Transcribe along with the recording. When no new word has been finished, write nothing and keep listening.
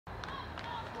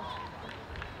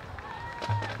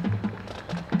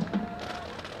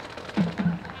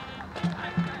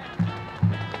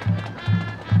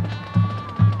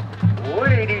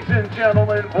and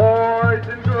gentlemen, boys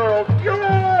and girls, your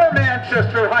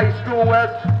Manchester High School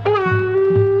West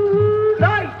Blue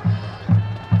Knights.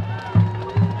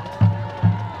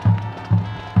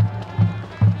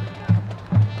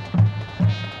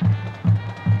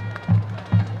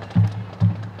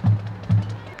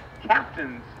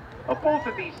 Captains of both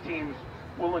of these teams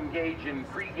will engage in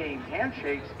pre-game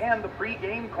handshakes and the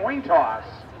pre-game coin toss.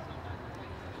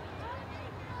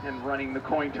 And running the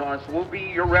coin toss will be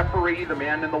your referee, the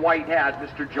man in the white hat,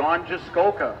 Mr. John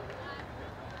Jaskoka.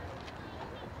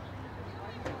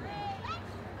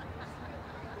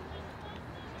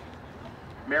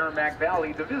 Merrimack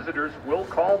Valley, the visitors, will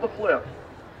call the flip.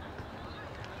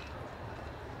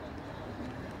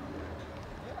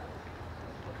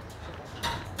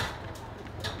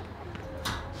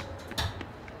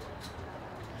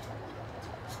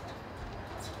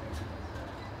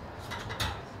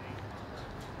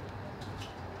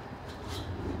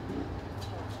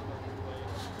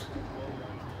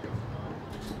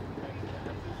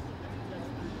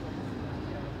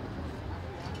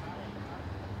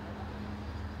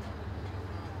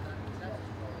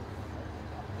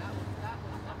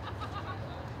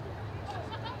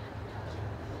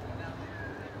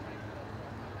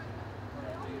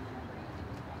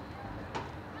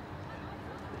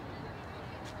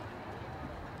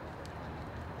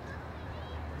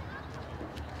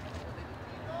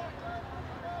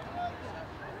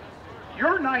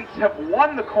 Your Knights have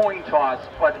won the coin toss,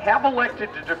 but have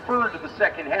elected to defer to the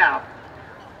second half.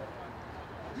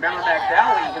 Merrimack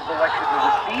Valley has elected to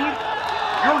receive.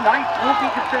 Your Knights will be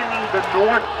defending the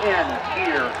north end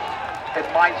here at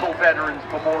Meisel Veterans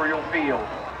Memorial Field.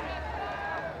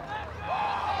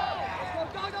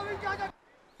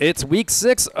 It's week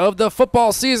 6 of the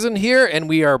football season here, and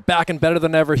we are back and better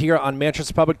than ever here on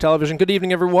Manchester Public Television. Good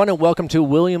evening, everyone, and welcome to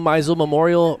William Meisel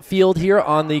Memorial Field here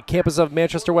on the campus of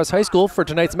Manchester West High School for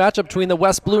tonight's matchup between the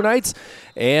West Blue Knights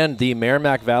and the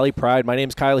Merrimack Valley Pride. My name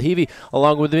is Kyle Heavey.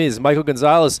 Along with me is Michael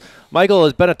Gonzalez. Michael,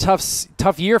 it's been a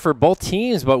tough year for both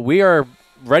teams, but we are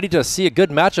ready to see a good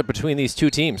matchup between these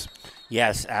two teams.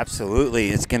 Yes, absolutely.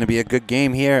 It's going to be a good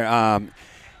game here.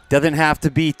 Doesn't have to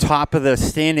be top of the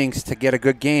standings to get a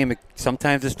good game.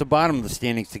 Sometimes it's the bottom of the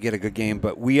standings to get a good game,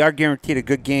 but we are guaranteed a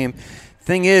good game.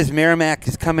 Thing is, Merrimack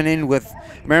Valley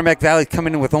is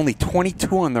coming in with only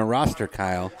 22 on their roster,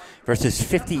 Kyle, versus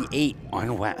 58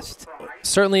 on West.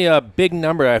 Certainly a big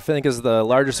number. I think is the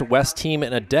largest West team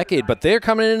in a decade, but they're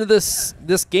coming into this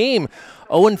game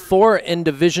 0-4 in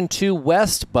Division II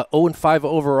West, but 0-5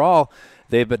 overall.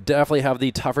 They definitely have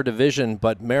the tougher division,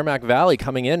 but Merrimack Valley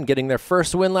coming in, getting their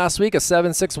first win last week, a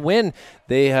 7-6 win.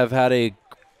 They have had a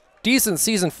decent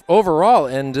season overall,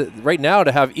 and right now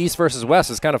to have East versus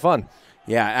West is kind of fun.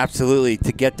 Yeah, absolutely.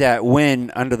 To get that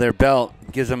win under their belt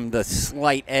gives them the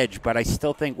slight edge, but I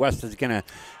still think West is going to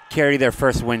carry their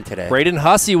first win today. Braden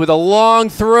Hussey with a long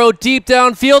throw deep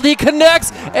downfield. He connects,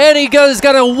 and he is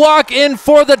going to walk in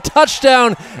for the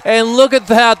touchdown. And look at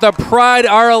that. The Pride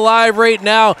are alive right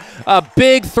now. A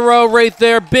big throw right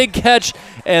there, big catch.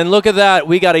 And look at that.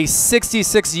 We got a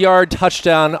 66-yard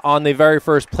touchdown on the very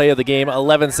first play of the game,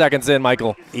 11 seconds in,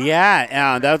 Michael.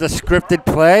 Yeah, that was a scripted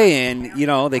play, and,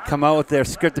 they come out with their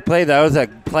scripted play. That was a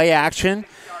play action.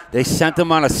 They sent them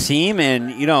on a seam,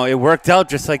 and, it worked out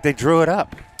just like they drew it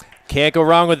up. Can't go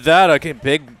wrong with that. Okay,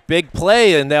 big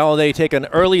play, and now they take an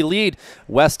early lead.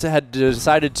 West had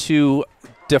decided to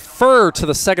defer to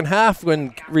the second half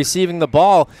when receiving the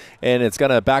ball, and it's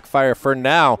going to backfire for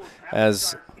now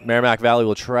as Merrimack Valley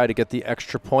will try to get the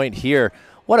extra point here.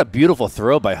 What a beautiful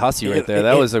throw by Hussey right there.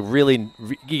 That was a really,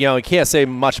 you can't say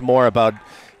much more about,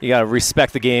 you got to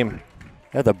respect the game.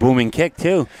 That's a booming kick,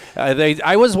 too.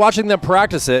 I was watching them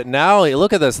practice it. Now,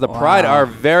 look at this. The Pride are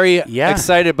very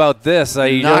excited about this.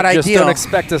 You just don't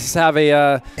expect us to have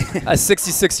a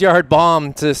 66-yard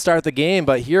bomb to start the game,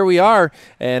 but here we are,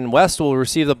 and West will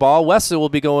receive the ball. West will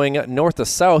be going north to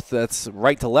south. That's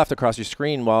right to left across your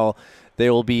screen, while they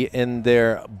will be in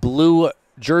their blue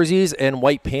jerseys and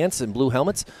white pants and blue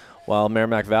helmets, while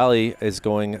Merrimack Valley is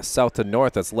going south to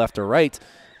north. That's left to right.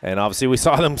 And obviously we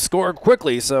saw them score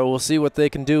quickly, so we'll see what they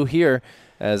can do here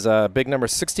as big number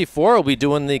 64 will be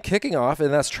doing the kicking off,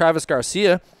 and that's Travis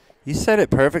Garcia. You said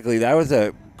it perfectly. That was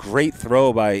a great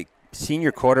throw by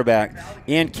senior quarterback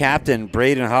and captain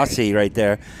Braden Hussey right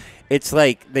there. It's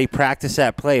like they practice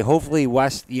that play. Hopefully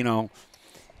West,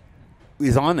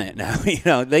 is on that now.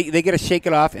 They got to shake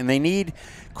it off, and they need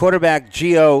quarterback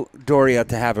Gio Doria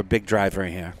to have a big drive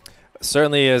right here.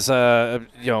 certainly is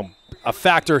a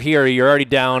factor here. You're already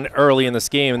down early in this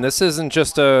game, and this isn't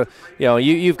just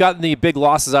you've gotten the big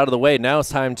losses out of the way. Now it's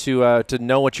time to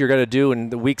know what you're going to do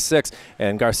in the week 6.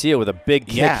 And Garcia with a big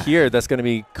kick here that's going to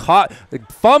be caught,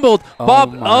 fumbled,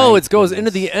 it goes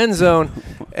into the end zone,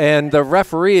 and the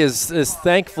referee is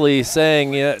thankfully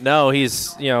saying no,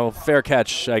 he's fair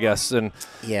catch, I guess, and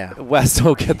West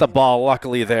will get the ball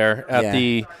luckily there at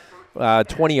the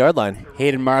 20-yard line.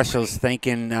 Hayden Marshall's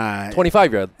thinking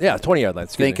 25-yard, 20-yard line.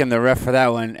 Thanking the ref for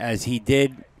that one, as he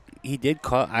did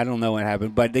call. I don't know what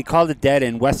happened, but they called it dead,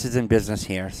 and West is in business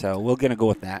here, so we're gonna go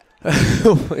with that.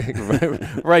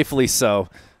 Rightfully so.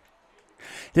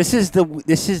 This is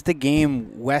the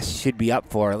game West should be up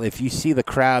for. If you see the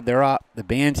crowd, they're up. The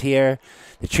band's here.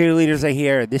 The cheerleaders are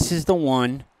here. This is the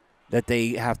one that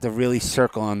they have to really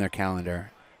circle on their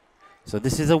calendar. So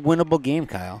this is a winnable game,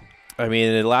 Kyle. I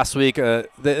mean, last week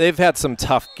they've had some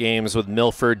tough games with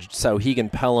Milford,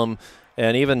 Sauhegan, Pelham,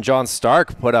 and even John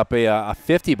Stark put up a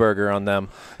 50-burger on them.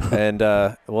 And,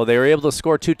 they were able to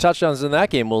score 2 touchdowns in that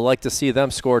game. We'll like to see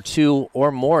them score 2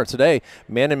 or more today.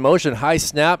 Man in motion, high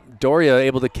snap. Doria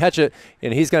able to catch it,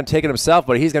 and he's going to take it himself,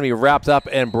 but he's going to be wrapped up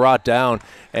and brought down.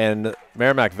 And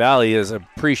Merrimack Valley is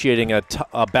appreciating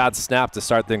a bad snap to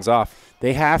start things off.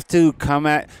 They have to come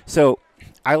at – so –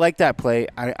 I like that play.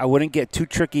 I wouldn't get too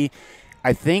tricky.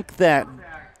 I think that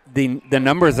the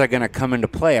numbers are going to come into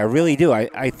play. I really do.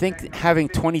 I think having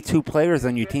 22 players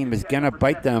on your team is going to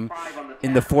bite them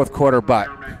in the fourth quarter butt.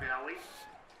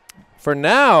 For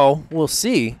now, we'll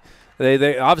see.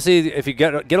 They obviously, if you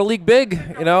get a league big,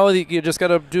 you just got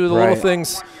to do the little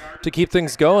things to keep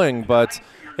things going. But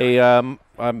a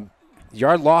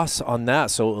yard loss on that,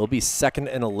 so it'll be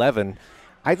 2nd and 11.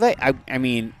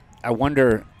 I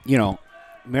wonder,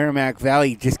 Merrimack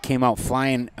Valley just came out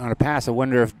flying on a pass. I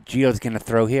wonder if Gio's going to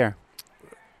throw here.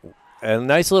 A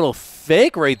nice little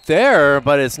fake right there,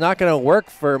 but it's not going to work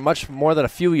for much more than a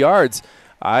few yards.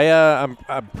 I'm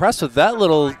impressed with that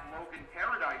little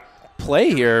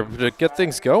play here to get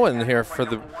things going here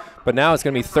but now it's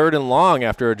going to be 3rd and long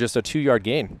after just a 2-yard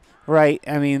gain. Right.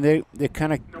 I mean, they're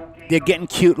getting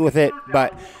cute with it,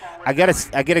 but I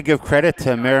gotta give credit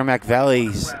to Merrimack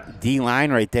Valley's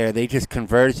D-line right there. They just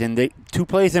converged, and 2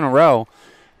 plays in a row,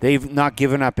 they've not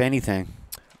given up anything.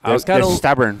 They're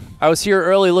stubborn. I was here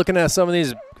early looking at some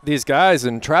of these guys,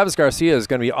 and Travis Garcia is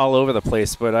going to be all over the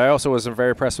place, but I also was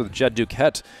very impressed with Jed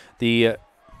Duquette, the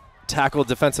tackle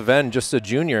defensive end, just a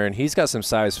junior, and he's got some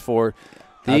size for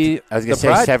I was going to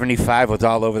say 75 was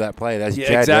all over that play. That's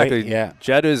Jed, exactly. Right? Yeah.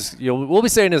 Jed is, we'll be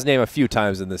saying his name a few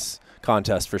times in this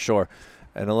contest for sure.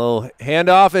 And a little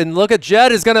handoff, and look at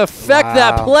Jed is going to affect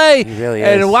that play. He really is.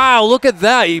 And wow, look at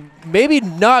that. He maybe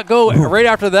not go right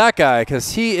after that guy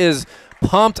because he is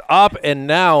pumped up, and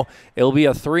now it'll be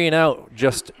a 3-and-out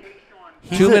just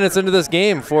 2 minutes into this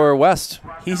game for West.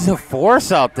 He's a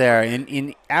force out there,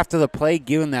 and after the play,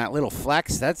 giving that little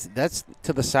flex, that's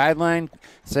to the sideline,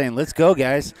 saying, let's go,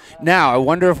 guys. Now, I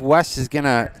wonder if West is going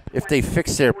to, if they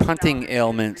fix their punting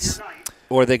ailments,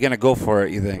 or are they going to go for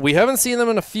it, you think? We haven't seen them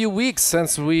in a few weeks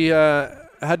since we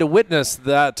had to witness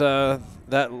that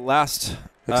last.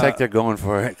 Looks like they're going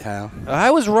for it, Kyle.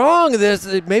 I was wrong.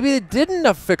 Maybe they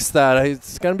didn't fix that.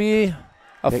 It's going to be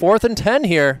a 4th and 10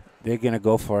 here. They're going to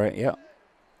go for it, yep.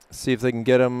 See if they can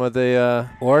get him with a.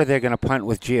 Or they're going to punt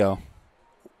with Gio.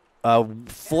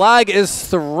 Flag is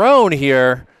thrown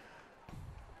here.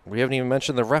 We haven't even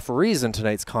mentioned the referees in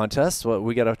tonight's contest. Well,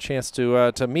 we got a chance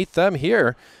to meet them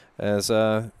here, as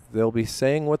they'll be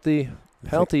saying what the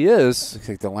penalty is. Looks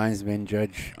like the linesman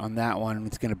judge on that one.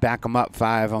 It's going to back them up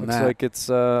 5 on that. Looks like it's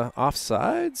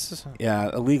offsides. Yeah,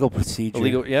 illegal procedure.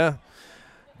 Illegal, yeah.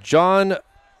 John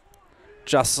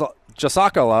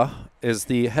Jasakala is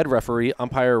the head referee.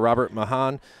 Umpire Robert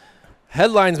Mahan.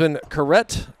 Head linesman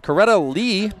Coretta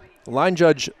Lee. Line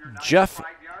judge Jeff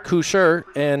Kusher.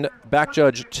 And back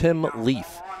judge Tim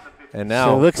Leaf. And now,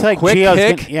 so it looks like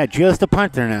Gio's the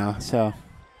punter now. So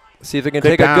see if they can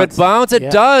take a good bounce.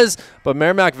 It does, but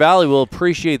Merrimack Valley will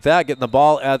appreciate that, getting the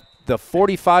ball at the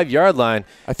 45-yard line.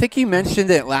 I think you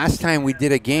mentioned it last time we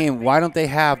did a game. Why don't they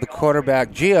have the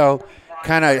quarterback, Gio,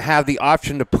 kind of have the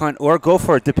option to punt or go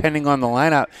for it depending on the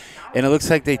lineup? And it looks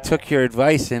like they took your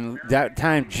advice, and that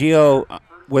time Gio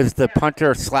was the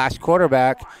punter /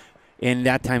 quarterback, and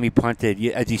that time he punted,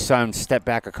 as you saw him step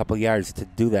back a couple yards to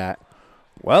do that.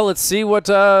 Well, let's see what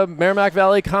Merrimack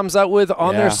Valley comes out with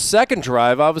on their second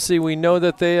drive. Obviously, we know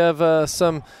that they have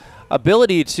some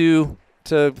ability to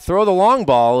throw the long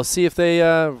ball. Let's see if they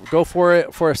go for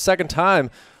it for a second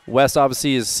time. West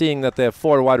obviously is seeing that they have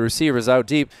 4 wide receivers out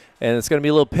deep, and it's going to be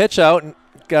a little pitch out, and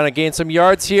going to gain some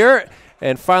yards here.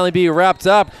 and finally be wrapped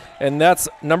up. And that's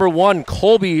number 1,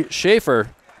 Colby Schaefer.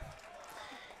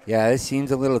 Yeah, this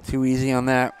seems a little too easy on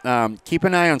that. Keep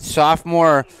an eye on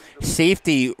sophomore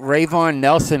safety Rayvon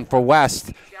Nelson for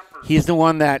West. He's the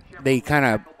one that they kind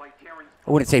of,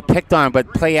 I wouldn't say picked on,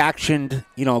 but play actioned,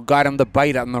 got him the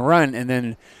bite on the run and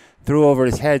then threw over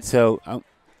his head. So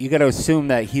you got to assume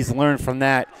that he's learned from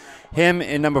that. Him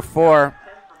and number 4,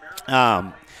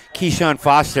 Keyshawn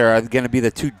Foster are going to be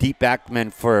the 2 deep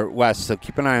backmen for West. So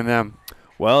keep an eye on them.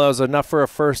 Well, that was enough for a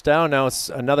first down. Now it's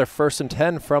another 1st and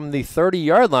 10 from the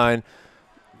 30-yard line.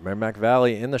 Merrimack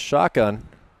Valley in the shotgun.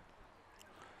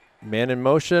 Man in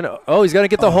motion. Oh, he's going to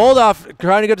get the hold off.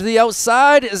 Trying to go to the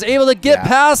outside. Is able to get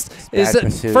past. Is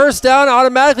it first down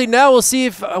automatically? Now we'll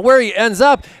see where he ends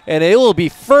up. And it will be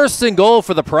 1st and goal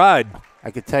for the Pride.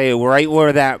 I could tell you right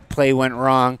where that play went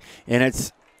wrong. And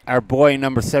it's our boy,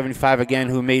 number 75 again,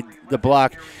 who made the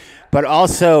block. But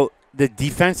also, the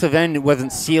defensive end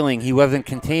wasn't sealing. He wasn't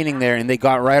containing there, and they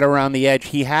got right around the edge.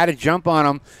 He had to jump on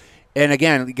him. And,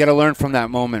 again, you got to learn from that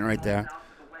moment right there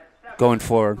going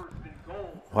forward.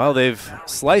 Well, they've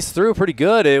sliced through pretty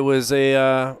good. It was from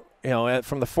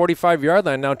the 45-yard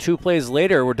line. Now 2 plays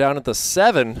later, we're down at the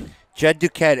 7. Jed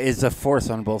Duquette is a force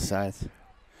on both sides.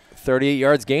 38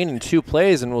 yards gained in 2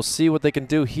 plays, and we'll see what they can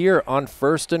do here on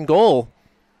 1st and goal.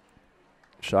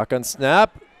 Shotgun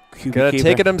snap. Going to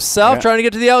take it himself, trying to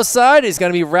get to the outside. He's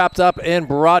going to be wrapped up and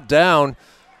brought down.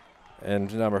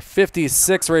 And number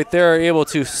 56 right there able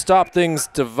to stop things,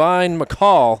 Divine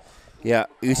McCall. Yeah,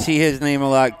 you see his name a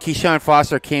lot. Keyshawn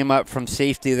Foster came up from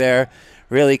safety there,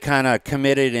 really kind of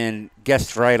committed and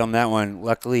guessed right on that one.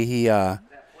 Luckily, he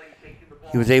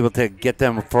was able to get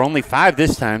them for only 5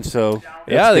 this time. So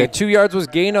yeah, the 2 yards was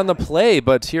gained on the play,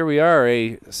 but here we are,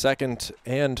 a 2nd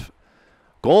and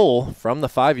goal from the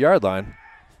 5-yard line.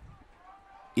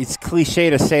 It's cliche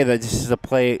to say that this is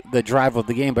the drive of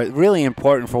the game, but really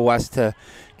important for West to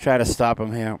try to stop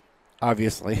him here,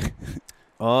 obviously.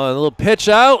 Oh, a little pitch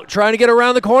out, trying to get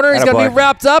around the corner. He's going to be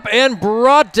wrapped up and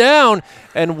brought down.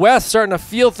 And West starting to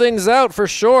feel things out for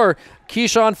sure.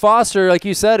 Keyshawn Foster, like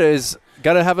you said, is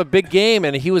got to have a big game,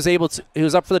 and he was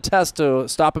up for the test to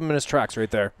stop him in his tracks right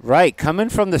there. Right, coming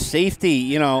from the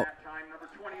safety,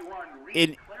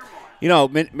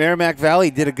 Merrimack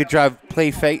Valley did a good job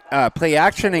play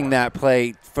actioning that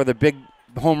play for the big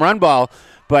home run ball.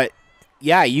 But,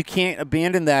 yeah, you can't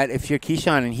abandon that if you're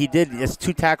Keyshawn. And he did. It's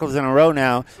 2 tackles in a row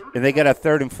now, and they got a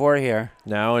 3rd and 4 here.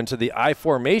 Now into the I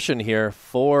formation here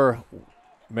for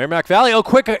Merrimack Valley. Oh,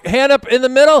 quick hand up in the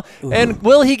middle. Ooh. And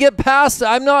will he get past?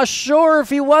 I'm not sure if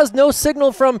he was. No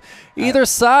signal from either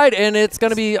side, and it's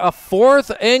going to be a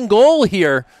 4th and goal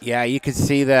here. Yeah, you can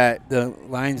see that the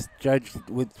lines judge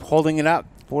with holding it up,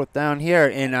 4th down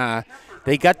here, and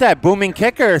they got that booming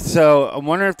kicker, so I'm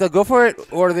wondering if they'll go for it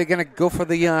or are they going to go for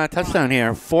the touchdown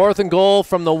here. 4th and goal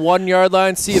from the 1-yard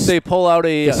line. See if they pull out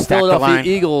a Philadelphia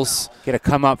Eagles. Get a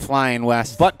come up flying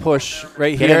West. Butt push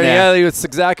right here. Yeah, that's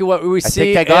exactly what we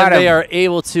see. Think they got him. They are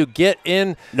able to get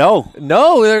in. No,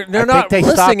 they're not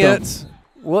listing it.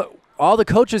 What? All the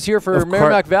coaches here for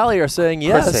Merrimack Valley are saying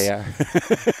yes. Of course they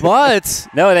are. But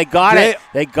no, they got it.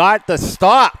 They got the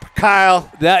stop,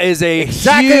 Kyle. That is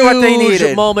exactly huge what they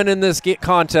needed. Moment in this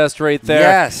contest right there.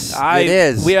 Yes, it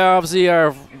is. We obviously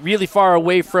are really far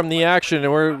away from the action,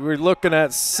 and we're looking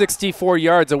at 64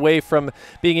 yards away from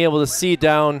being able to see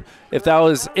down if that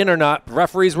was in or not.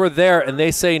 Referees were there, and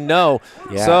they say no.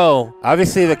 Yeah. So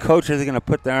obviously the coaches are going to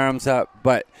put their arms up,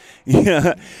 but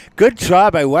good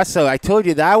job by Westo. I told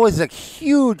you that was a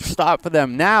huge stop for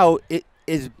them. Now it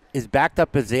is backed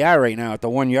up as they are right now at the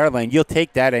 1-yard line. You'll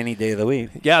take that any day of the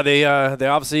week. Yeah, they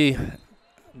obviously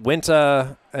went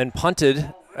and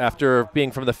punted after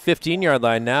being from the 15-yard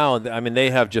line. Now, I mean, they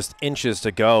have just inches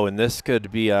to go, and this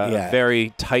could be a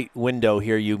very tight window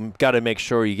here. You've got to make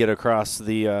sure you get across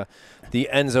the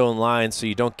end zone line so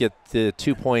you don't get the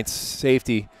 2 points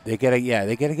safety. They gotta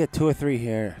get 2 or 3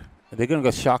 here. They're gonna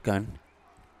go shotgun.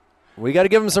 We got to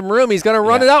give him some room. He's going to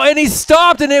run it out, and he's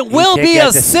stopped, and it will be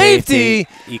a safety.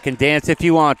 You can dance if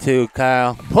you want to,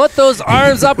 Kyle. Put those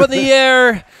arms up in the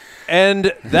air,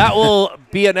 and that will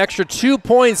be an extra 2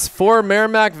 points for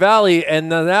Merrimack Valley, and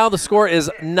now the score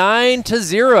is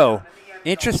 9-0.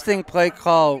 Interesting play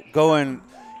call going,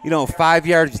 5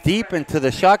 yards deep into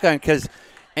the shotgun because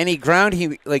any ground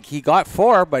he got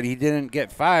 4, but he didn't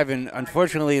get 5, and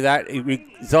unfortunately that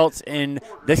results in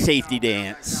the safety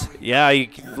dance. Yeah, you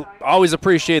always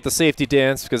appreciate the safety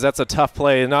dance because that's a tough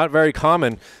play, not very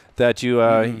common that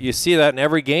you see that in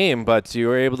every game, but you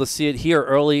were able to see it here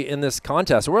early in this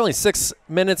contest. We're only 6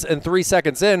 minutes and 3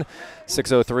 seconds in,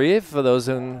 6:03 for those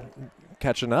in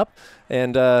catching up,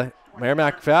 and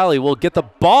Merrimack Valley will get the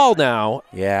ball now.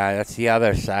 Yeah, that's the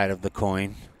other side of the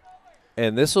coin.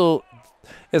 And this will,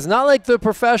 it's not like the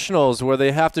professionals where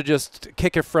they have to just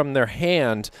kick it from their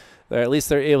hand. At least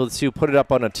they're able to put it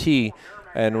up on a tee.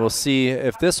 And we'll see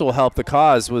if this will help the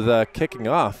cause with kicking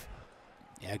off.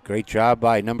 Yeah, great job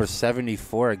by number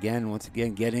 74 again, once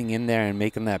again getting in there and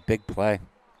making that big play.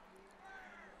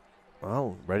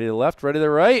 Well, ready to the left, ready to the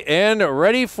right, and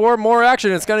ready for more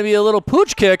action. It's going to be a little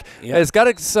pooch kick. Yep. It's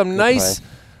got some good nice play.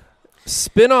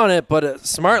 Spin on it, but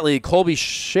smartly, Colby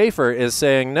Schaefer is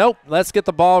saying, nope, let's get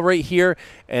the ball right here,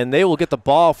 and they will get the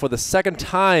ball for the second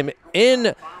time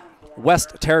in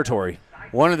West Territory.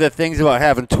 One of the things about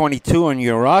having 22 on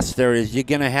your roster is you're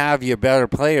going to have your better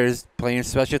players playing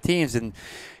special teams, and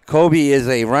Kobe is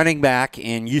a running back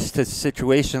and used to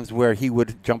situations where he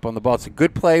would jump on the ball. It's a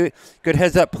good play, good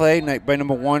heads-up play by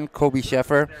number 1, Kobe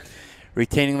Schaefer,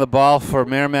 retaining the ball for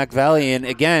Merrimack Valley. And,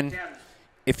 again,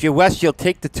 if you're West, you'll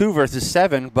take the 2 versus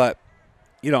 7, but,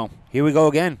 you know, here we go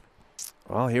again.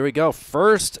 Well, here we go.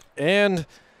 First and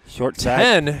short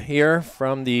 10 side here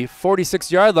from the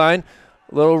 46-yard line.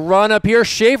 Little run up here.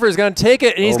 Schaefer's going to take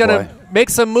it, and he's going to make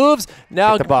some moves.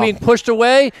 Now being pushed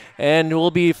away, and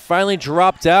will be finally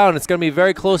dropped down. It's going to be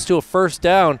very close to a first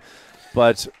down.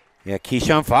 But yeah,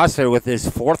 Keyshawn Foster with his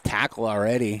 4th tackle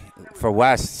already for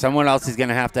West. Someone else is going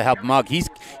to have to help him out. He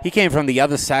came from the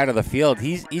other side of the field.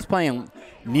 He's playing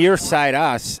near side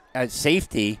us at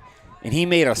safety, and he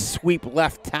made a sweep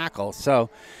left tackle. So,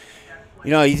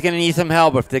 you know, he's going to need some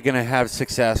help if they're going to have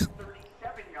success.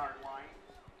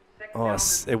 Oh,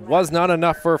 it was not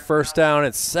enough for a first down.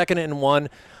 It's 2nd and 1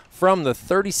 from the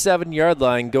 37-yard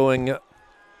line, going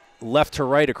left to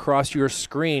right across your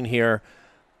screen here.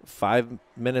 5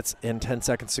 minutes and 10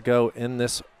 seconds to go in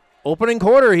this opening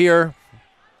quarter here.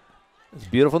 It's a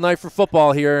beautiful night for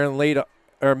football here in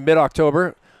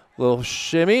mid-October. Little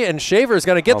shimmy, and Schaefer's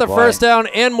going to get the first down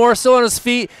and more still on his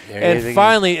feet, and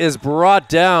finally is brought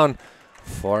down.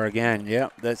 4 again.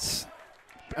 Yep, that's,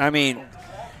 I mean,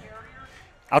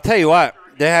 I'll tell you what,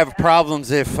 they have problems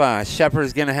if Shepard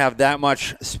is going to have that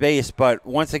much space. But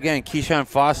once again, Keyshawn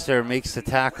Foster makes the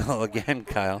tackle again,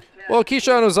 Kyle. Well,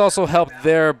 Keyshawn was also helped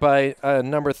there by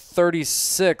number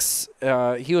 36.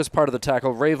 He was part of the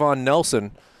tackle, Rayvon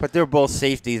Nelson. But they're both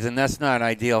safeties, and that's not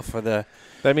ideal for the.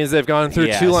 That means they've gone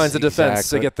through 2 lines of defense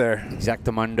to get there.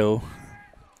 Exactamundo.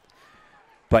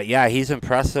 But, yeah, he's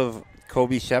impressive,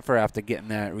 Kobe Sheffer, after getting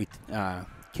that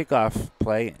kickoff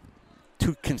play.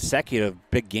 2 consecutive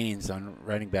big gains on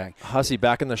running back. Hussey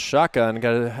back in the shotgun.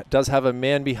 Does have a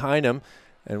man behind him,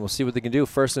 and we'll see what they can do.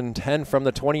 1st and 10 from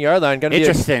the 20-yard line. Going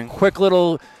to be a quick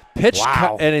little pitch,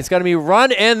 and it's going to be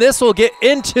run, and this will get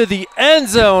into the end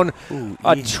zone. Ooh,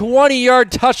 a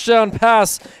 20-yard touchdown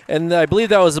pass, and I believe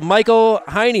that was Michael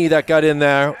Heine that got in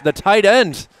there, the tight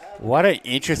end. What an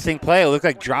interesting play. It looked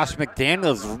like Josh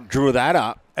McDaniels drew that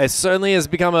up. It certainly has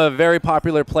become a very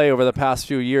popular play over the past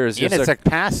few years. And it's a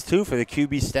pass, too, for the QB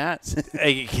stats.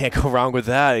 You can't go wrong with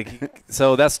that.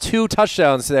 So that's 2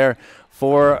 touchdowns there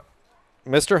for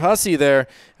Mr. Hussey there,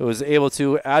 who was able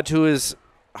to add to his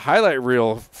highlight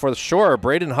reel for sure.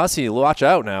 Braden Hussey, watch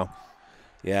out now.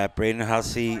 Yeah, Braden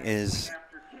Hussey is.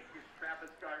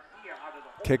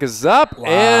 Kick is up,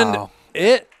 and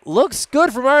it looks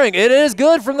good from our angle. It is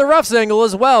good from the Roughs angle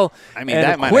as well. I mean,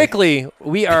 and that quickly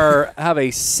we have a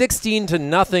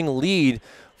 16-0 lead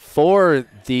for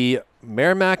the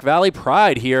Merrimack Valley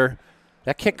Pride here.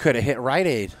 That kick could have hit Rite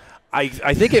Aid. I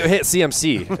think it hit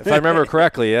CMC, if I remember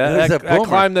correctly. Yeah, that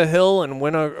climbed the hill and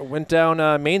went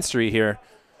down Main Street here.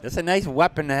 That's a nice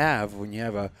weapon to have when you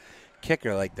have a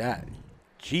kicker like that.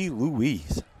 Gee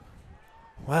Louise.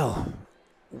 Well,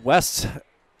 West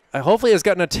hopefully has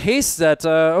gotten a taste that,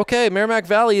 okay, Merrimack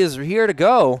Valley is here to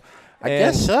go. I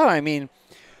guess so. I mean,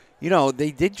 you know,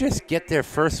 they did just get their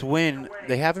first win.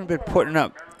 They haven't been putting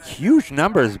up huge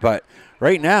numbers, but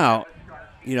right now,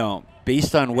 you know,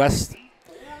 based on West's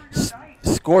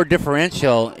score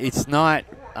differential, it's not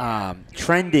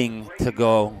trending to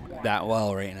go that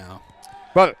well right now.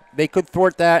 But they could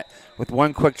thwart that with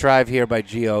one quick drive here by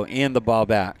Gio and the ball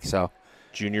back. So,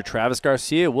 Junior Travis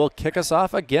Garcia will kick us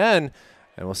off again.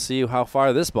 And we'll see how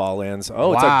far this ball lands.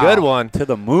 Oh, it's a good one. To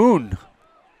the moon.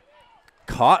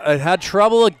 It had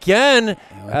trouble again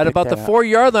at about the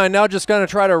 4-yard line. Now just going to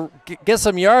try to get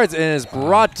some yards, and is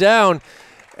brought down.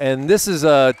 And this is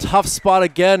a tough spot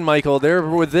again, Michael. They're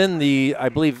within the, I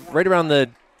believe, right around the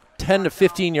 10 to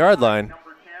 15-yard line.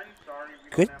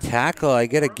 Good tackle. I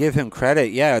got to give him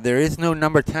credit. Yeah, there is no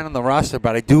number 10 on the roster,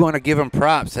 but I do want to give him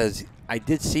props, as I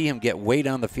did see him get way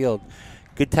down the field.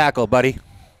 Good tackle, buddy.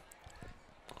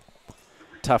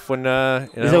 Tough when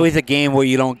There's always a game where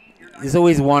you don't there's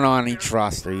always one on each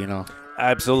roster, you know.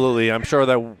 Absolutely. I'm sure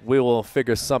that we will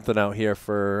figure something out here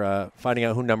for finding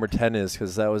out who number 10 is,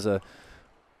 because that was a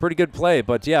pretty good play.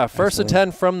 But, yeah, first and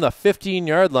 10 from the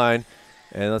 15-yard line.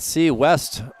 And let's see,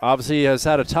 West obviously has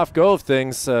had a tough go of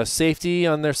things. Safety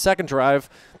on their second drive,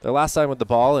 their last time with the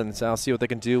ball, and I'll see what they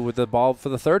can do with the ball for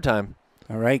the third time.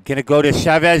 All right, going to go to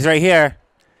Chavez right here.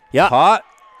 Yeah. Caught.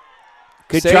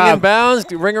 Good Staying job. in bounds,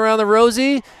 ring around the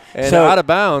Rosie, and out of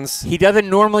bounds. He doesn't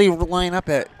normally line up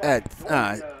at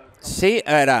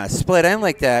split end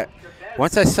like that.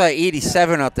 Once I saw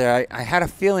 87 out there, I had a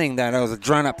feeling that it was a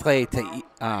drawn-up play to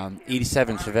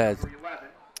 87 Chavez.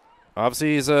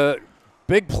 Obviously, he's a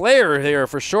big player here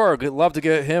for sure. Good, love to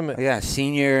get him. Yeah,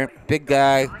 senior, big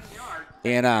guy.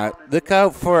 And look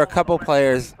out for a couple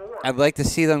players. I'd like to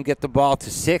see them get the ball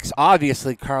to 6.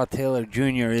 Obviously, Carl Taylor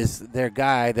Jr. is their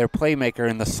guy, their playmaker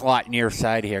in the slot near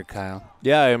side here, Kyle.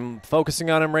 Yeah, I'm focusing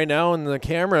on him right now in the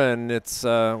camera, and it's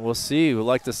we'll see. We'd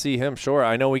like to see him, sure.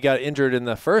 I know we got injured in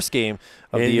the first game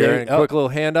of the year. Quick little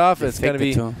handoff. It's going to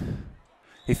be.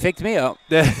 He faked me out.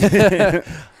 And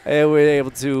we were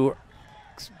able to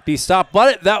be stopped,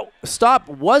 but that stop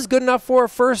was good enough for a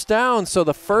first down. So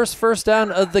the first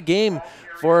down of the game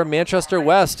for Manchester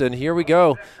West, and here we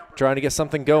go. Trying to get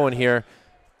something going here.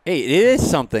 Hey, it is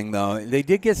something, though. They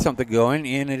did get something going,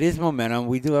 and it is momentum.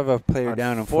 We do have a player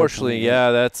down, unfortunately.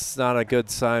 Yeah, that's not a good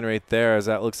sign right there, as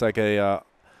that looks like a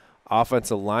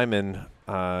offensive lineman.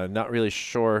 Not really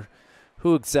sure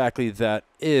who exactly that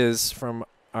is from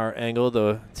our angle.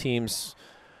 The team's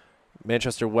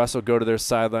Manchester West will go to their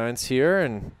sidelines here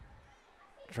and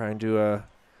trying to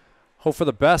hope for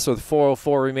the best with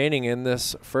 4:04 remaining in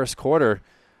this first quarter.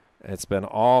 It's been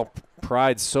all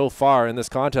Pride so far in this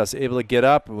contest, able to get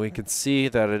up, and we can see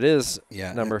that it is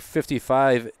number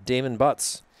 55, Damon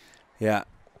Butts. Yeah,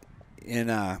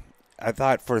 and I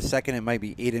thought for a second it might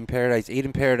be Aiden Paradise.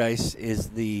 Aiden Paradise is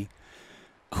the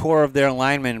core of their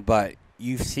linemen, but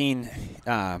you've seen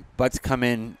Butts come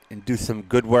in and do some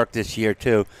good work this year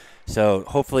too, so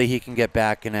hopefully he can get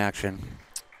back in action.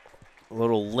 A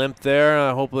little limp there.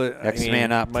 I hope it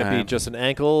man up might be just an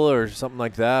ankle or something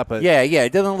like that. But yeah,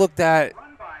 it doesn't look that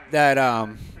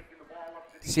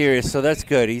serious, so that's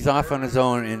good. He's off on his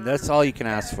own, and that's all you can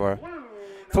ask for.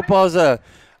 Football is a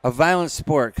violent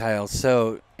sport, Kyle,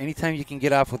 so anytime you can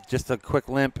get off with just a quick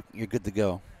limp, you're good to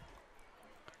go.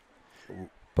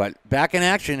 But back in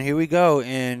action, here we go,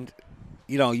 and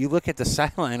you look at the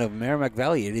sideline of Merrimack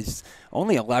Valley, it is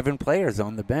only 11 players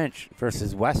on the bench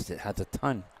versus West. It has a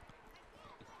ton.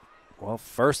 Well,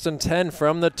 first and 10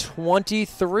 from the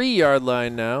 23-yard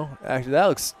line now. Actually, that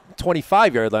looks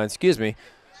 25-yard line, excuse me.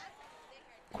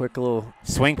 Quick little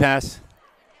swing pass.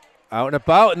 Out and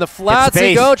about in the flats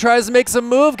he go. Tries to make some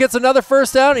move. Gets another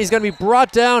first down. He's going to be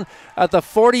brought down at the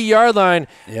 40-yard line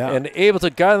and able to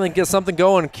get something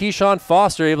going. Keyshawn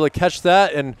Foster able to catch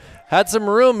that and had some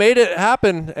room, made it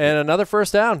happen, and another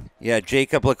first down. Yeah,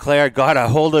 Jacob LeClaire got a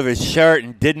hold of his shirt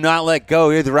and did not let go.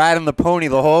 He was riding the pony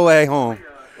the whole way home.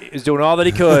 He was doing all that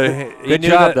he could. Good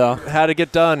job, though. Had to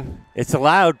get done. It's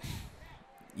allowed.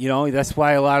 That's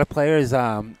why a lot of players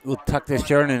will tuck their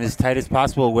shirt in as tight as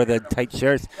possible with the tight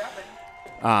shirts.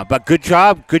 But good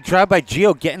job by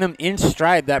Gio getting him in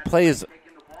stride. That play is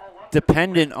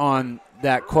dependent on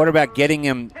that quarterback getting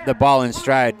him the ball in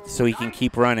stride so he can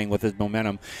keep running with his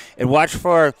momentum. And watch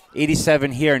for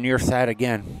 87 here near side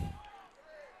again.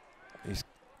 He's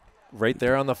right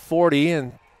there on the 40,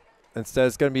 and instead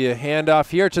it's going to be a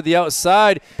handoff here to the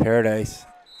outside. Paradise.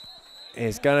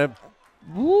 He's going to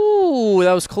 – ooh,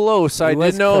 that was close. I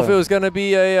didn't know if it was going to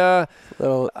be a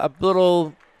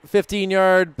little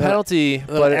 15-yard penalty.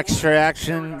 But extra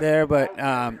action there, but,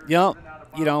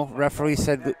 referee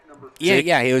said –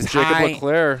 he was Jacob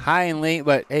LeClaire. High and late,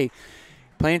 but, hey,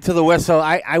 playing to the whistle,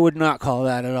 I would not call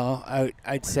that at all.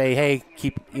 I'd say, hey,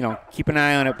 keep an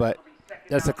eye on it, but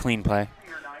that's a clean play.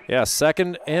 Yeah,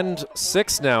 2nd and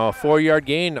 6 now, a 4-yard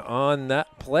gain on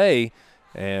that play.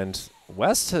 And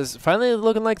West is finally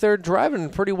looking like they're driving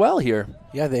pretty well here.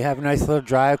 Yeah, they have a nice little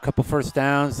drive, couple first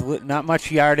downs, not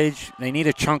much yardage. They need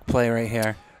a chunk play right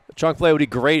here. A chunk play would be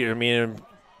great. I mean,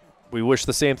 we wish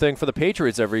the same thing for the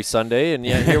Patriots every Sunday, and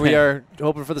yet here we are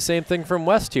hoping for the same thing from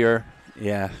West here.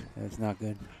 Yeah, that's not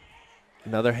good.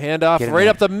 Another handoff right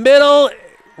up the middle.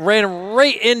 Ran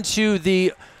right into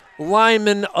the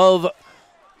lineman of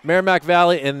Merrimack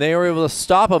Valley, and they were able to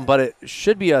stop him, but it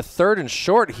should be a 3rd and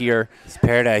short here. It's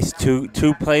Paradise.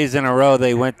 Two plays in a row.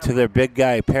 They went to their big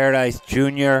guy, Paradise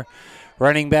Jr.,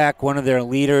 running back, one of their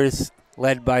leaders,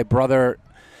 led by brother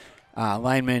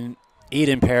lineman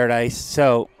Aiden Paradise.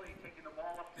 So,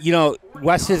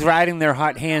 West is riding their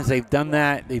hot hands. They've done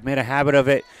that. They've made a habit of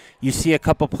it. you see a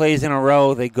couple plays in a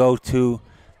row, they go to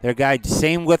their guy.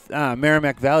 Same with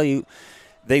Merrimack Valley.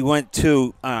 They went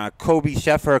to Kobe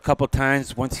Sheffer a couple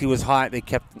times. Once he was hot, they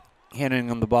kept handing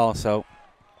him the ball. So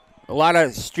a lot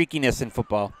of streakiness in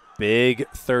football. Big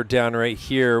third down right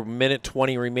here. Minute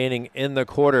 20 remaining in the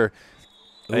quarter.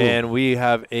 Ooh. And we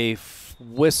have a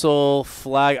whistle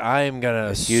flag. I'm going to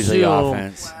assume usually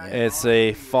offense. It's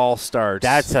a false start.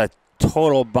 That's a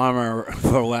total bummer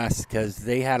for West because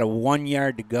they had a 1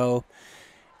 yard to go.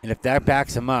 And if that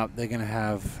backs them up, they're going to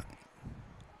have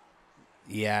 –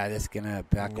 yeah, that's going to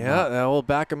back them up. Yeah, that will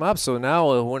back them up. So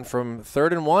now it went from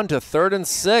 3rd and 1 to 3rd and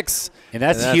 6. And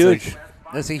that's huge.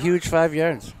 That's a huge 5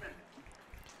 yards.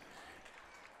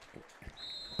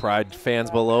 Pride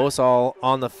fans below us all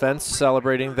on the fence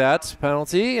celebrating that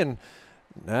penalty. And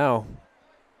now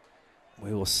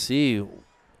we will see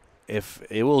if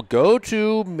it will go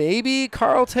to maybe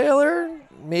Carl Taylor.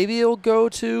 Maybe it will go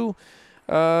to,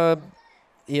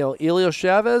 Elio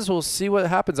Chavez. We'll see what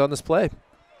happens on this play.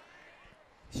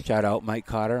 Shout out Mike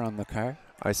Cotter on the car.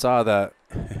 I saw that.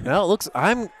 Now it looks.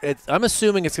 I'm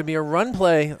assuming it's gonna be a run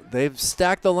play. They've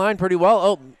stacked the line pretty well.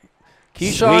 Oh,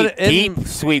 Keyshawn deep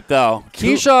sweep though.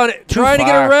 Keyshawn trying to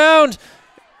get around.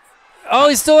 Oh,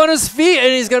 he's still on his feet,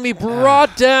 and he's going to be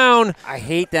brought down. I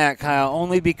hate that, Kyle,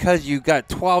 only because you got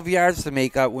 12 yards to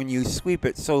make up when you sweep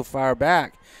it so far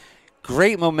back.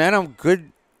 Great momentum,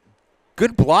 good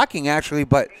blocking, actually,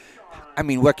 but, I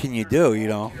mean, what can you do, you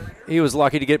know? He was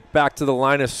lucky to get back to the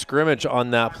line of scrimmage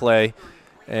on that play,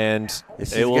 and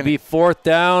it will be 4th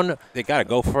down. They got to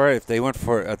go for it. If they went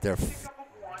for it at their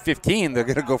 15, they're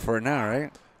going to go for it now,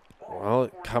 right? Well,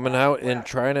 coming out and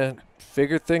trying to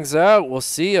figure things out. We'll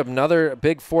see another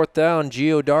big 4th down,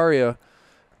 Gio Daria.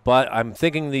 But I'm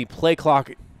thinking the play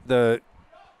clock,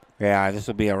 yeah, this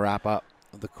will be a wrap-up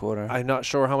of the quarter. I'm not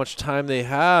sure how much time they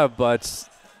have, but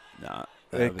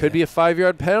it could be a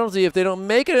 5-yard penalty if they don't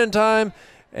make it in time.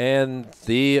 And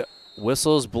the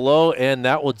whistles blow, and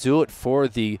that will do it for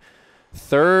the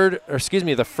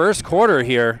first quarter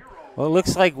here. Well, it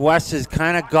looks like West has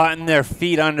kind of gotten their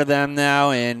feet under them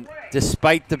now, and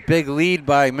despite the big lead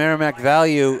by Merrimack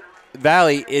Valley,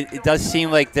 it does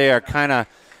seem like they are kind of,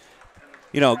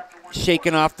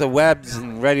 shaking off the webs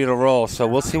and ready to roll. So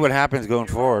we'll see what happens going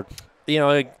forward.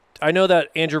 I know that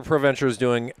Andrew Provencher is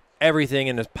doing everything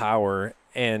in his power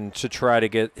and to try to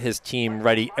get his team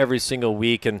ready every single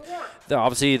week. And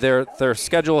obviously their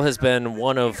schedule has been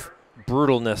one of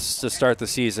brutalness to start the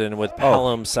season with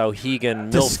Pelham,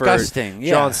 Sauhegan, Milford,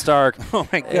 John Stark. Oh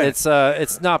my goodness.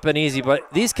 It's not been easy,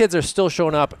 but these kids are still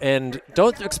showing up, and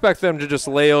don't expect them to just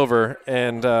lay over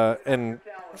and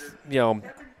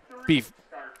be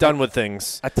done with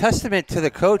things. A testament to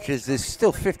the coaches, there's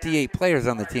still 58 players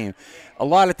on the team. A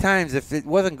lot of times, if it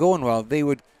wasn't going well, they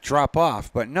would drop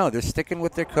off. But no, they're sticking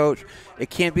with their coach.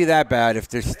 It can't be that bad if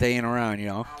they're staying around,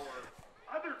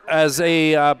 As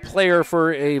a player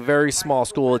for a very small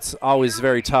school, it's always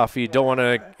very tough. You don't want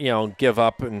to, give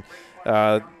up. And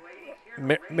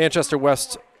Manchester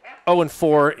West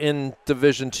 0-4 in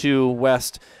Division II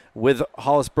West with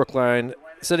Hollis Brookline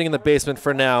sitting in the basement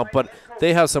for now. But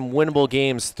they have some winnable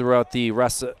games throughout the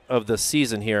rest of the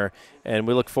season here, and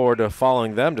we look forward to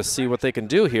following them to see what they can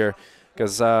do here.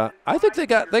 Because I think they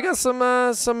got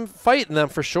some fight in them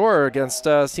for sure against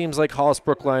teams like Hollis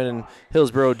Brookline and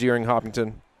Hillsborough, Deering,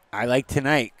 Hopkinton. I like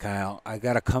tonight, Kyle. I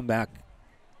got to come back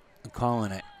and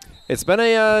calling it. It's been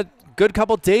a good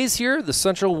couple days here. The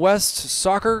Central West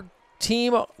soccer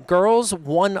team girls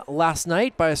won last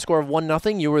night by a score of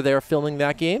 1-0. You were there filming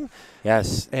that game.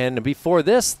 Yes. And before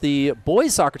this, the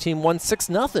boys soccer team won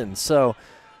 6-0. So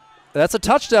that's a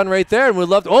touchdown right there. And we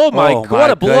loved. Oh my God,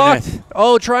 what a block! Goodness.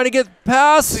 Oh, trying to get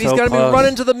past. He's going to be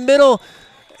running to the middle.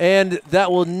 And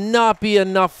that will not be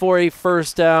enough for a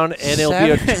first down, and it'll be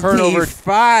a turnover.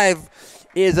 75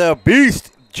 is a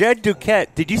beast. Jed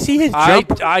Duquette, did you see his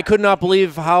jump? I could not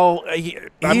believe how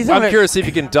I'm curious if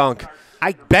he can dunk.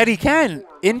 I bet he can,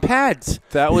 in pads.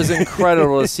 That was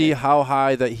incredible to see how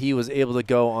high that he was able to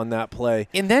go on that play.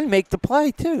 And then make the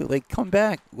play, too. Come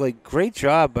back. Great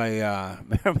job by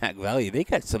Merrimack Valley. They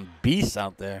got some beasts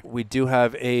out there. We do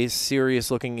have a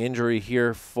serious-looking injury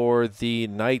here for the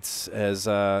Knights as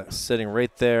sitting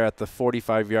right there at the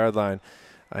 45-yard line.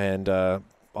 And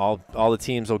all the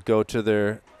teams will go to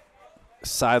their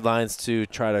sidelines to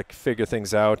try to figure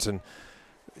things out. And,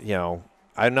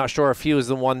 I'm not sure if he was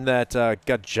the one that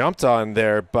got jumped on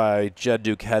there by Jed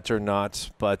Duquette or not,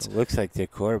 but it looks like their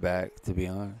quarterback, to be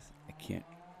honest. I can't.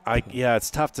 Yeah, it's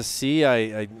tough to see.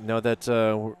 I know that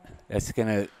that's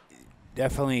gonna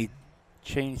definitely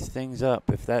change things up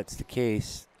if that's the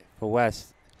case for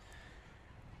West,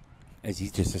 as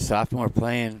he's just a sophomore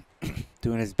playing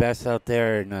doing his best out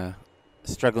there in a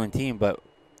struggling team, but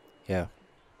yeah.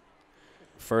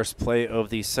 First play of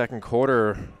the second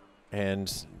quarter,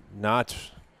 and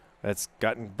it's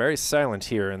gotten very silent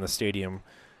here in the stadium,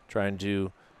 trying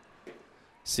to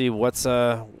see what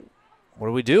do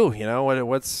we do? You know,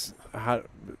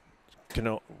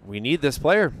 we need this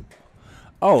player.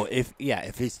 Oh, if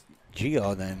it's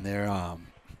Gio, then they're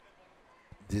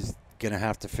just gonna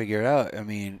have to figure it out. I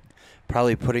mean,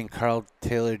 probably putting Carl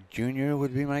Taylor Jr.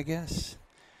 would be my guess,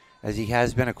 as he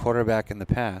has been a quarterback in the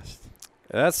past.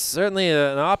 That's certainly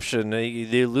an option.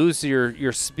 They lose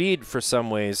your speed for some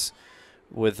ways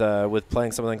with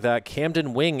playing something like that.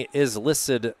 Camden Wing is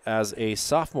listed as a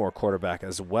sophomore quarterback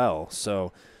as well,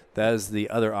 so that is the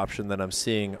other option that I'm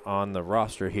seeing on the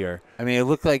roster here. I mean, it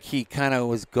looked like he kind of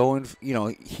was going.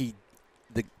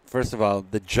 First of all,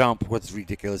 the jump was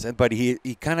ridiculous, but he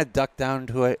kind of ducked down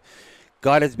to it,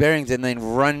 got his bearings, and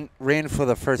then ran for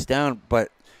the first down,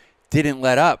 but didn't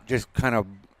let up. Just kind of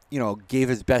gave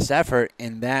his best effort,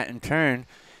 and that in turn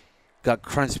got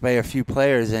crunched by a few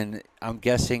players, and I'm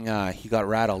guessing he got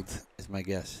rattled, is my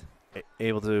guess.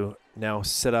 Able to now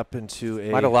sit up into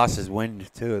a... Might have lost his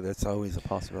wind, too. That's always a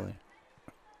possibility.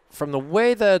 From the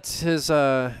way that his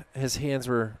hands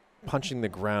were punching the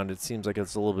ground, it seems like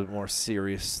it's a little bit more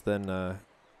serious than...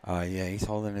 yeah, he's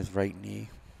holding his right knee.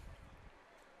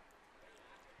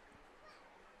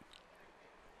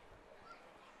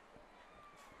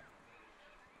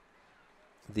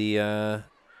 The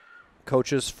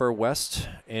coaches for West,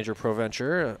 Andrew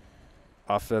Provencher,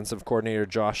 offensive coordinator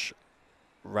Josh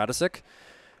Radisic,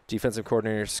 defensive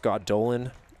coordinator Scott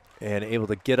Dolan, and able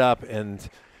to get up, and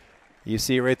you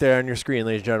see it right there on your screen,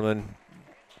 ladies and gentlemen.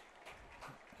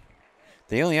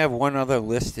 They only have one other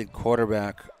listed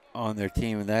quarterback on their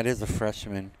team, and that is a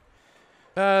freshman.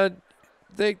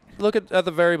 They look at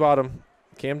the very bottom,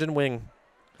 Camden Wing.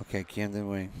 Okay, Camden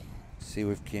Wing. See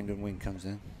if Camden Wing comes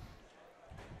in.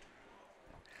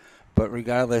 But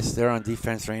regardless, they're on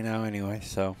defense right now anyway,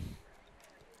 so.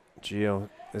 Gio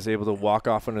is able to walk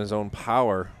off on his own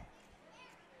power.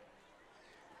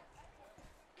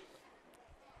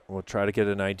 We'll try to get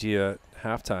an idea at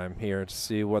halftime here to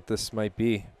see what this might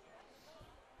be.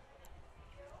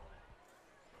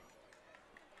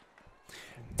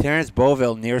 Terrence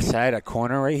Boville near side, a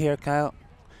corner right here, Kyle,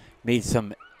 made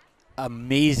some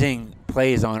amazing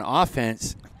plays on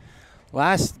offense.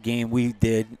 Last game we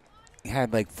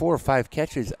had like 4 or 5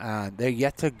 catches. They're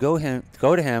yet to go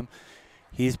to him.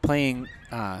 He's playing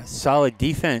solid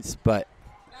defense, but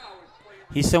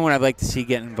he's someone I'd like to see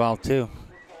get involved too.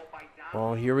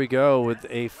 Well, here we go with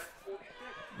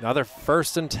another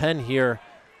 1st and 10 here.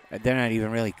 They're not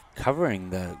even really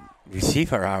covering the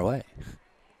receiver our way.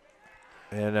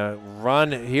 And a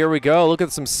run, here we go. Look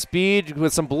at some speed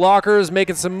with some blockers,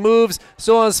 making some moves.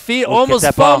 Still on his feet, almost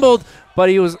fumbled, but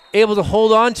he was able to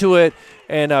hold on to it.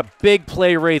 And a big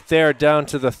play right there down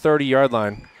to the 30-yard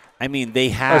line. I mean, they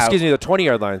have... the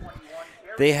 20-yard line.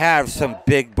 They have some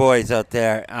big boys out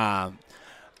there. I'm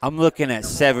looking at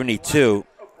 72.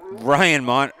 Ryan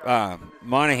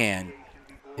Monahan,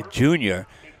 Jr.,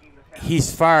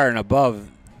 he's far and above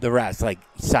the rest, like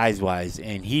size-wise.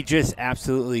 And he just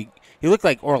absolutely... He looked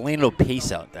like Orlando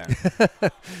Pace out there.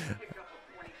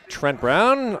 Trent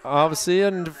Brown, obviously,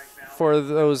 and for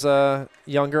those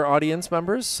younger audience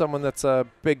members, someone that's a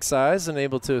big size and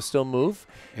able to still move.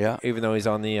 Yeah. Even though he's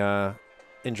on the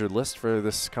injured list for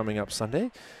this coming up Sunday.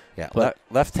 Yeah. But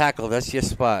left tackle, that's your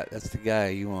spot. That's the guy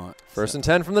you want. 1st and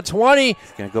 10 from the 20. He's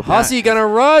going to go back. Hussey going to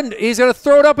run. He's going to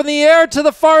throw it up in the air to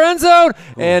the far end zone.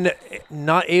 Ooh. And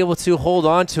not able to hold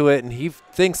on to it. And he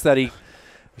thinks that he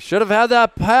should have had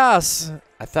that pass.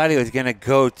 I thought he was going to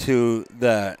go to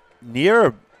the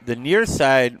near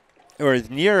side or his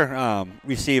near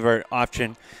receiver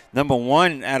option. Number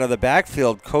 1 out of the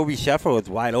backfield, Kobe Sheffer was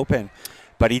wide open.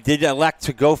 But he did elect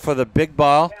to go for the big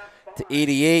ball to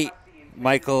 88,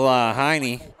 Michael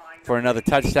Heine, for another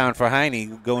touchdown for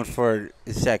Heine, going for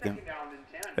his second.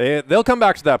 They'll come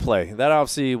back to that play. That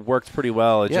obviously worked pretty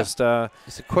well. It's a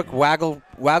quick waggle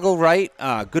right,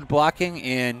 good blocking,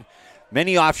 and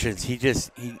many options.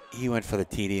 He went for the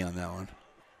TD on that one.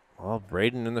 Well,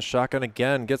 Braden in the shotgun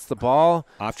again, gets the ball.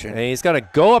 Option. And he's got to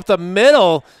go up the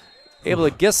middle. Able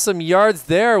to get some yards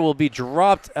there. Will be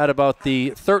dropped at about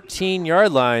the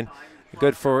 13-yard line.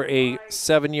 Good for a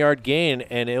 7-yard gain,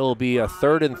 and it will be a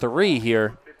 3rd and 3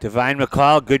 here. Divine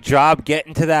McCall, good job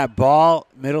getting to that ball.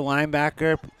 Middle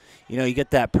linebacker. You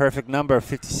get that perfect number,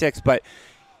 56, but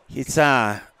it's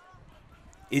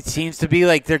it seems to be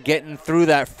like they're getting through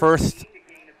that first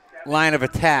line of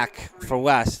attack for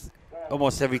West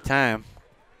almost every time.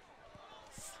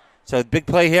 So big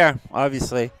play here,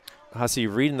 obviously. Hussey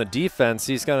reading the defense.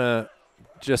 He's going to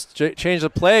just change the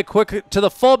play. Quick to the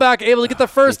fullback, able to get the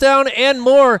first down and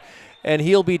more. And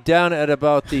he'll be down at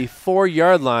about the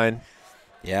 4-yard line.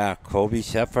 Yeah, Colby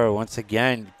Sheffer once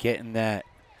again getting that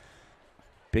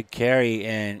big carry,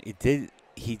 and he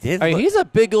did. I mean, he's a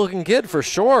big-looking kid for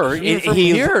sure. Even from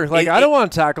here, like I don't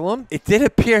want to tackle him. It did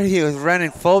appear he was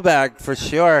running fullback for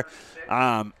sure.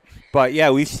 But yeah,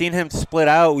 we've seen him split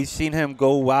out. We've seen him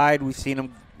go wide. We've seen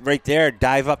him right there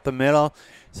dive up the middle.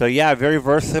 So yeah, very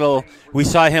versatile. We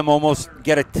saw him almost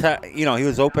get he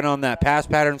was open on that pass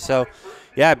pattern. So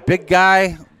yeah, big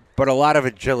guy, but a lot of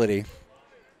agility.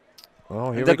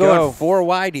 Oh, here they're we go. Going 4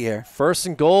 wide here. 1st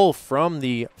and goal from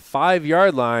the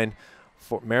 5-yard line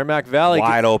for Merrimack Valley.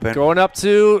 Wide open. Going up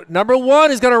to number 1.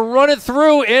 He's going to run it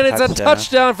through, and it's a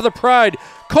touchdown for the Pride.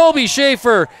 Colby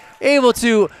Schaefer able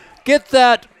to get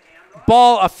that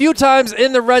ball a few times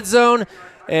in the red zone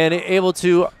and able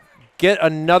to get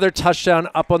another touchdown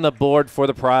up on the board for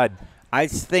the Pride. I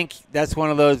think that's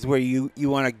one of those where you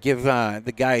want to give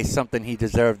the guy something. He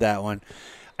deserved that one.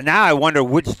 Now I wonder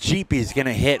which Jeep he's going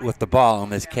to hit with the ball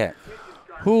on this kick.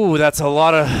 Ooh, that's a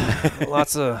lot of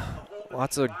lots of.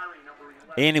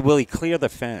 And will he clear the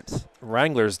fence?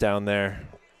 Wranglers down there.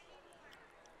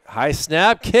 High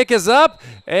snap, kick is up,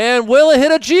 and will it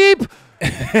hit a Jeep?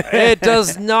 It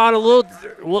does not.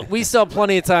 We still have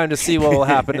plenty of time to see what will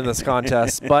happen in this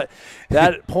contest, but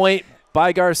that point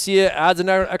by Garcia adds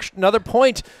another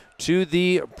point to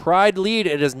the Pride lead.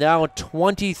 It is now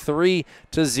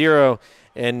 23-0.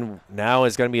 And now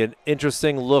is going to be an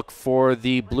interesting look for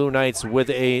the Blue Knights with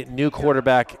a new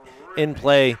quarterback in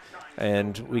play.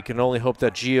 And we can only hope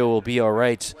that Gio will be all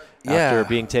right after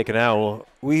being taken out.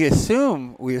 We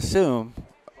assume.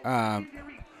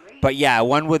 But, yeah,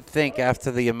 one would think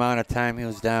after the amount of time he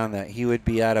was down that he would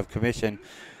be out of commission.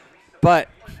 But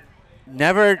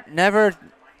never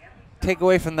take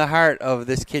away from the heart of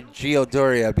this kid Gio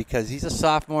Doria, because he's a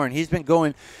sophomore and he's been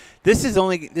going – This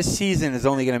season is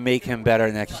only going to make him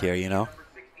better next year, you know?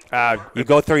 You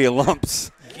go through your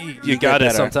lumps. You got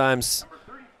it sometimes.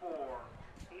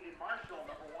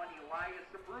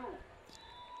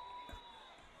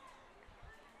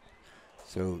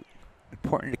 So,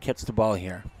 important to catch the ball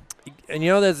here. And,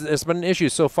 there's been an issue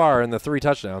so far in the 3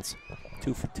 touchdowns.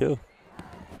 2 for 2.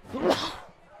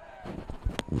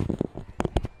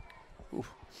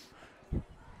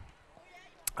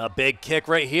 A big kick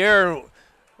right here.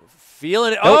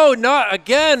 Feeling it. Oh, not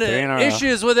again.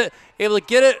 Issues with it. Able to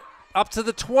get it up to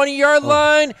the 20-yard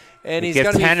line, and he's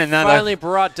going to be finally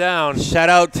brought down. Shout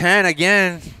out 10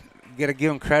 again. You got to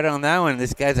give him credit on that one.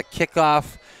 This guy's a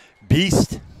kickoff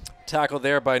beast. Tackle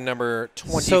there by number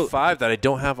 25 that I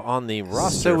don't have on the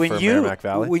roster for Merrimack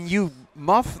Valley. When you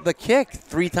muff the kick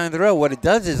 3 times in a row, what it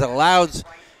does is allows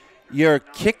your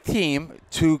kick team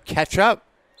to catch up,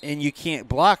 and you can't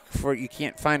block you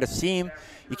can't find a seam.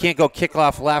 You can't go kick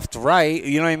off left, right.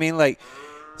 You know what I mean? Like,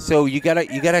 so you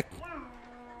gotta.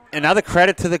 Another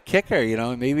credit to the kicker.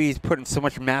 Maybe he's putting so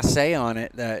much masse on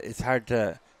it that it's hard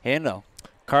to handle.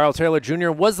 Carl Taylor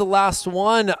Jr. was the last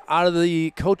one out of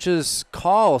the coach's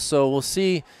call, so we'll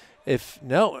see if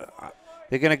they're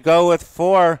gonna go with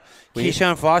 4.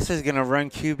 Keyshawn Foster's gonna run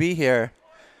QB here,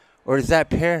 or is that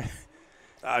pair?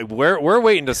 We're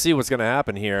waiting to see what's going to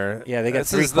happen here. Yeah, they got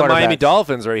 3 quarterbacks. This is the Miami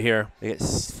Dolphins right here. They got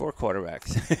 4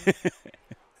 quarterbacks.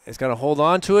 He's going to hold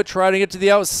on to it, try to get to the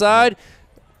outside,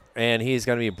 and he's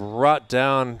going to be brought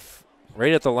down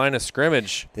right at the line of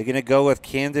scrimmage. They're going to go with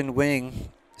Camden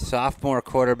Wing, sophomore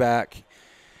quarterback.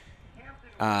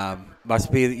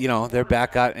 Must be, their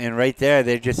backup. And right there,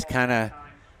 they're just kind of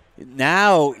 –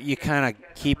 now you kind of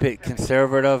keep it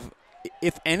conservative.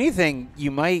 If anything,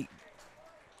 you might –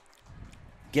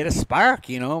 get a spark,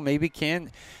 maybe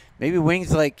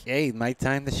Wing's like, hey, my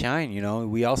time to shine,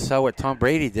 We all saw what Tom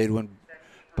Brady did when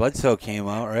Bledsoe came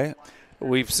out, right?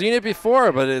 We've seen it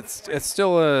before, but it's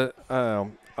still a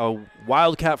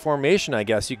wildcat formation, I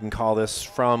guess you can call this,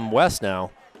 from West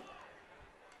now.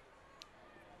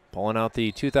 Pulling out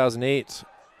the 2008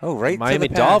 Miami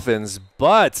Dolphins,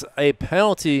 but a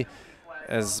penalty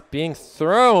is being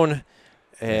thrown,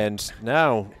 and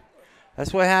now –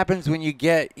 that's what happens when you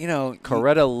get,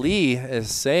 Coretta Lee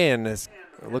is saying it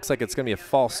looks like it's going to be a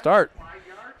false start.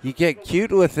 You get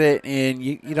cute with it, and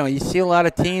you see a lot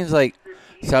of teams like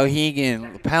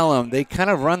Sauhegan, Pelham, they kind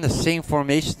of run the same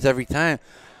formations every time.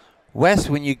 West,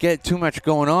 when you get too much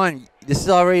going on, this is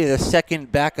already the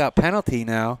 2nd backup penalty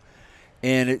now,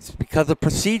 and it's because of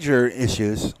procedure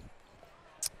issues.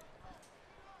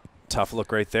 Tough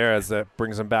look right there as that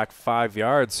brings him back 5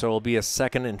 yards, so it'll be a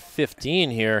 2nd and 15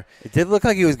 here. It did look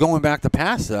like he was going back to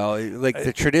pass, though, like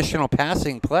the traditional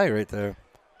passing play right there.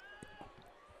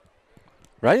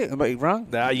 Right? Am I wrong?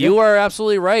 You are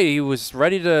absolutely right. He was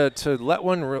ready to let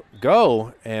one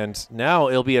go, and now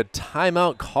it'll be a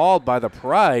timeout called by the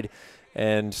Pride,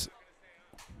 and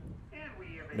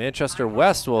Manchester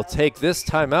West will take this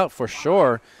timeout for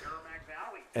sure,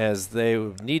 as they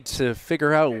need to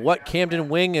figure out what Camden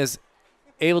Wing is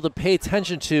able to pay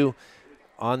attention to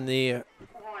in the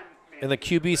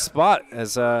QB spot,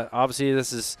 as obviously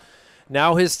this is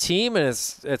now his team, and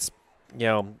it's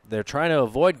they're trying to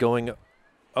avoid going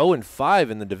 0-5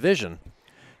 in the division.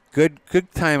 Good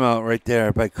timeout right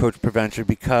there by Coach Preventure,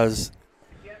 because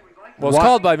it's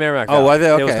called by Merrimack Valley. Oh, was it?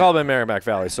 Okay. It was called by Merrimack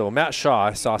Valley. So Matt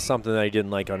Shaw saw something that he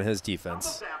didn't like on his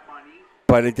defense.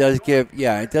 But it does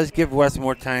give West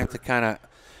more time to kind of,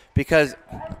 because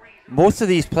most of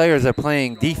these players are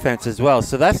playing defense as well.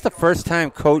 So that's the first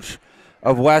time Coach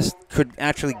of West could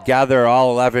actually gather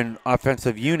all 11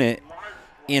 offensive unit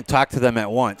and talk to them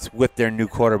at once with their new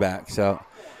quarterback. So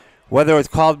whether it's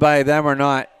called by them or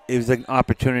not, it was an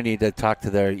opportunity to talk to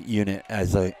their unit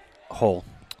as a whole.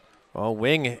 Well,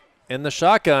 Wing in the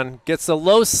shotgun gets a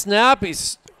low snap.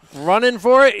 He's running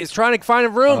for it. He's trying to find a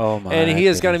room, and he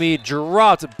is going to be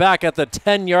dropped back at the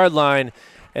 10-yard line,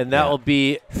 and that will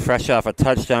be fresh off a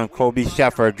touchdown. Kobe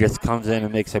Shepard just comes in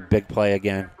and makes a big play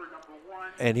again.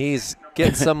 And he's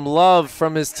getting some love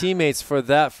from his teammates for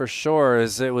that for sure,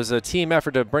 as it was a team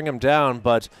effort to bring him down,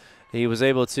 but he was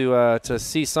able to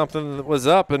see something that was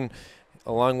up, and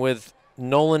along with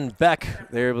Nolan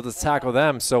Beck, they're able to tackle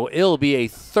them. So it'll be a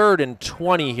 3rd and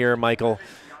 20 here, Michael.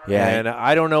 Yeah. And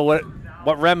I don't know what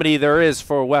remedy there is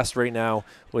for West right now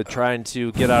with trying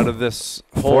to get out of this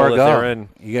hole that they're in.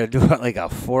 You got to do it like a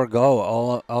 4-go,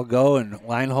 all go and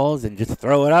line holes and just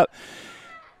throw it up.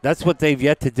 That's what they've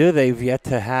yet to do. They've yet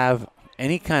to have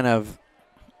any kind of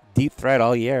deep threat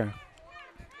all year.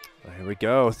 Here we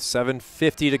go.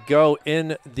 7:50 to go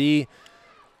in the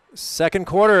second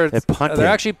quarter. They're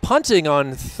actually punting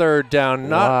on 3rd down.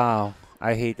 Wow.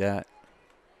 I hate that.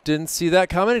 Didn't see that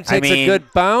coming. It takes a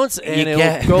good bounce, and it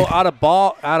will go out of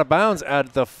bounds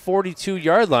at the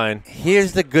 42-yard line.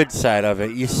 Here's the good side of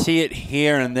it. You see it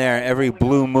here and there every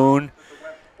blue moon.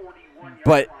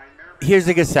 But here's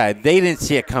the good side. They didn't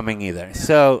see it coming either.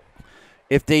 So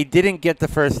if they didn't get the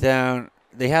first down,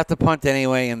 they have to punt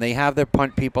anyway, and they have their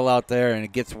punt people out there, and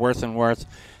it gets worse and worse.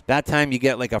 That time you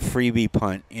get like a freebie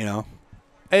punt,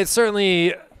 It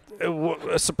certainly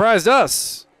surprised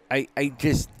us.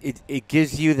 It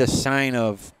gives you the sign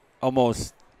of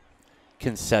almost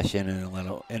concession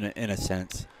in a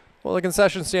sense. Well, the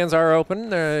concession stands are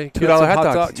open. $2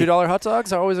 hot dogs. $2 hot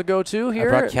dogs are always a go-to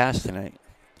here. I brought cash tonight.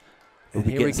 And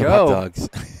here we go. Hot dogs.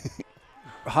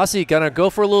 Hussey gonna go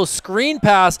for a little screen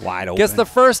pass. Wide open. Gets the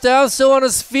first down, still on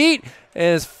his feet,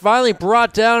 and is finally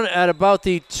brought down at about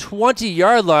the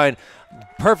 20-yard line.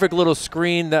 Perfect little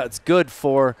screen that's good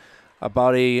for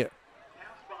about a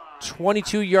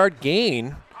 22-yard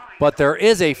gain. But there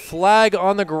is a flag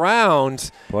on the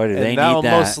ground. Boy, do they need that. And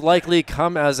that will most likely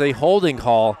come as a holding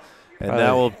call, and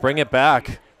that will bring it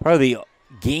back. Probably the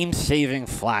game-saving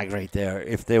flag right there,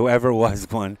 if there ever was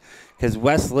one, because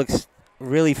West looks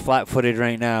really flat-footed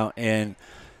right now, and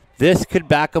this could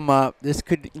back them up. This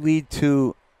could lead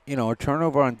to, a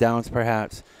turnover on downs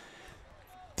perhaps.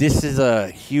 This is a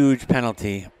huge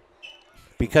penalty,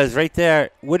 because right there,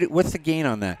 what's the gain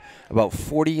on that? About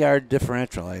 40-yard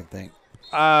differential, I think.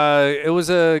 It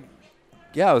was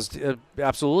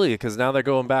absolutely, because now they're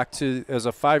going back to as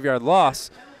a 5-yard loss.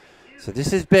 So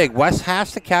this is big. West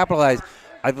has to capitalize.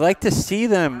 I'd like to see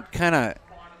them kind of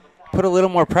put a little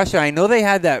more pressure. I know they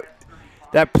had that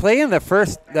play in that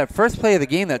first play of the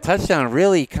game, that touchdown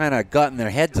really kind of got in their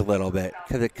heads a little bit,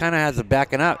 because it kind of has them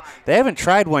backing up. They haven't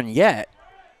tried one yet,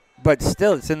 but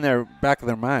still it's in their back of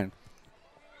their mind.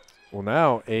 Well,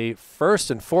 now a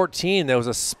 1st and 14. There was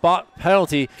a spot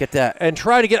penalty. Get that. And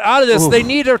try to get out of this. Oof. They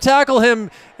need to tackle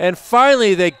him, and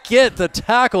finally they get the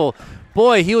tackle.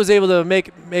 Boy, he was able to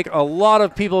make a lot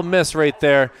of people miss right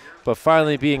there, but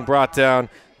finally being brought down.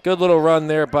 Good little run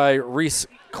there by Reese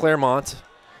Claremont.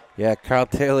 Yeah, Carl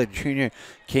Taylor Jr.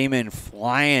 came in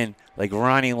flying like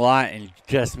Ronnie Lott and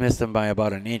just missed him by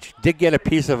about an inch. Did get a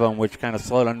piece of him, which kind of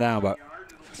slowed him down, but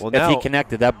if he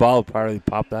connected, that ball probably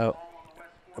popped out.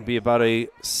 It'll be about a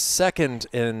 2nd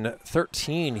and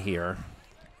 13 here.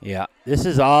 Yeah, this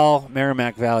is all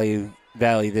Merrimack Valley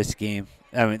this game.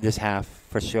 This half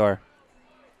for sure.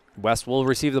 West will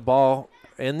receive the ball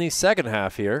in the second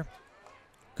half here.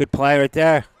 Good play right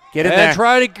there. Get in there. And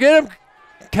try to get him.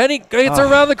 Kenny gets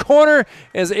around the corner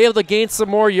and is able to gain some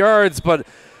more yards, but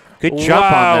Good jump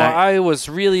on that. I was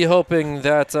really hoping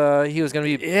that he was going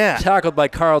to be tackled by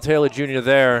Carl Taylor Jr.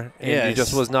 there, and he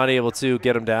just was not able to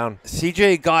get him down.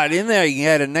 CJ got in there. He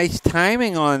had a nice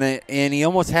timing on it, and he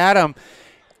almost had him.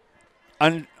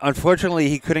 Unfortunately,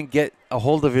 he couldn't get a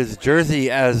hold of his jersey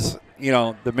as, you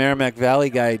know, the Merrimack Valley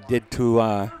guy did to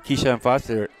Keyshawn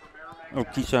Foster. Oh,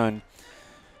 Keyshawn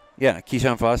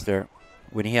Foster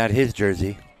when he had his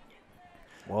jersey.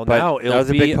 Well, now it'll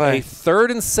be a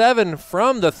 3rd and 7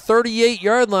 from the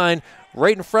 38-yard line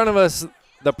right in front of us.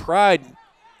 The Pride,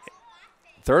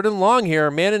 3rd and long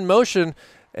here, man in motion,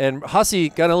 and Hussey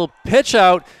got a little pitch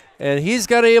out, and he's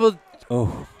got to able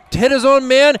to hit his own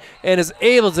man and is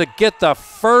able to get the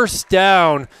first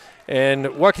down.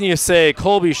 And what can you say?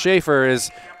 Colby Schaefer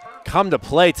has come to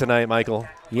play tonight, Michael.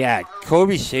 Yeah,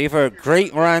 Colby Schaefer,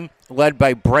 great run led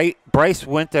by Bryce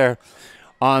Winter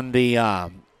on the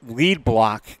lead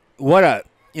block. What a,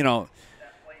 you know,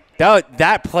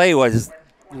 that play was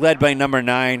led by number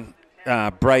 9,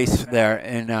 Bryce there.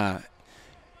 And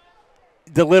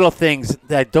the little things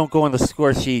that don't go on the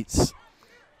score sheets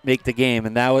make the game.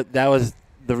 And that was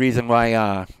the reason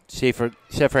why Schaefer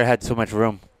had so much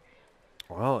room.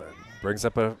 Well, it brings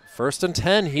up a 1st and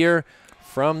 10 here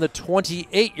from the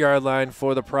 28-yard line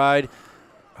for the Pride.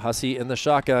 Hussey in the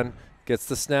shotgun, gets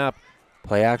the snap.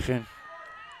 Play action.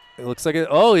 It looks like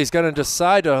he's going to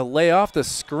decide to lay off the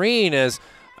screen as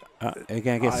you're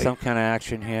going to get some kind of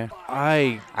action here.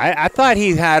 I thought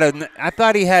he had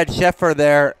Sheffer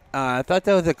there. I thought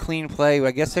that was a clean play.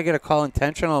 I guess they're going to call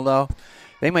intentional, though.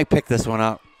 They might pick this one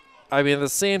up. I mean, at the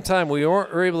same time, we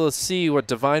weren't able to see what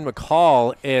Divine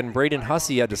McCall and Braden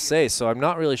Hussey had to say, so I'm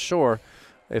not really sure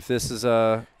if this is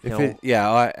after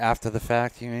the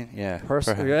fact, you mean? Yeah.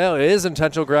 Yeah, it is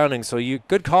intentional grounding, so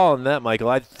good call on that, Michael.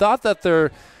 I thought that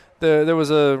there was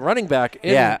a running back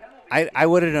in. Yeah, I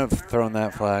wouldn't have thrown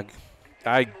that flag.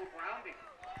 I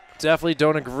definitely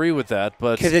don't agree with that,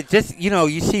 but because it just, you know,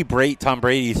 you see Tom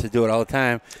Brady used to do it all the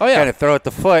time. Oh yeah, kind of throw at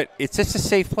the foot. It's just a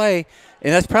safe play,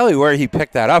 and that's probably where he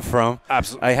picked that up from.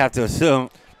 Absolutely, I have to assume.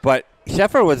 But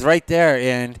Sheffer was right there,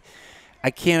 and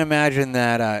I can't imagine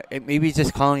that. Maybe he's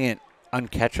just calling it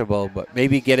uncatchable, but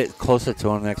maybe get it closer to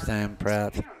him next time,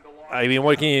 perhaps. I mean,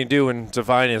 what can you do when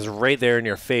Divine is right there in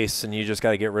your face and you just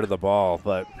got to get rid of the ball?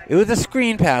 But it was a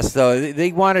screen pass, though.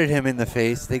 They wanted him in the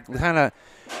face. They kind of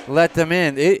let them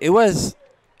in. It was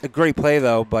a great play,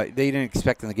 though, but they didn't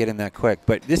expect him to get in that quick.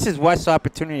 But this is West's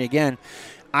opportunity again.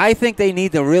 I think they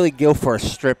need to really go for a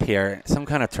strip here, some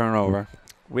kind of turnover.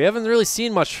 We haven't really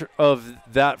seen much of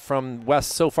that from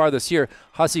West so far this year.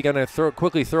 Hussey going to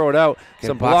quickly throw it out.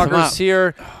 Some blockers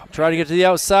here. Trying to get to the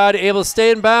outside. Able to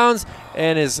stay in bounds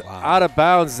and is out of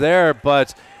bounds there,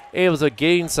 but able to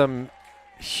gain some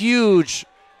huge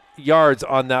yards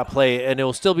on that play. And it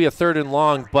will still be a 3rd and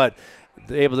long, but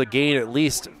able to gain at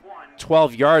least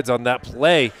 12 yards on that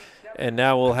play. And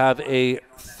now we'll have a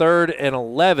 3rd and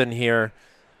 11 here.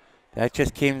 That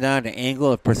just came down to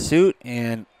angle of pursuit,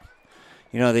 and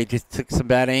you know, they just took some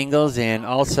bad angles and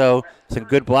also some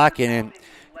good blocking. And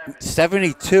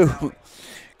 72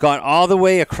 got all the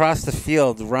way across the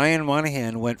field. Ryan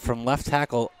Monahan went from left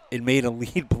tackle and made a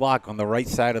lead block on the right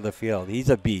side of the field. He's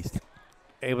a beast.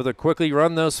 Able to quickly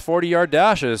run those 40-yard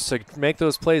dashes to make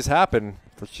those plays happen.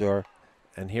 For sure.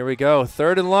 And here we go.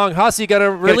 3rd and long. Hussey got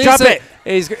to release it.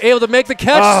 He's able to make the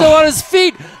catch. Still on his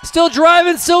feet. Still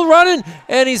driving. Still running.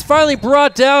 And he's finally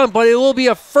brought down. But it will be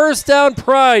a 1st down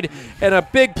Pride. And a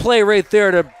big play right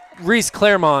there to Reese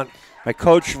Claremont. My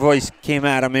coach voice came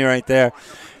out of me right there.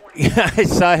 I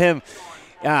saw him.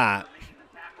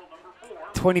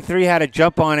 23 had a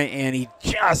jump on it, and he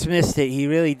just missed it. He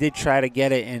really did try to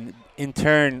get it, and in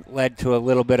turn led to a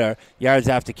little bit of yards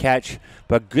after catch.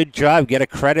 But good job. Get a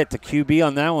credit to QB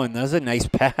on that one. That was a nice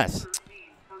pass.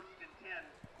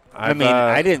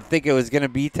 I didn't think it was going to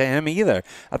be to him either.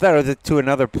 I thought it was to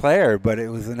another player, but it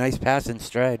was a nice pass in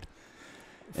stride.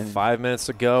 And 5 minutes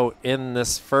to go in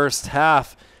this first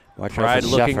half. Pride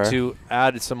looking to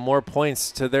add some more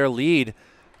points to their lead.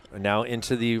 Now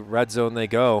into the red zone they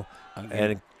go.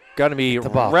 And going to be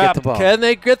wrapped. Can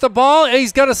they get the ball?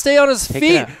 He's got to stay on his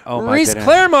feet. Reese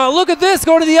Claremont, look at this,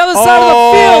 going to the other side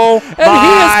of the field. And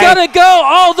he is going to go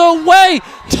all the way.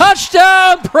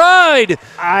 Touchdown, Pride.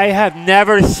 I have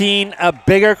never seen a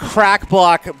bigger crack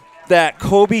block that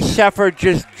Kobe Sheffer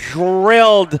just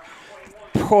drilled.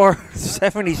 Poor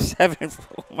 77.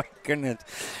 Oh, my goodness.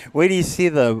 Wait till you see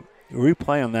the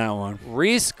replay on that one.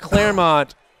 Reese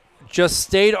Claremont just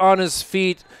stayed on his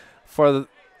feet for the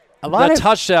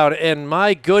touchdown, and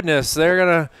my goodness, they're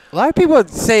going to... A lot of people would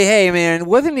say, hey, man,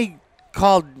 wasn't he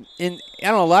called in... I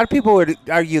don't know, a lot of people would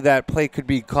argue that play could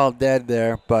be called dead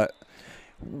there, but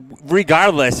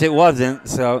regardless, it wasn't.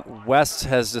 So West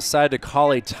has decided to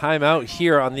call a timeout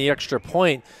here on the extra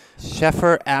point.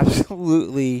 Sheffer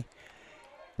absolutely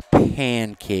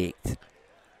pancaked.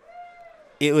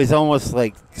 It was almost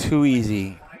like too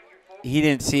easy. He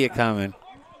didn't see it coming.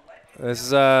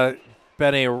 This has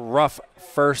been a rough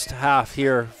first half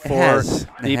here for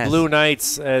the Blue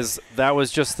Knights, as that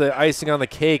was just the icing on the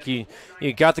cake. You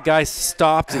got the guy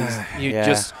stopped,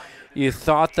 and you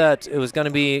thought that it was going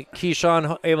to be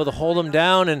Keyshawn able to hold him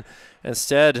down, and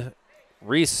instead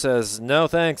Reese says, no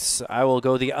thanks, I will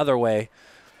go the other way.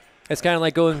 It's kind of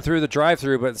like going through the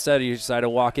drive-thru, but instead you decide to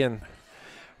walk in.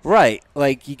 Right,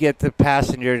 like you get the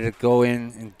passenger to go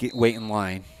in and wait in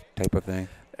line type of thing.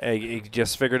 He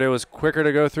just figured it was quicker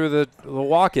to go through the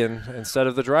walk-in instead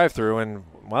of the drive-thru, and,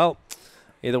 well,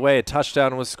 either way, a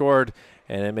touchdown was scored,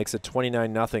 and it makes it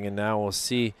 29-0, and now we'll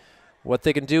see what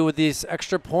they can do with these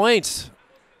extra points.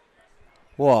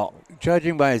 Well,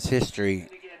 judging by his history,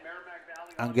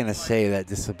 I'm going to say that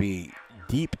this will be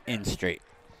deep and straight.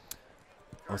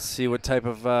 Let's see what type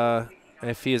of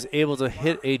if he is able to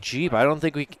hit a Jeep. I don't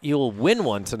think he will win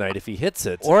one tonight if he hits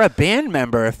it. Or a band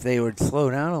member if they would slow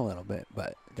down a little bit,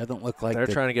 but it doesn't look like they're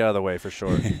trying to get out of the way for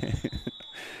sure.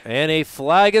 And a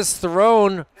flag is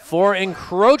thrown for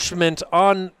encroachment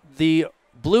on the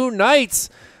Blue Knights.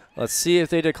 Let's see if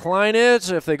they decline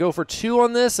it. If they go for 2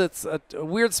 on this, it's a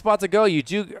weird spot to go.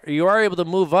 You are able to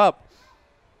move up.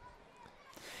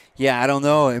 Yeah, I don't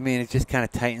know. I mean, it just kind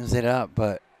of tightens it up,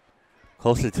 but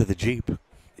closer to the Jeep.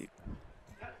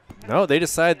 No, they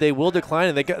decide they will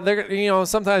decline it. They're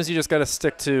sometimes you just got to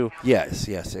stick to. Yes,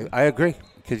 I agree,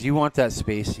 because you want that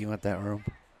space, you want that room.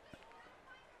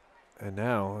 And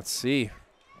now let's see.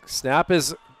 Snap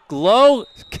is low,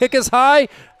 kick is high.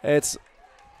 It's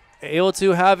able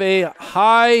to have a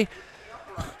high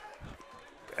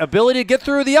ability to get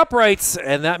through the uprights,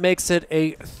 and that makes it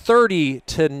a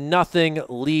 30-0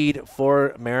 lead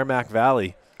for Merrimack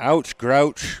Valley. Ouch,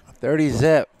 grouch.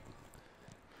 30-zip.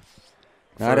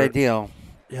 Not ideal.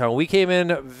 Yeah, we came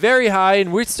in very high,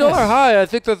 and we still are high. I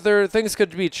think that things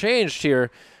could be changed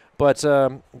here. But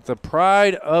the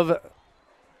pride of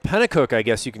Pennacook, I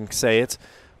guess you can say, it's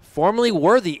formerly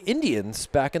were the Indians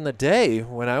back in the day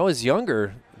when I was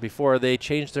younger, before they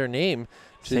changed their name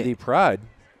to the Pride.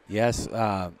 Yes,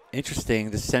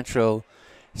 interesting. The Central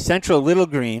Little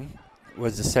Green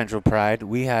was the Central Pride.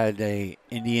 We had a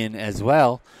Indian as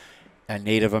well, a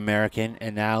Native American,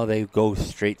 and now they go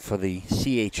straight for the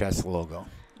CHS logo.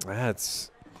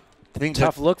 That's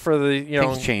tough look for the,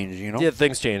 things change, Yeah,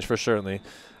 things change for certainly.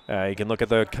 You can look at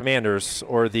the Commanders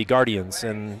or the Guardians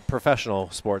in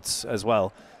professional sports as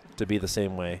well to be the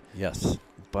same way. Yes.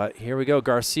 But here we go.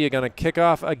 Garcia going to kick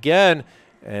off again,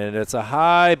 and it's a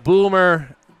high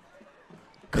boomer.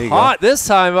 Caught this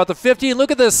time about the 15.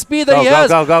 Look at the speed that he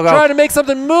has. Go. Trying to make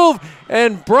something move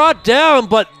and brought down,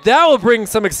 but that will bring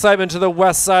some excitement to the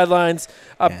west sidelines.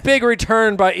 A big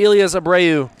return by Elias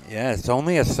Abreu. Yeah, it's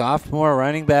only a sophomore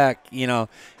running back.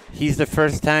 He's the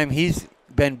first time he's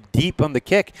been deep on the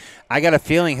kick. I got a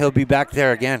feeling he'll be back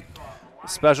there again.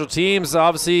 Special teams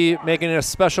obviously making a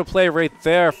special play right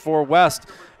there for West,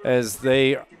 as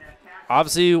they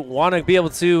obviously want to be able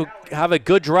to have a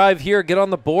good drive here, get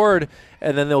on the board,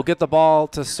 and then they'll get the ball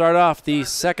to start off the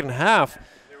second half.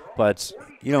 But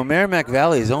Merrimack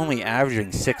Valley is only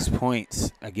averaging 6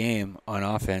 points a game on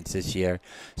offense this year,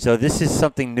 so this is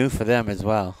something new for them as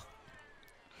well.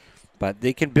 But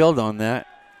they can build on that.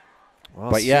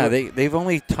 Well, but yeah, they've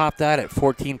only topped that at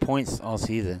 14 points all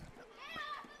season.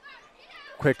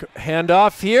 Quick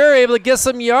handoff here, able to get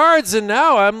some yards, and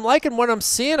now I'm liking what I'm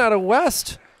seeing out of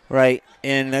West. Right,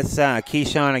 and that's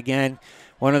Keyshawn again,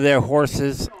 one of their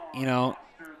horses.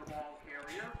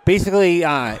 Basically,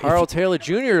 Carl Taylor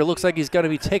Jr. looks like he's going to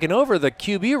be taking over the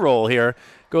QB role here.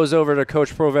 Goes over to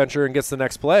Coach Provencher and gets the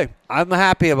next play. I'm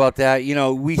happy about that.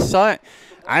 We saw it.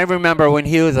 I remember when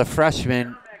he was a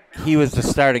freshman, he was the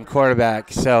starting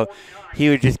quarterback, so he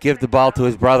would just give the ball to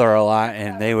his brother a lot,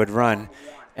 and they would run.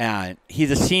 And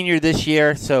he's a senior this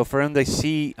year, so for him to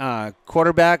see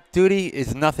quarterback duty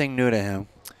is nothing new to him.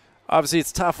 Obviously,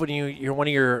 it's tough when you're one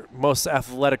of your most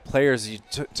athletic players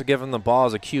to give him the ball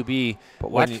as a QB.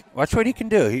 But watch what he can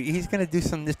do. He's going to do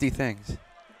some nifty things.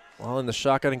 Well, in the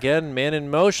shotgun again, man in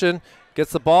motion,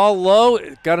 gets the ball low,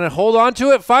 got to hold on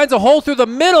to it, finds a hole through the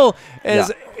middle, and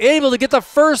is able to get the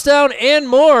first down and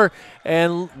more.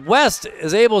 And West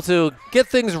is able to get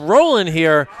things rolling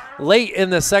here late in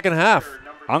the second half.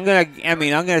 I'm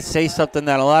gonna say something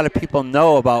that a lot of people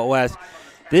know about West.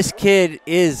 This kid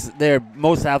is their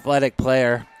most athletic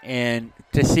player, and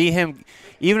to see him,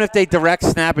 even if they direct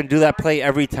snap and do that play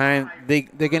every time, they're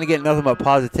going to get nothing but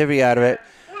positivity out of it.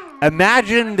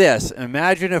 Imagine this.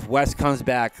 Imagine if West comes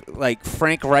back like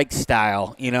Frank Reich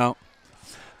style, you know,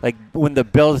 like when the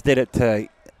Bills did it to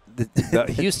the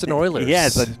Houston Oilers.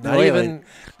 Yes, not even.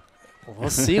 We'll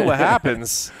see what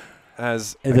happens.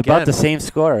 As it's about the same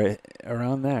score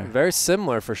around there. Very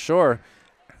similar for sure.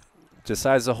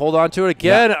 Decides to hold on to it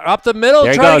again. Up the middle,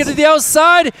 trying to get to the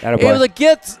outside. Able to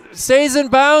get, stays in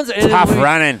bounds. And tough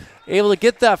running. Able to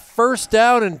get that first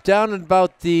down and down at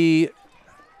about the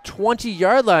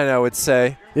 20-yard line, I would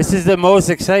say. This is the most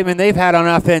excitement they've had on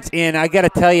offense. And I got to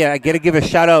tell you, I got to give a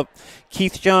shout-out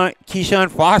Keyshawn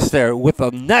Foster with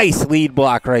a nice lead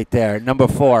block right there, number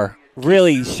 4.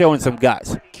 Really showing some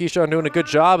guts. Keyshawn doing a good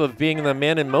job of being the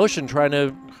man in motion, trying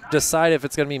to decide if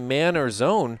it's going to be man or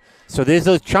zone. So there's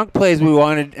those chunk plays we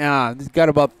wanted. He's got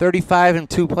about 35 and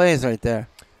 2 plays right there.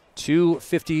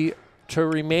 2:52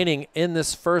 remaining in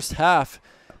this first half.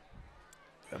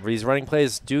 These running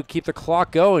plays do keep the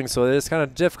clock going, so it is kind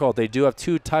of difficult. They do have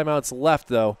 2 timeouts left,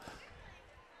 though.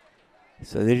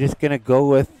 So they're just going to go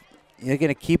with, they're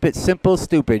going to keep it simple,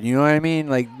 stupid. You know what I mean?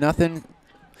 Like nothing.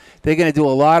 They're going to do a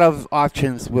lot of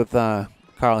options with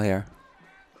Carl here.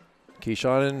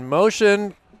 Keyshawn in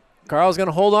motion. Carl's going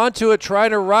to hold on to it,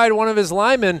 trying to ride one of his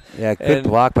linemen. Yeah, good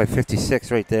block by 56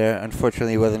 right there.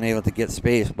 Unfortunately, he wasn't able to get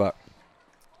space, but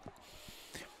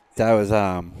that was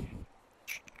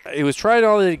he was trying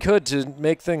all that he could to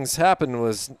make things happen.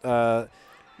 Was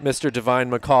Mr.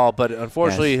 Divine McCall, but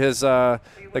unfortunately, his the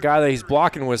guy that he's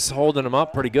blocking was holding him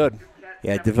up pretty good.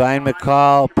 Yeah, Divine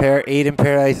McCall, Aiden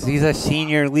Paradise. These are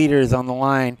senior leaders on the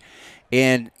line,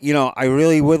 and you know I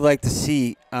really would like to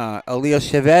see Elio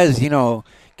Chavez, you know,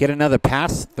 get another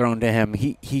pass thrown to him.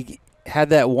 He had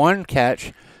that one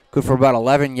catch, good for about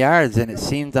 11 yards, and it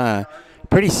seemed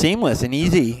pretty seamless and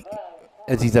easy,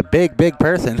 as he's a big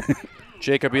person.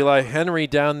 Jacob Eli Henry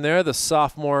down there, the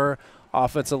sophomore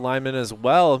offensive lineman as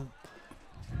well,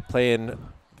 playing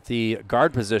the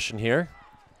guard position here.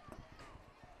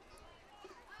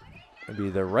 Maybe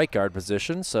the right guard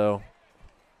position, so.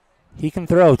 He can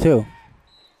throw, too.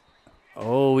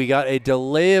 Oh, we got a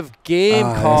delay of game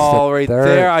call right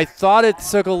there. I thought it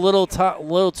took a little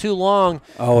too long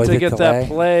to get that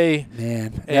play.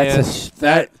 Man,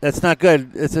 that's not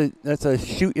good. That's a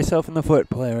shoot yourself in the foot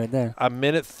play right there. A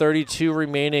minute 32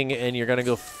 remaining, and you're going to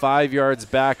go 5 yards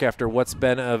back after what's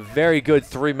been a very good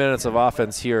 3 minutes of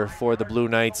offense here for the Blue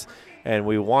Knights, and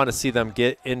we want to see them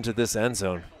get into this end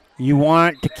zone. You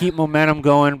want to keep momentum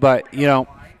going, but, you know,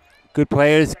 good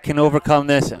players can overcome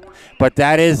this. But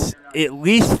that is at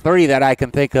least 3 that I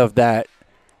can think of that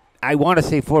I want to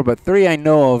say 4, but 3 I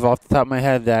know of off the top of my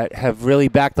head that have really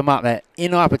backed them up at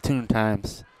inopportune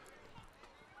times.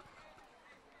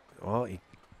 Well,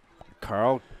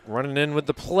 Carl running in with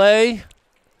the play,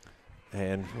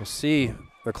 and we'll see.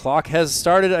 The clock has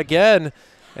started again,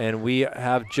 and we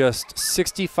have just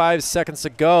 65 seconds to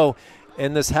go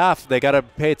in this half. They got to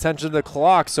pay attention to the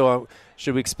clock, so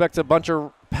should we expect a bunch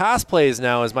of pass plays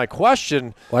now is my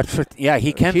question. Yeah,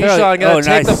 he can throw. Keyshawn going to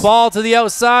take the ball to the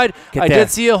outside. I did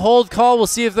see a hold call. We'll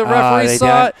see if the referee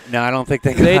saw it. No, I don't think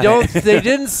they got it. They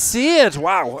didn't see it.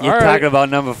 Wow. You're talking about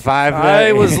number 5 there.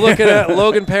 I was looking at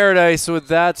Logan Paradise with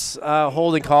that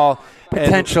holding call.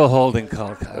 Potential holding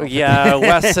call. Yeah,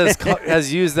 Wes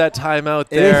has used that timeout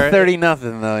there. It is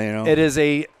 30-0 though, you know. It is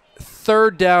a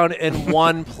 3rd down and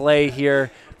 1 play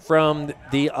here from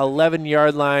the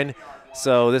 11-yard line.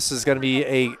 So this is going to be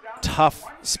a tough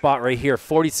spot right here.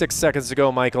 46 seconds to go,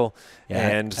 Michael. Yeah,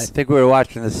 and I think we were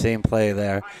watching the same play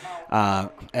there.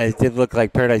 It did look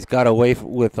like Paradise got away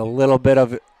with a little bit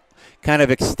of it, kind of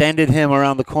extended him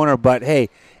around the corner. But, hey,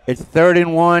 it's 3rd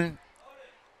and 1.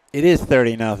 It is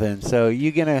 30-0. So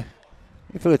you're going to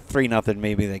 – if it was 3-0,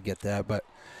 maybe they get that. But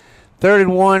 3rd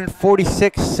and 1,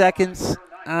 46 seconds.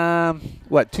 2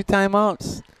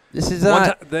 timeouts? This is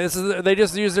they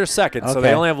just used their second, so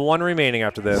they only have 1 remaining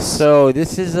after this. So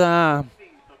this is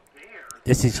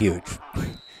huge.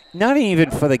 Not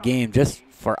even for the game, just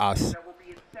for us.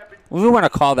 We want to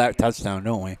call that touchdown,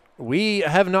 don't we? We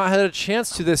have not had a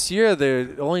chance to this year.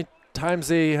 The only times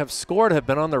they have scored have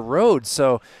been on the road.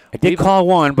 So I did call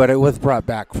one, but it was brought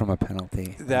back from a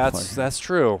penalty. That's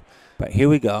true. But here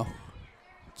we go.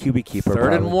 QB keeper.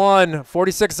 3rd and 1,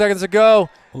 46 seconds to go.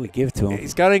 Oh, we give it to him.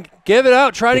 He's got to give it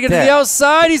out, trying to get to the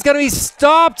outside. He's going to be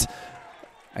stopped.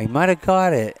 I might have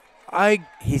caught it.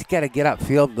 He's got to get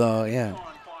upfield, though, yeah.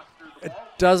 It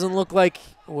doesn't look like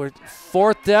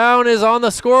 4th down is on the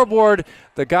scoreboard.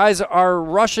 The guys are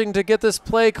rushing to get this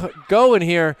play going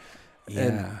here. Yeah,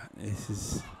 and this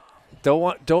is.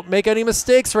 Don't make any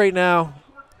mistakes right now.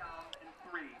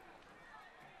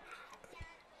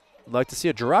 like to see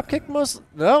a drop kick.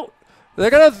 No. They're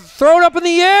going to throw it up in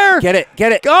the air. Get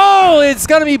it. Oh, it's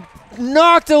going to be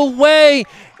knocked away,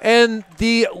 and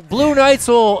the Blue Knights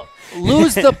will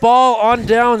lose the ball on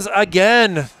downs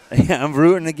again. Yeah, I'm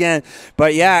rooting again.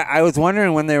 But, yeah, I was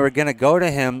wondering when they were going to go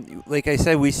to him. Like I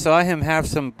said, we saw him have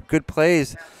some good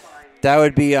plays. That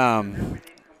would be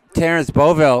Terrence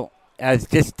Bovell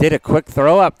just did a quick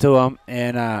throw up to him,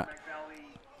 and I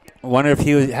wonder if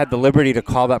he had the liberty to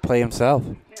call that play himself.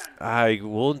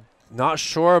 Not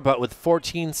sure, but with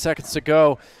 14 seconds to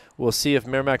go, we'll see if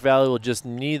Merrimack Valley will just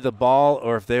knee the ball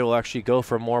or if they will actually go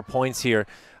for more points here.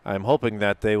 I'm hoping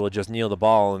that they will just kneel the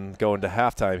ball and go into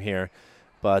halftime here.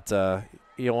 But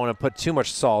you don't want to put too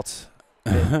much salt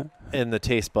in the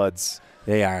taste buds.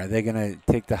 They are. They're going to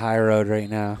take the high road right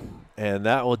now. And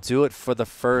that will do it for the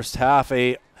first half.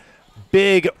 A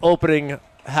big opening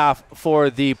half for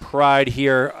the Pride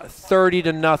here.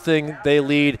 30-0, they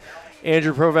lead.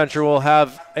 Andrew Provencher will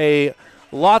have a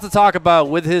lot to talk about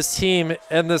with his team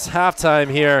in this halftime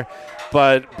here.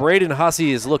 But Braden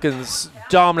Hussey is looking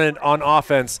dominant on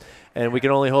offense, and we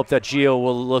can only hope that Gio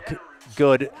will look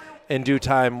good in due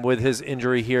time with his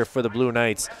injury here for the Blue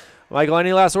Knights. Michael,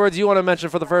 any last words you want to mention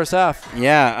for the first half?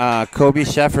 Yeah, Kobe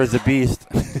Sheffer is a beast.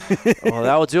 Well,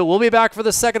 that will do it. We'll be back for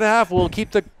the second half. We'll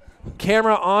keep the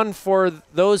camera on for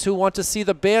those who want to see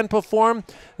the band perform.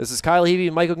 This is Kyle Heavey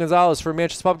and Michael Gonzalez for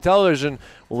Manchester Public Television.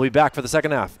 We'll be back for the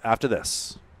second half after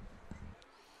this.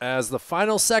 As the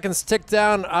final seconds tick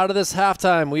down out of this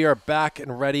halftime, we are back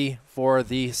and ready for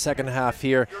the second half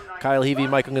here. Kyle Heavey,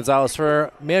 Michael Gonzalez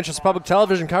for Manchester Public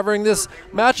Television covering this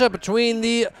matchup between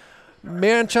the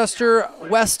Manchester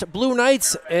West Blue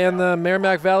Knights and the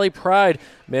Merrimack Valley Pride.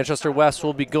 Manchester West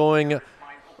will be going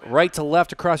right to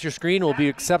left across your screen. We'll be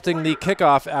accepting the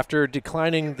kickoff after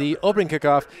declining the opening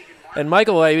kickoff. And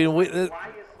Michael, I mean,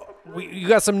 you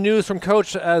got some news from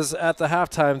Coach as at the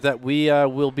halftime that we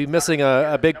will be missing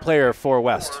a big player for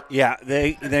West. Yeah,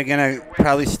 they're going to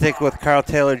probably stick with Carl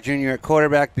Taylor Jr. at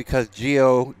quarterback because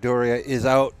Gio Doria is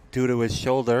out due to his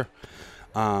shoulder.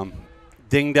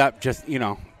 Dinged up, just,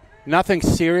 nothing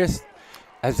serious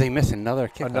as they miss another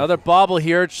kick. Another bobble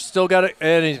here. Still got it,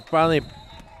 and he's finally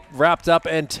wrapped up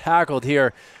and tackled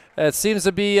here. It seems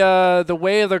to be the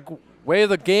way of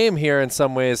the game here in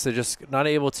some ways. They're just not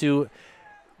able to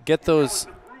get those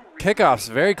kickoffs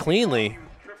very cleanly.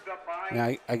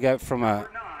 Yeah, I got from a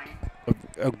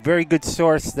very good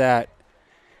source that,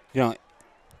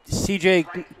 C.J.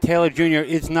 Taylor Jr.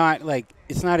 is not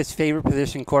it's not his favorite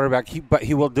position quarterback, but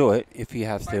he will do it if he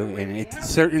has to, and it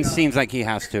certainly seems like he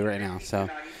has to right now. So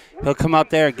he'll come out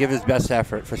there and give his best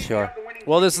effort for sure.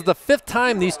 Well, this is the fifth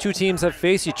time these two teams have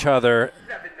faced each other.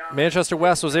 Manchester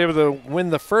West was able to win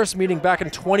the first meeting back in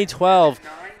 2012,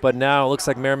 but now it looks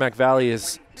like Merrimack Valley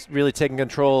is really taking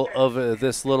control of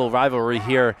this little rivalry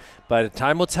here. But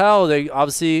time will tell. They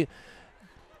obviously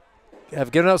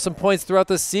have given up some points throughout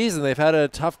this season. They've had a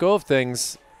tough go of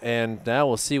things, and now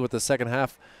we'll see what the second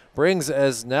half brings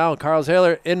as now Carl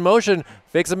Taylor in motion,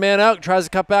 fakes a man out, tries to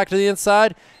cut back to the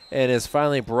inside, and is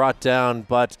finally brought down.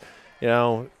 But,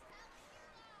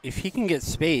 if he can get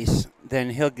space, then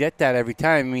he'll get that every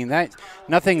time. I mean, that's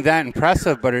nothing that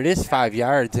impressive, but it is 5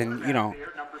 yards, and,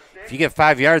 if you get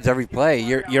 5 yards every play,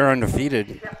 you're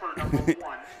undefeated.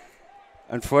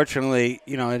 Unfortunately,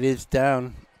 it is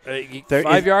down.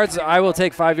 5 yards, I will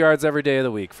take 5 yards every day of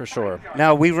the week for sure.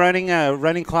 Now, are we running a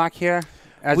running clock here?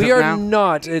 We are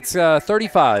not. It's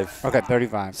 35. Okay,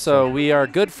 35. So we are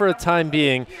good for the time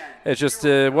being. It's just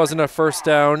it wasn't a first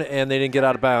down, and they didn't get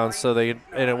out of bounds, and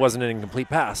it wasn't an incomplete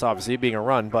pass, obviously, being a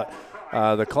run. But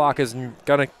the clock is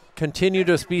going to continue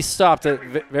to be stopped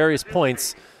at various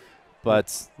points.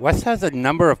 But West has a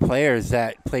number of players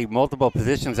that play multiple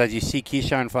positions, as you see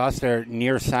Keyshawn Foster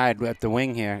near side at the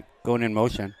wing here, going in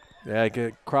motion. Yeah,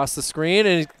 get across the screen,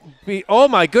 and oh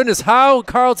my goodness, how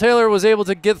Carl Taylor was able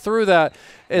to get through that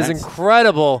is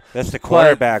incredible. That's the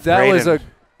quarterback. That was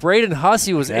Braden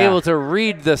Hussey was able to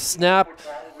read the snap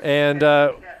and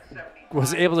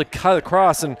was able to cut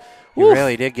across, and he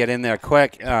really did get in there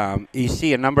quick. You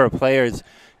see a number of players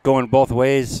going both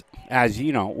ways. As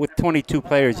with 22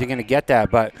 players, you're going to get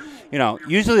that. But,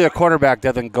 usually a quarterback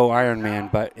doesn't go Iron Man.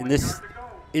 But in this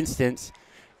instance,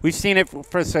 we've seen it for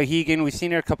Sahegan. We've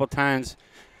seen it a couple times,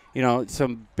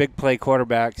 some big play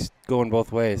quarterbacks going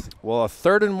both ways. Well, a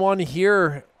 3rd and 1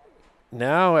 here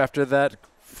now after that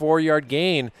 4-yard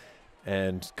gain.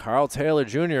 And Carl Taylor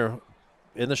Jr.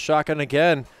 in the shotgun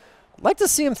again. I'd like to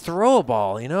see him throw a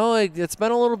ball. It's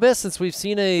been a little bit since we've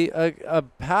seen a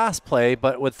pass play,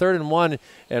 but with 3rd and 1,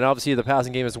 and obviously the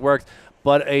passing game has worked,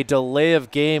 but a delay of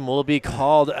game will be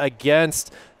called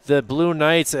against the Blue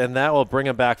Knights, and that will bring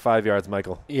them back 5 yards,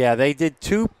 Michael. Yeah, they did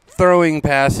 2 throwing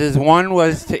passes. One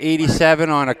was to 87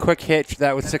 on a quick hitch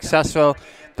that was successful.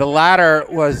 The latter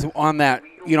was on that,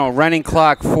 running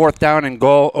clock, 4th down and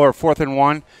goal, or 4th and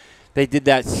 1. They did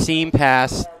that seam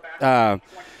pass.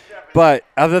 But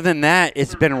other than that,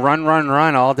 it's been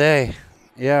run all day.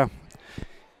 Yeah.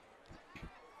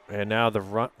 And now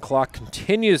the clock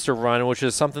continues to run, which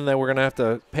is something that we're going to have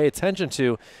to pay attention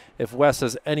to if West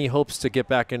has any hopes to get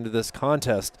back into this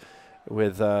contest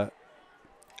with I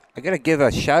got to give a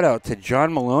shout-out to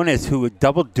John Malonis, who would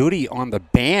double duty on the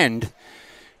band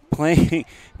playing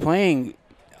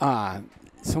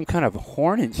some kind of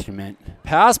horn instrument.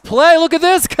 Pass play. Look at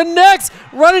this. Connects.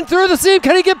 Running through the seam.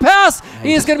 Can he get past? Nice.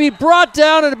 He is going to be brought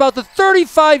down at about the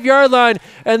 35-yard line,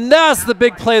 and that's the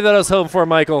big play that I was hoping for,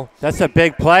 Michael. That's a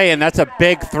big play, and that's a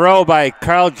big throw by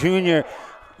Carl Jr.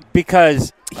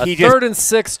 because he just 3rd and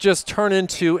 6 just turned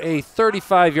into a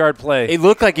 35-yard play. It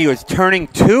looked like he was turning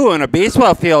 2 on a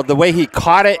baseball field. The way he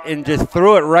caught it and just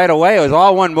threw it right away. It was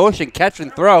all one motion, catch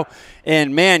and throw.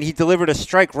 And, man, he delivered a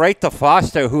strike right to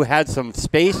Foster, who had some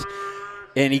space.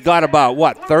 And he got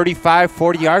about, 35,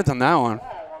 40 yards on that one.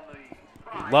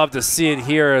 Love to see it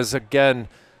here as, again,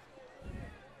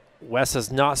 West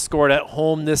has not scored at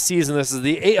home this season. This is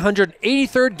the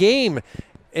 883rd game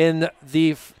in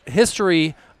the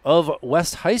history of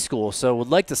West High School. So would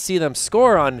like to see them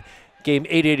score on game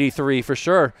 883 for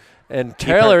sure. And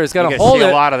Taylor is going to hold it.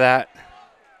 A lot of that.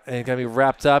 And it's going to be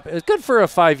wrapped up. It's good for a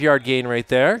 5-yard gain right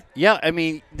there. Yeah, I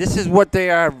mean, this is what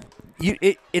they are.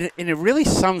 And it really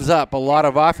sums up a lot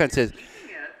of offenses.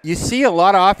 You see a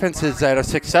lot of offenses that are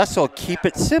successful keep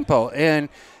it simple. And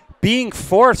being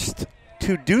forced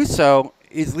to do so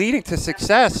is leading to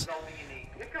success.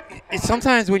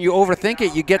 Sometimes when you overthink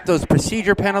it, you get those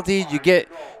procedure penalties, you get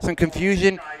some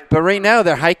confusion. But right now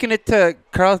they're hiking it to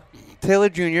Carl Taylor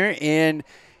Jr., and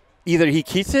either he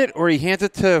keeps it or he hands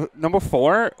it to number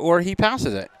 4 or he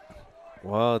passes it.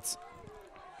 Well, it's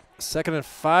 2nd and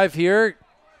 5 here.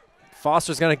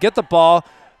 Foster's going to get the ball,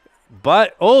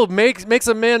 but, makes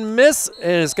a man miss,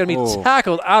 and it's going to be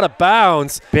tackled out of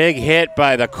bounds. Big hit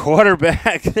by the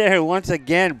quarterback there. Once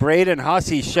again, Braden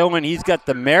Hussey showing he's got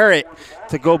the merit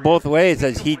to go both ways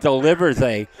as he delivers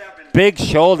a big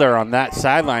shoulder on that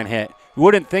sideline hit. You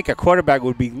wouldn't think a quarterback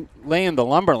would be laying the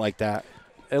lumber like that.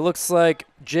 It looks like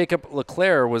Jacob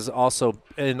Leclerc was also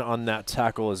in on that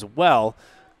tackle as well,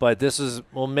 but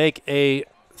will make a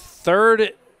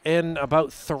 3rd and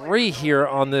about 3 here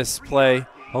on this play.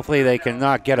 Hopefully they can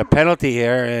not get a penalty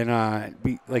here and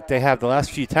be like they have the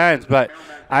last few times. But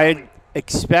I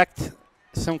expect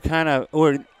some kind of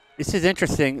this is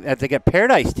interesting that they get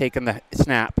Paradise taking the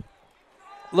snap.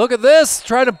 Look at this,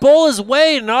 trying to bowl his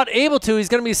way, not able to. He's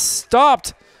going to be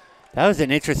stopped. That was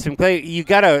an interesting play. You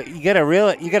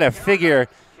gotta figure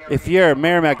if you're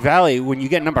Merrimack Valley, when you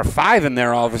get number 5 in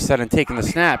there all of a sudden taking the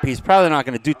snap, he's probably not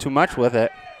going to do too much with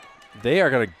it. They are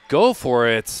going to go for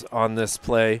it on this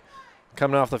play.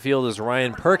 Coming off the field is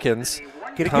Ryan Perkins.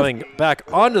 Coming back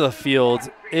onto the field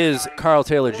is Carl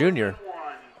Taylor Jr.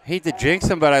 Hate to jinx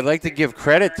him, but I'd like to give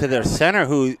credit to their center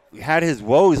who had his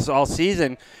woes all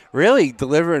season, really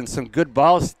delivering some good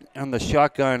balls on the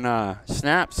shotgun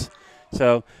snaps.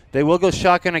 So they will go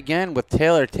shotgun again with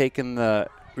Taylor taking the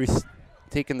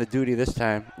duty this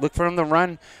time. Look for him to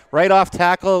run right off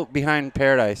tackle behind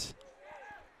Paradise.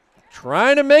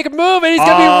 Trying to make a move, and he's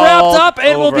going to be wrapped up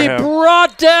and will be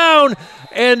brought down,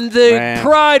 and the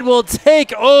Pride will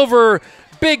take over.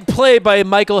 Big play by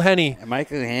Michael Henney.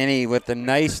 Michael Henney with a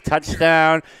nice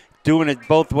touchdown, doing it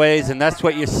both ways, and that's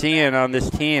what you're seeing on this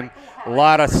team. A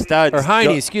lot of studs. Or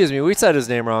Heine, excuse me. We said his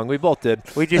name wrong. We both did.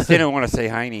 We just didn't want to say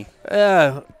Heine.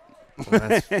 Well,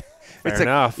 fair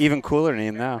enough. Even cooler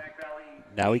name now.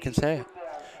 Now we can say it.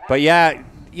 But, yeah,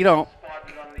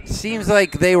 seems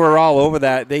like they were all over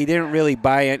that. They didn't really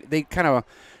buy it. They kind of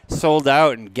sold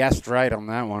out and guessed right on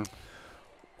that one.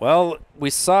 Well, we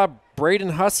saw Braden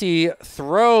Hussey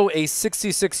throw a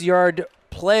 66-yard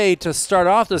play to start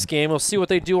off this game. We'll see what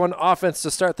they do on offense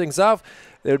to start things off.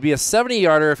 It would be a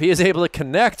 70-yarder if he is able to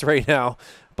connect right now.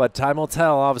 But time will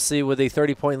tell. Obviously, with a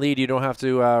 30-point lead, you don't have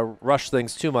to rush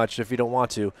things too much if you don't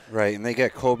want to. Right, and they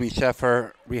get Colby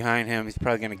Sheffer behind him. He's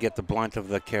probably going to get the blunt of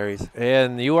the carries.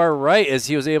 And you are right, as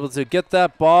he was able to get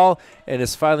that ball and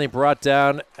is finally brought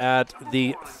down at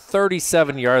the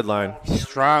 37-yard line.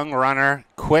 Strong runner,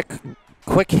 quick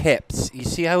hips. You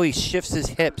see how he shifts his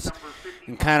hips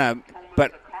and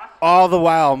but all the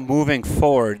while moving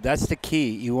forward. That's the key.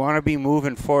 You want to be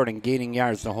moving forward and gaining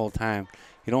yards the whole time.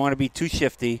 You don't want to be too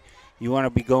shifty. You want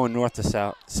to be going north to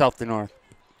south, south to north.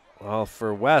 Well,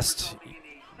 for West,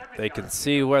 they can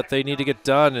see what they need to get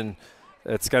done, and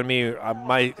it's going to be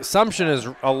my assumption is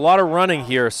a lot of running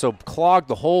here, so clog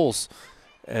the holes.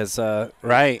 As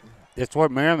right, that's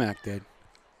what Merrimack did.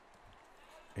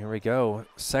 Here we go,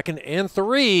 2nd and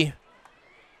 3,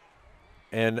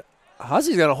 and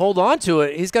Hussey's going to hold on to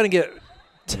it. He's going to get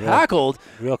tackled.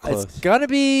 Real close. It's gonna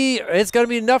be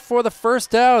enough for the first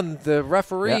down. The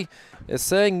referee is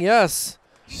saying yes.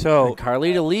 So and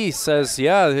Carlita Lee says,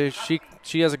 yeah,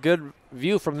 she has a good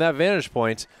view from that vantage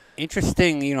point.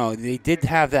 Interesting, you know, they did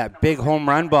have that big home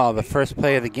run ball the first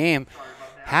play of the game.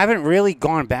 Haven't really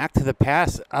gone back to the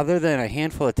pass other than a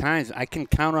handful of times. I can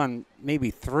count on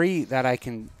maybe 3 that I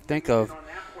can think of.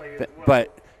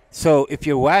 But so if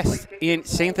you're West,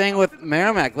 same thing with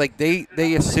Merrimack. Like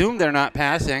they assume they're not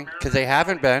passing because they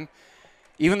haven't been,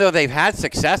 even though they've had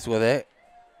success with it.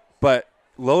 But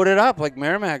load it up like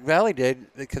Merrimack Valley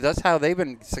did because that's how they've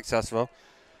been successful.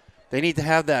 They need to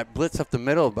have that blitz up the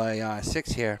middle by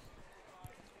 6 here.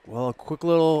 Well, a quick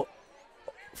little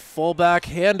fullback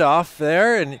handoff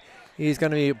there, and he's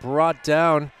going to be brought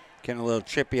down. Getting a little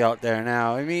chippy out there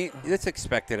now. I mean, it's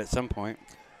expected at some point.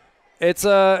 It's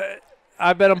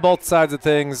I've been on both sides of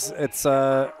things. It's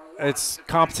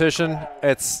competition.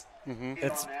 It's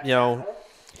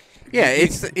Yeah,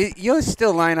 you'll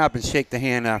still line up and shake the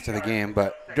hand after the game,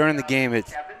 but during the game,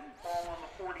 it's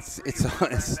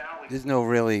there's no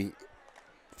really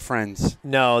friends.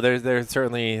 No, they're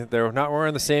certainly not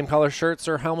wearing the same color shirts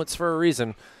or helmets for a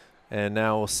reason. And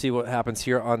now we'll see what happens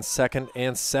here on 2nd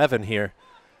and 7 here.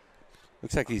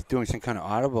 Looks like he's doing some kind of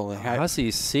audible.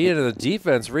 Hussey's seeing the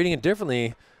defense, reading it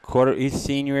differently. He's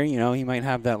senior, you know, he might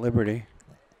have that liberty.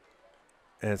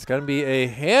 And it's going to be a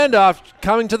handoff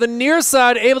coming to the near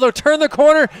side, able to turn the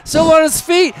corner, still on his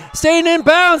feet, staying in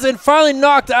bounds, and finally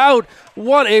knocked out.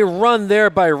 What a run there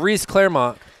by Reese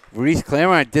Claremont. Reese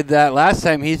Claremont did that last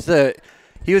time. He was the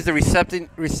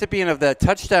recipient of that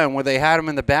touchdown where they had him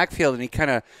in the backfield, and he kind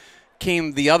of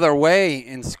came the other way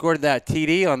and scored that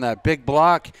TD on that big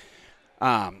block.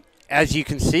 As you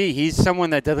can see, he's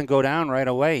someone that doesn't go down right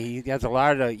away. He has a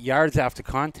lot of yards after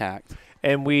contact.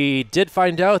 And we did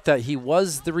find out that he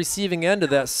was the receiving end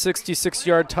of that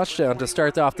 66-yard touchdown to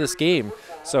start off this game.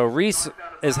 So Reese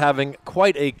is having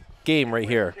quite a game right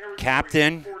here.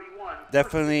 Captain,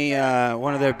 definitely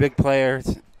one of their big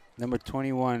players. Number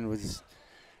 21 was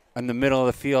in the middle of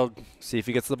the field. See if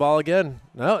he gets the ball again.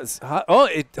 No,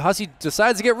 Hussey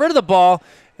decides to get rid of the ball.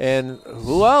 And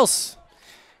who else?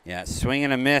 Yeah, swing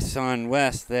and a miss on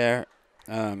West there.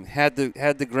 Had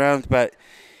the grounds, but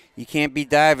you can't be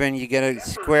diving. You got to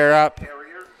square up.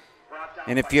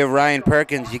 And if you're Ryan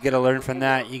Perkins, you got to learn from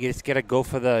that. You just got to go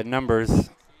for the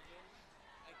numbers.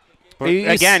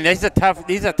 Again, these are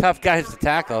tough guys to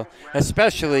tackle,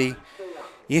 especially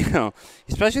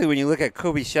when you look at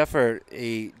Kobe Sheffer,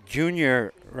 a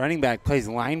junior running back, plays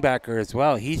linebacker as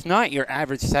well. He's not your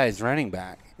average size running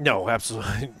back. No,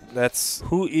 absolutely.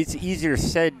 It's easier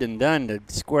said than done to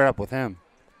square up with him.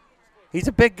 He's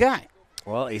a big guy.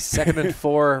 Well, a 2nd and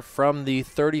 4 from the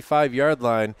 35-yard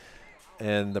line,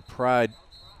 and the Pride.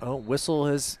 Whistle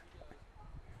has.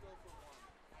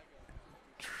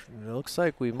 It looks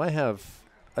like we might have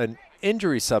an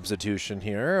injury substitution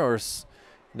here, or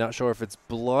not sure if it's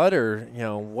blood or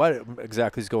what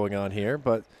exactly is going on here,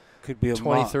 but could be a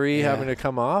 23 having to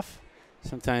come off.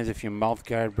 Sometimes if your mouth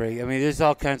guard breaks, I mean, there's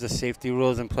all kinds of safety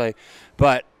rules in play.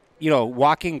 But,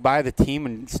 walking by the team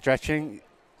and stretching,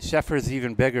 Sheffer's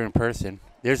even bigger in person.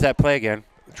 There's that play again.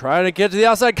 Trying to get to the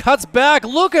outside, cuts back.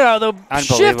 Look at the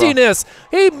shiftiness.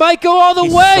 He might go all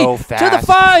the way so to the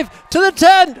 5, to the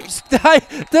 10,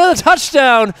 to the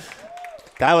touchdown.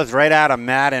 That was right out of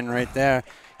Madden right there.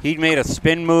 He made a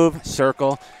spin move,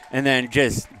 circle, and then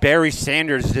just Barry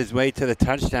Sanders his way to the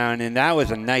touchdown, and that was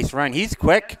a nice run. He's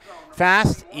quick,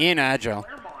 fast, and agile.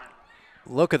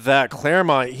 Look at that.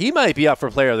 Claremont, he might be up for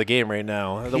player of the game right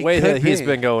now. The way that he's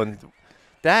been going.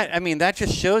 That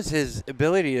just shows his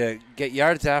ability to get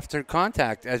yards after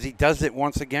contact as he does it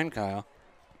once again, Kyle.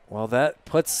 Well, that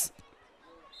puts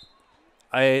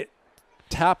a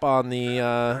tap on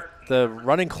the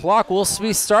running clock. Will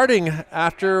be starting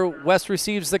after West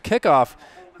receives the kickoff.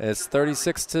 It's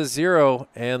 36-0,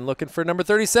 and looking for number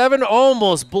 37,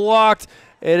 almost blocked.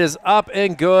 It is up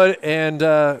and good, and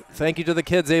thank you to the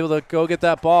kids able to go get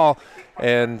that ball.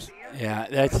 And yeah,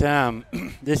 that's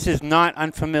this is not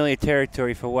unfamiliar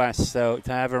territory for West, so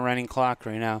to have a running clock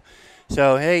right now.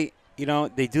 So, hey,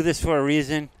 they do this for a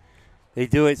reason. They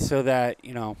do it so that,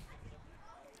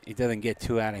 it doesn't get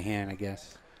too out of hand, I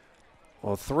guess.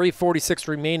 Well, 3:46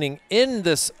 remaining in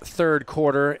this third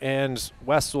quarter, and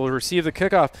West will receive the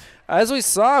kickoff. As we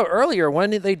saw earlier,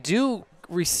 when they do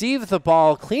receive the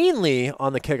ball cleanly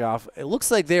on the kickoff, it looks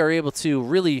like they are able to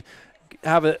really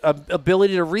have an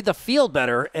ability to read the field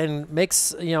better and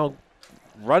makes,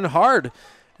 run hard.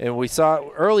 And we saw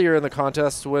earlier in the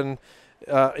contest when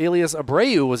Elias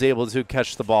Abreu was able to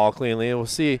catch the ball cleanly, and we'll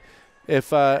see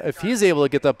if he's able to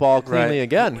get that ball cleanly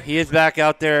again. He is back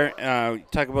out there.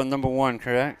 Talk about number 1,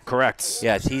 correct? Correct.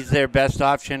 Yes, he's their best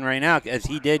option right now, as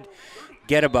he did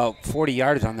get about 40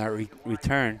 yards on that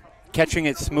return. Catching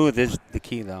it smooth is the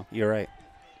key, though. You're right.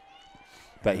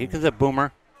 But here comes a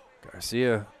boomer.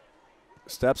 Garcia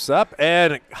steps up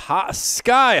and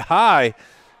sky high.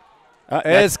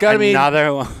 It's got to be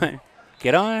another one.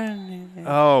 Get on.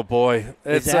 Oh, boy.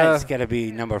 It's got to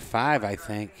be number 5, I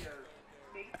think.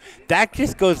 That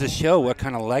just goes to show what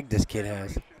kind of leg this kid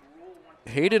has.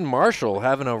 Hayden Marshall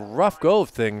having a rough go of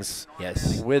things.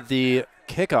 Yes. With the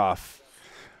kickoff.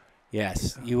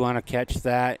 Yes. You want to catch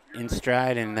that in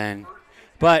stride and then.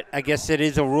 But I guess it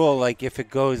is a rule, like if it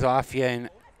goes off you and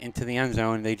into the end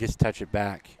zone, they just touch it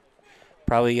back.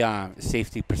 Probably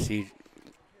safety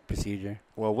procedure.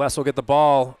 Well, Wes will get the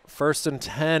ball 1st and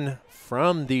 10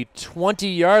 from the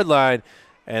 20-yard line.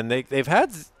 And they've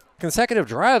had consecutive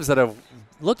drives that have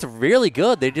looked really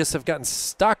good. They just have gotten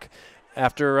stuck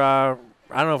after, I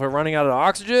don't know if they're running out of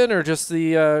oxygen or just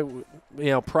the,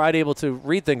 Pride able to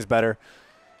read things better.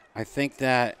 I think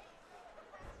that,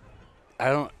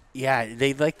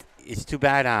 it's too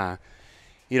bad,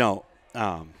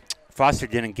 Foster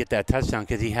didn't get that touchdown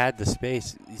because he had the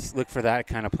space. Look for that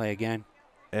kind of play again.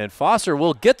 And Foster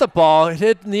will get the ball,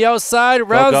 hit in the outside,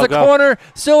 rounds the corner,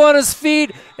 still on his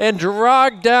feet, and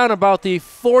dragged down about the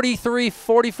 43,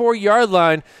 44-yard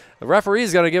line. The referee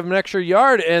is going to give him an extra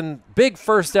yard, and big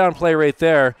first down play right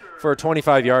there for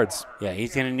 25 yards. Yeah,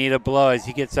 he's going to need a blow as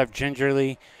he gets up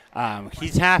gingerly.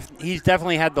 He's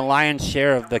definitely had the lion's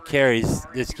share of the carries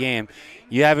this game.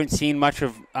 You haven't seen much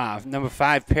of number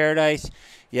 5, Paradise.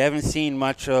 You haven't seen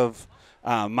much of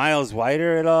Miles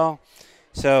Whiter at all.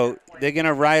 So they're going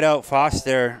to ride out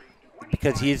Foster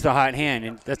because he's the hot hand,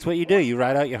 and that's what you do. You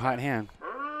ride out your hot hand.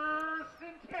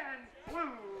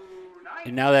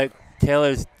 And now that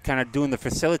Taylor's kind of doing the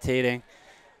facilitating,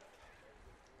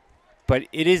 but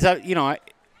it is, I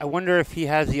wonder if he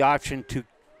has the option to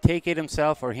take it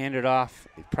himself or hand it off,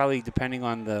 probably depending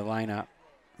on the lineup.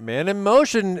 Man in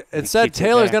motion. Instead,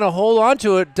 Taylor's going to hold on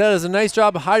to it. Does a nice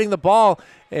job of hiding the ball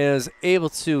and is able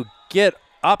to get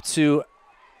up to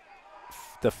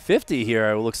the 50 here,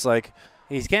 it looks like.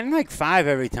 He's getting like 5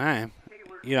 every time.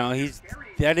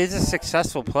 That is a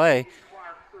successful play.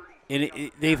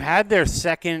 And they've had their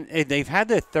 3rd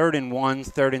and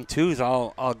 1s, 3rd and 2s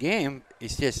all game.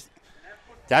 It's just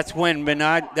that's when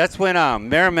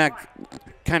Merrimack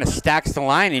kind of stacks the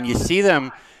line, and you see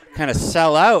them kind of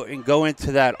sell out and go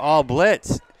into that all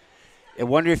blitz. I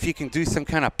wonder if you can do some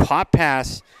kind of pop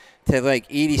pass to like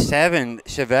 87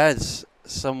 Chavez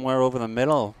somewhere over the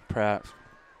middle, perhaps.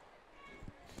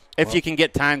 If you can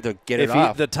get time to get it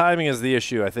off. The timing is the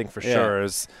issue, I think, for sure.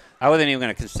 I wasn't even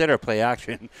going to consider play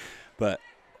action, but,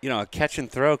 a catch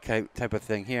and throw type of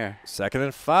thing here. 2nd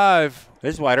and 5.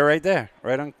 There's Whiter right there,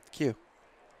 right on cue.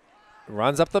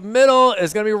 Runs up the middle,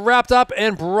 is going to be wrapped up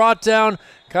and brought down.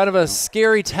 Kind of a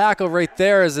scary tackle right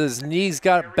there as his knees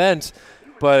got bent.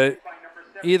 But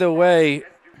either way,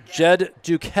 Jed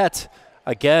Duquette,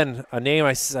 again, a name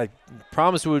I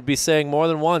promised we would be saying more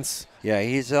than once. Yeah,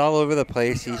 he's all over the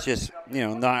place. He's just,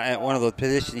 not at one of those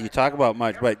positions you talk about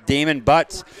much. But Damon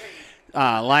Butts,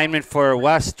 lineman for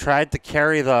West, tried to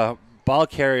carry the ball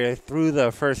carrier through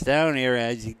the first down area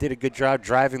as he did a good job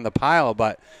driving the pile.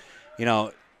 But,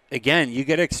 again, you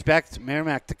got to expect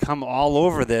Merrimack to come all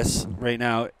over this right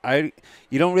now.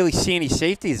 You don't really see any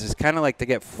safeties. It's kind of like to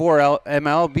get 4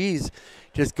 MLBs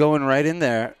just going right in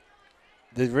there.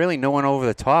 There's really no one over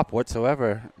the top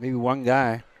whatsoever. Maybe one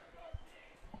guy.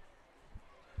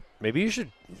 Maybe you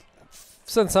should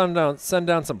send down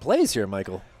some plays here,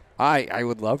 Michael. I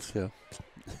would love to.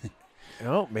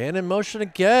 Man in motion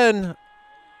again.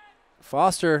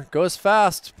 Foster goes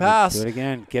fast. Pass. Do it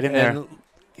again. Get in there.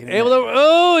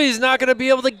 He's not going to be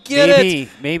able to get it.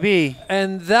 Maybe.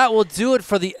 And that will do it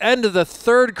for the end of the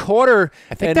 3rd quarter.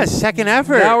 I think that's second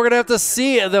effort. Now we're going to have to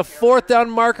see. The 4th down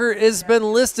marker has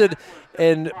been listed.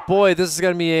 And, boy, this is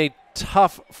going to be a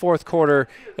tough 4th quarter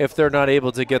if they're not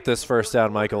able to get this first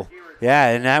down, Michael. Yeah,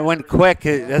 and that went quick.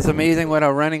 That's amazing what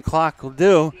a running clock will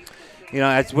do.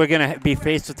 As we're going to be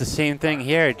faced with the same thing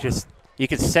here. Just you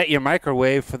can set your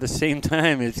microwave for the same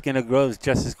time. It's going to grow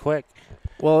just as quick.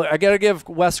 Well, I got to give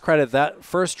Wes credit. That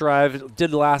first drive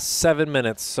did last 7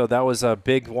 minutes, so that was a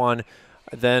big one.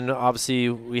 Then, obviously,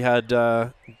 we had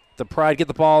the Pride get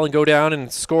the ball and go down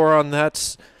and score on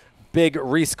that big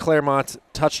Reese Claremont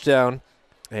touchdown.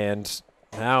 And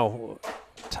now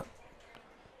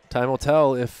time will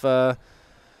tell if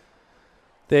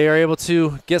they are able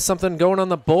to get something going on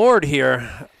the board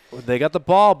here. They got the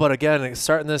ball, but again,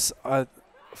 starting this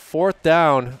 4th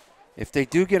down. If they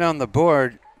do get on the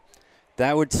board,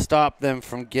 that would stop them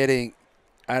from getting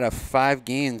out of 5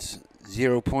 games,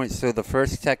 0 points. So the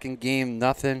first, second game,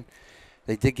 nothing.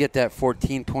 They did get that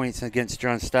 14 points against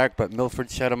John Stark, but Milford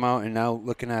shut them out, and now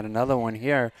looking at another one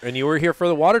here. And you were here for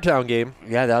the Watertown game.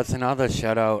 Yeah, that's another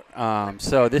shutout.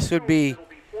 So this would be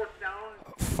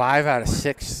 5 out of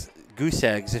 6 goose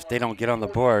eggs if they don't get on the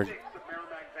board.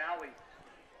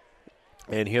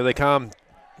 And here they come.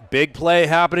 Big play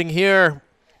happening here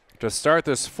to start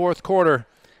this 4th quarter.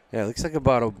 Yeah, it looks like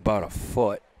about a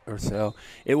foot or so.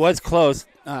 It was close.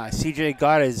 CJ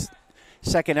got his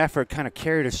second effort, kind of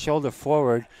carried his shoulder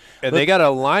forward. And they got a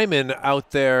lineman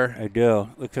out there. I do.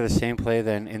 Look for the same play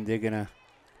then, and they're going to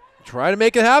try to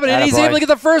make it happen. And he's able to get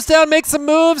the first down, make some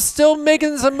moves, still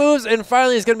making some moves, and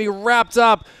finally he's going to be wrapped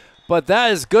up. But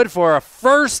that is good for a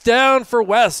first down for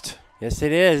West. Yes,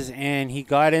 it is. And he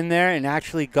got in there and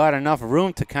actually got enough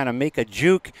room to kind of make a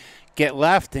juke, get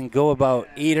left, and go about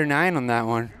 8 or 9 on that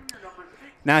one.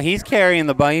 Now he's carrying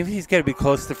the ball. He's got to be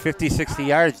close to 50, 60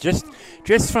 yards just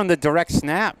from the direct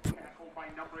snap.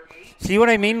 See what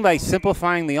I mean by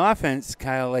simplifying the offense,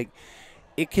 Kyle? Like,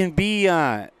 it can be,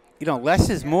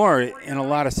 less is more in a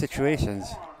lot of situations.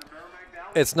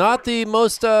 It's not the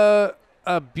most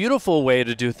beautiful way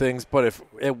to do things, but if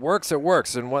it works, it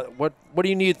works. And what do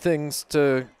you need things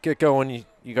to get going?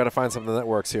 You got to find something that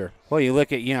works here. Well, you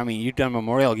look at, you've done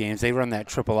Memorial games. They run that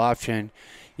triple option.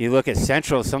 You look at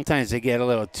Central, sometimes they get a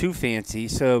little too fancy,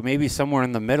 so maybe somewhere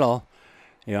in the middle,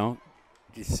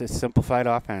 just a simplified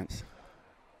offense.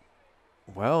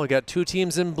 Well, we got 2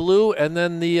 teams in blue, and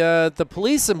then the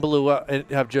police in blue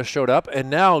have just showed up, and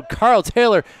now Carl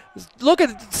Taylor, look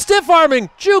at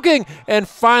stiff-arming, juking, and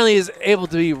finally is able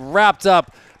to be wrapped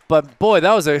up. But, boy,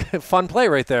 that was a fun play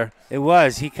right there. It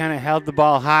was. He kind of held the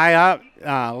ball high up,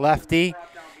 lefty,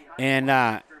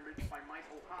 and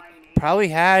probably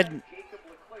had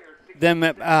them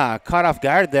caught off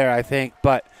guard there, I think.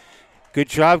 But good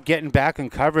job getting back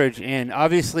in coverage. And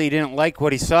obviously he didn't like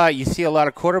what he saw. You see a lot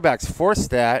of quarterbacks force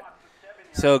that.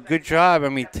 So good job. I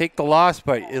mean, take the loss,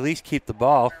 but at least keep the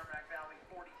ball.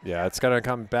 Yeah, it's going to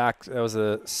come back. That was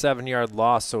a 7-yard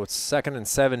loss, so it's 2nd and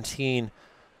 17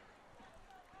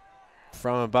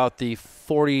 from about the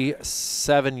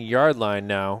 47-yard line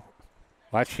now.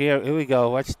 Watch here. Here we go.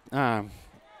 Watch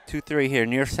 2-3 here,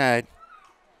 near side.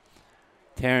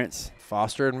 Terrence.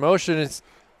 Foster in motion. It's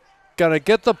going to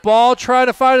get the ball, try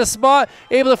to find a spot,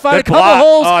 able to find Good a couple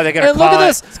holes. Oh, they're going to call look at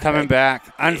this. It's coming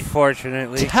back,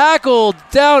 unfortunately. Tackled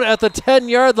down at the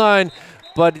 10-yard line.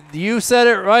 But you said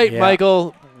it right,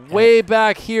 Michael. Way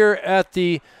back here at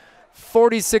the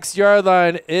 46-yard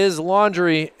line is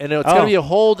Laundry, and it's going to be a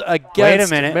hold against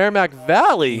Merrimack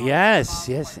Valley. Yes,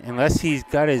 unless he's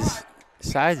got his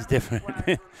size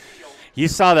different. You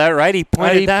saw that, right? He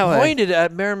pointed that way. He pointed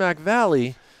at Merrimack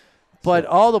Valley, but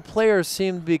all the players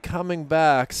seem to be coming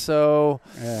back, so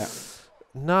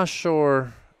not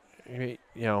sure.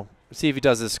 See if he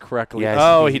does this correctly.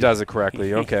 Yes, he does it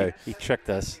correctly. Okay. He tricked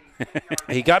us.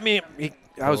 He got me.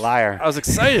 I was liar. I was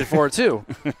excited for it, too.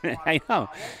 I know.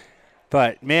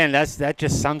 But, man, that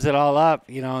just sums it all up.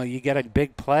 You get a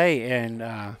big play, and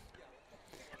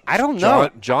I don't know.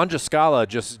 John Giscala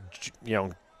just,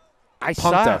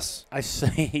 punked us. I saw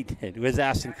he did. It was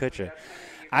Aston Kutcher.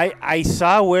 I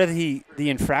saw where the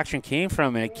infraction came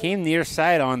from, and it came near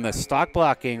side on the stock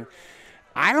blocking.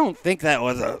 I don't think that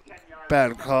was a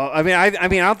bad call. I mean, I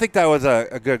don't think that was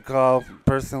a good call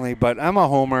personally, but I'm a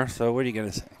homer, so what are you going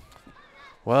to say?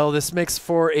 Well, this makes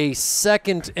for a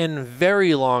 2nd and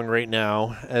very long right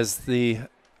now as the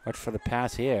watch for the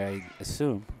pass here, I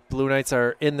assume. Blue Knights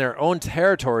are in their own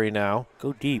territory now.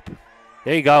 Go deep.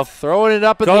 There you go. Throwing it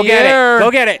up in the air. Go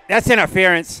get it. That's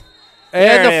interference.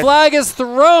 And the flag is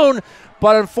thrown,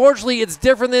 but unfortunately it's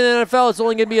different than the NFL. It's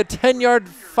only going to be a 10-yard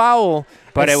foul.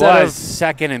 But it was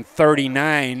 2nd and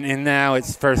 39, and now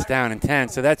it's 1st down and 10,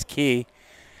 so that's key.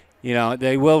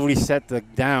 They will reset the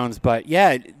downs. But,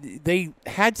 yeah, they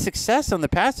had success on the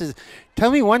passes.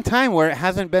 Tell me one time where it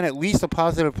hasn't been at least a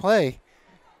positive play.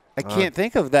 I can't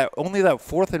think of that. Only that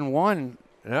 4th and 1.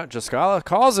 Yeah, Giscala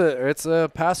calls it. It's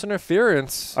a pass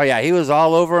interference. Oh, yeah, he was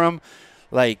all over him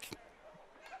like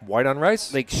white on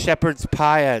rice? Like shepherd's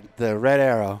pie at the Red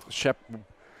Arrow.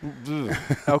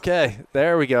 Okay,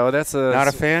 there we go. That's not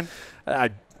a fan?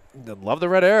 I love the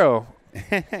Red Arrow.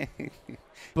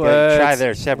 But try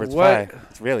their shepherd's pie.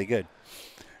 It's really good.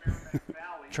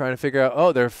 trying to figure out.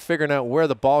 Oh, they're figuring out where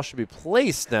the ball should be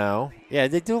placed now. Yeah,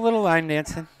 they do a little line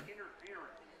dancing.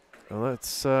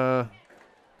 Let's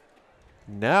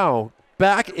now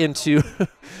back into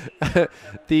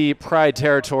the Pride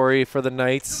territory for the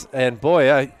Knights. And,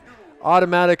 boy,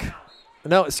 automatic –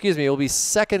 no, excuse me. It will be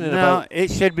second and about – it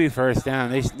should be first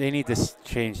down. They need to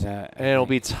change that. And it will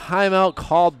be timeout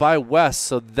called by West,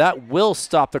 so that will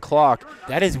stop the clock.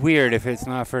 That is weird if it's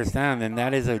not first down. Then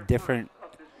that is a different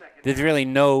 – there's really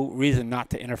no reason not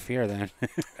to interfere then.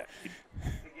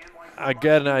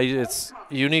 Again, it's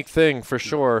a unique thing for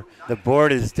sure. The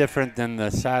board is different than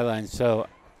the sideline, so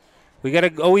we got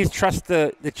to always trust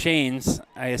the chains,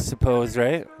 I suppose,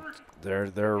 right? They're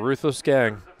a ruthless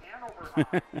gang.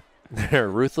 They're a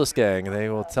ruthless gang. They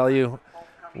will tell you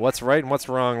what's right and what's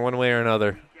wrong one way or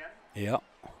another. Yep.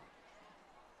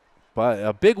 But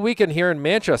a big weekend here in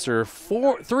Manchester.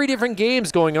 3 different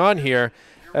games going on here.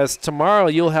 As tomorrow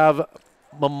you'll have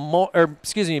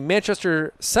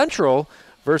Manchester Central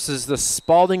versus the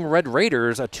Spalding Red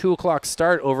Raiders, a 2 o'clock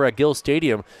start over at Gill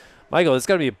Stadium. Michael, it's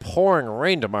going to be pouring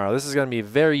rain tomorrow. This is going to be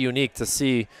very unique to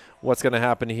see what's going to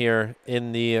happen here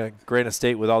in the Granite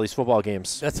State with all these football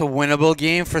games. That's a winnable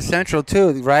game for Central,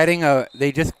 too.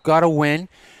 They just got to win.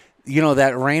 You know,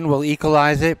 that rain will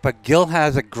equalize it, but Gill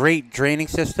has a great draining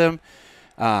system.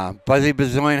 Buzzy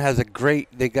Bezoin has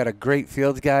they got a great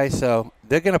fields guy, so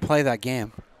they're going to play that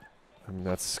game. And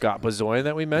that's Scott Bezoin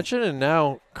that we mentioned, and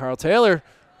now Carl Taylor,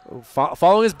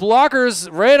 following his blockers,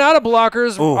 ran out of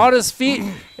blockers on his feet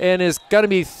and is going to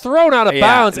be thrown out of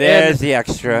bounds. There's the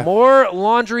extra. More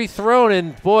laundry thrown,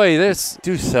 and boy, this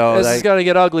is going to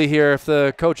get ugly here if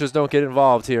the coaches don't get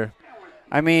involved here.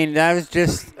 I mean, that was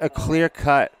just a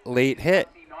clear-cut late hit.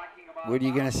 What are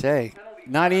you going to say?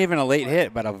 Not even a late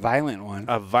hit, but a violent one.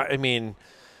 I mean,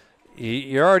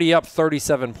 you're already up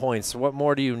 37 points. What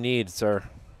more do you need, sir?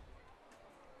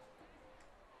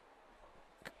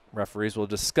 Referees will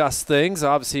discuss things.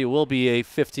 Obviously, it will be a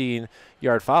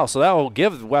 15-yard foul, so that will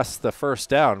give West the first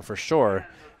down for sure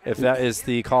if that is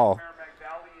the call.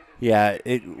 Yeah,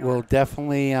 it will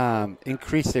definitely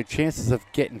increase their chances of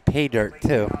getting pay dirt,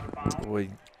 too. We're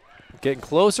getting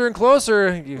closer and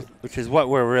closer. Which is what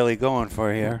we're really going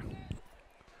for here.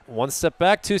 1 step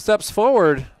back, 2 steps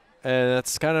forward, and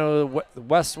that's kind of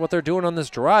West what they're doing on this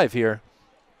drive here.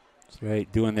 That's right,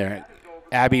 doing their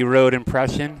Abbey Road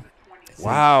impression.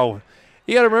 Wow.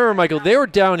 You got to remember, Michael, they were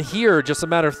down here just a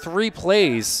matter of 3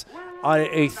 plays on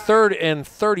a 3rd and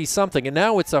 30-something, and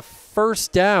now it's a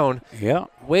first down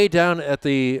way down at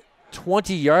the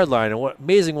 20-yard line. And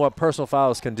amazing what personal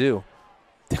fouls can do.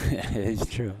 It's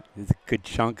true. It's a good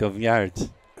chunk of yards.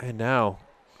 And now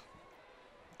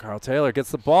Carl Taylor gets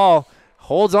the ball,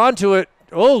 holds on to it.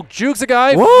 Oh, jukes a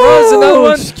guy. Runs another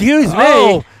one. Excuse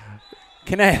me.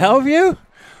 Can I help you?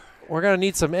 We're going to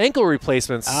need some ankle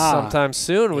replacements sometime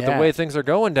soon with the way things are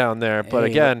going down there. But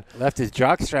again, left his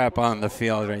jock strap on the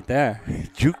field right there.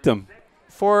 Juked him.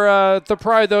 For the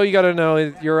Pride, though, you got to know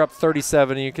you're up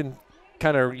 37. And you can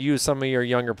kind of use some of your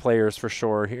younger players for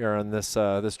sure here on this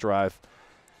this drive.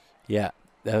 Yeah,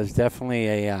 that was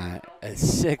definitely a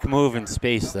sick move in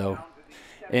space, though.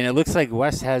 And it looks like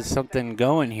West has something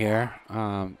going here.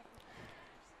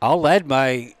 All led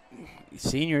by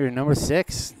senior number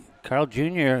 6, Carl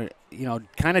Jr., you know,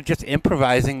 kind of just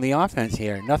improvising the offense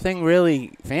here. Nothing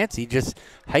really fancy, just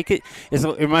hike it. It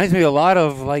reminds me a lot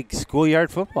of, like, schoolyard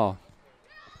football.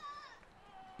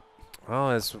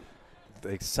 Well, as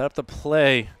they set up the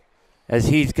play. As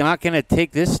he's not going to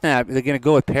take this snap, they're going to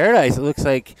go with Paradise. It looks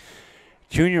like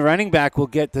junior running back will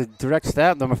get the direct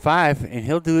snap, number 5, and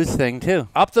he'll do his thing too.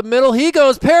 Up the middle he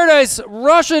goes. Paradise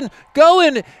rushing,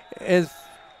 going, and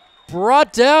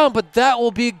brought down, but that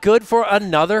will be good for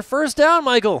another first down,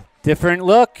 Michael. Different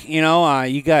look. You know,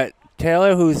 you got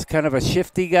Taylor, who's kind of a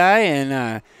shifty guy,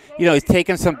 and, you know, he's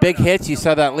taking some big hits. You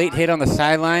saw that late hit on the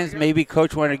sidelines. Maybe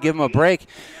coach wanted to give him a break.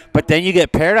 But then you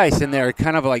get Paradise in there,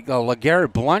 kind of like a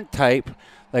LeGarrette Blunt type,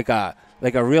 like a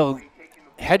real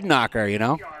head knocker, you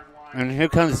know. And here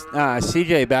comes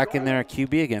CJ back in there at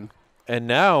QB again. And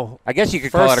now, I guess you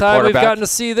could call it a quarterback. First time we've gotten to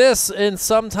see this in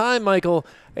some time, Michael.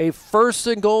 A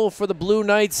 1st and goal for the Blue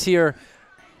Knights here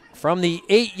from the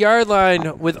 8-yard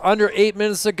line with under 8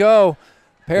 minutes to go.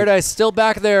 Paradise still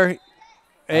back there,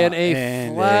 and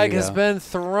a flag has been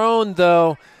thrown,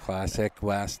 though. Classic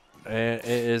West. And it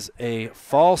is a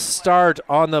false start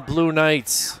on the Blue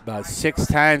Knights. About 6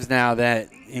 times now that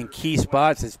in key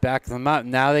spots it's backed them up.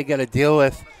 Now they got to deal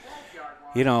with,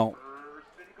 you know,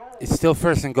 it's still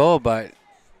 1st and goal, but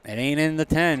it ain't in the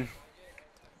 10.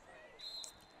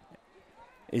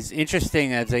 is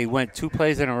interesting as they went 2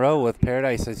 plays in a row with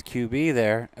Paradise as QB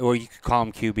there, or you could call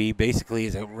him QB. Basically,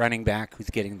 he's a running back who's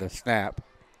getting the snap.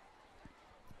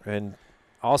 And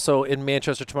also in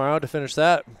Manchester tomorrow to finish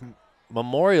that,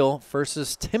 Memorial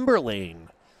versus Timberlane.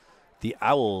 The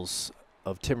Owls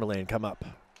of Timberlane come up.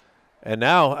 And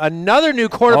now another new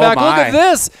quarterback. Look at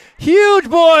this. Huge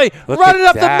boy running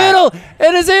up the middle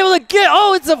and is able to get,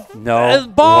 it's a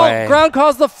ball. Way. Ground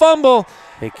calls the fumble.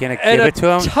 They can't give it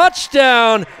to him.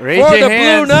 Touchdown for the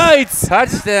hands. Blue Knights.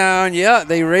 Touchdown. Yeah,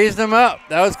 they raised him up.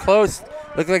 That was close.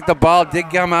 Looked like the ball did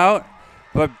come out.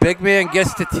 But big man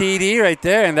gets the TD right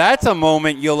there, and that's a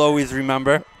moment you'll always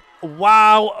remember.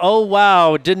 Wow. Oh,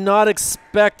 wow. Did not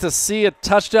expect to see a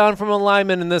touchdown from a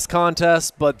lineman in this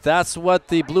contest, but that's what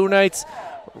the Blue Knights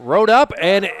wrote up,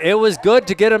 and it was good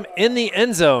to get him in the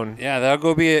end zone. Yeah,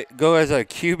 that'll go as a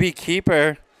QB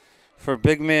keeper for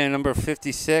big man number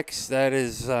 56. That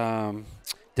is Divine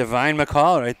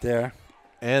McCall right there.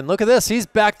 And look at this. He's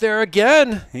back there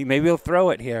again. Maybe he'll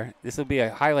throw it here. This will be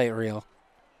a highlight reel.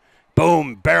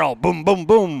 Boom, barrel, boom, boom,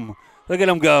 boom. Look at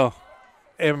him go.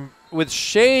 And with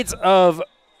shades of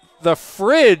the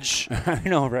fridge. I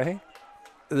know, right?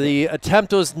 The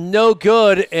attempt was no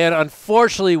good, and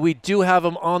unfortunately we do have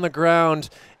him on the ground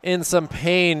in some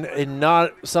pain, and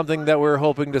not something that we're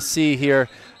hoping to see here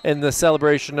in the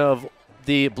celebration of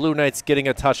the Blue Knights getting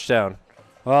a touchdown.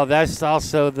 Well, that's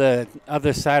also the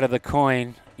other side of the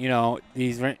coin. You know,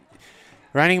 these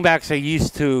running backs are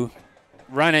used to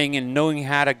running and knowing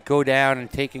how to go down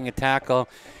and taking a tackle.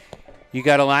 You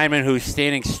got a lineman who's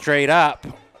standing straight up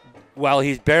while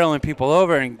he's barreling people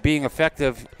over and being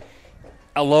effective.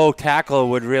 A low tackle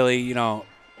would really,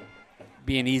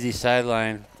 be an easy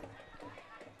sideline.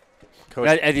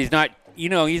 And he's not,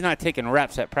 he's not taking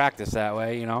reps at practice that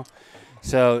way,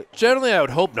 So generally, I would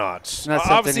hope not.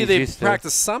 Obviously, they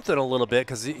practiced something a little bit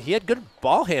because he had good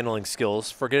ball handling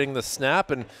skills for getting the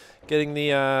snap and getting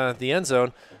the end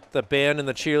zone. The band and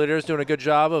the cheerleaders doing a good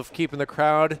job of keeping the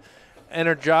crowd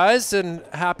energized and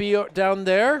happy down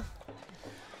there.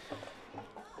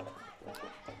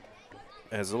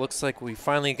 As it looks like we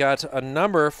finally got a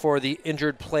number for the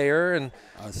injured player. And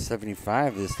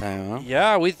 75 this time, huh?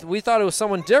 Yeah, we thought it was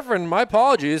someone different. My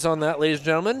apologies on that, ladies and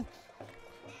gentlemen.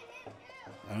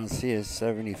 I don't see a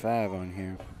 75 on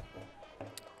here.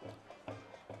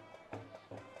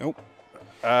 Nope.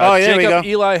 There we go.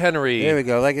 Eli Henry. There we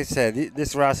go. Like I said,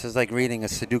 this roster is like reading a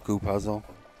Sudoku puzzle.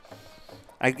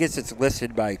 I guess it's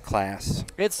listed by class.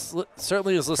 It's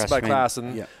certainly is listed by class,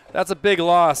 and that's a big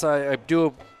loss. I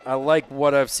like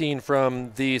what I've seen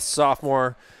from the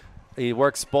sophomore. He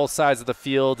works both sides of the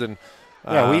field, and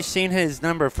we've seen his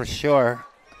number for sure.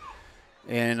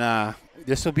 And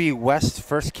this will be West's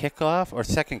first kickoff or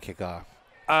second kickoff.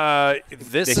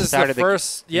 This is the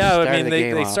first.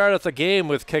 They started the game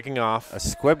with kicking off a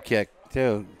squib kick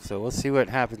too. So we'll see what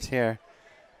happens here.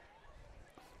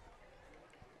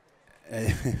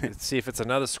 Let's see if it's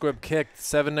another squib kick.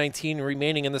 7:19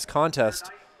 remaining in this contest.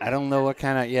 I don't know what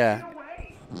kind of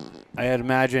I'd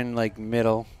imagine like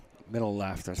middle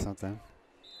left or something.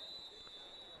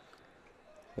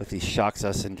 If he shocks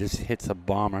us and just hits a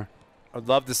bomber. I'd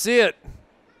love to see it.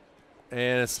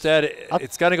 And instead,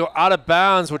 it's going to go out of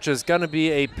bounds, which is going to be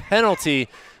a penalty.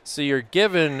 So you're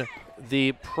given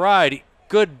the Pride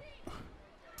good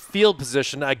field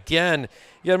position. Again,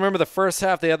 you got to remember the first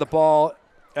half they had the ball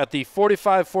at the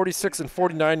 45, 46, and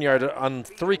 49-yard on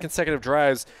 3 consecutive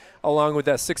drives, along with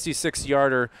that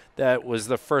 66-yarder that was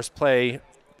the first play,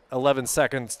 11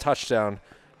 seconds touchdown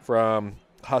from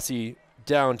Hussey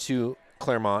down to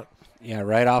Claremont. Yeah,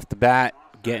 right off the bat,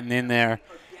 getting in there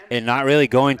and not really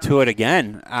going to it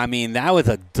again. I mean, that was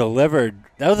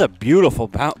a beautiful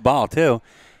ball too,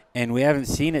 and we haven't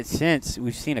seen it since.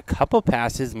 We've seen a couple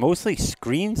passes, mostly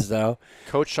screens though.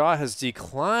 Coach Shaw has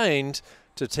declined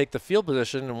to take the field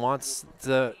position and wants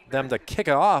them to kick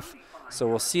it off. So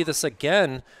we'll see this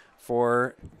again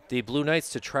for the Blue Knights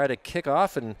to try to kick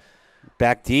off. And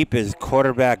back deep is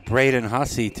quarterback Braden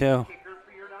Hussey too.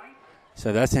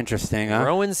 So that's interesting, huh?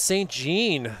 Rowan St.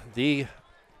 Jean, the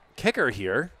kicker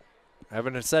here. I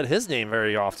haven't said his name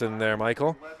very often there,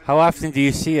 Michael. How often do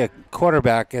you see a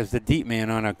quarterback as the deep man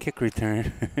on a kick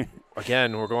return?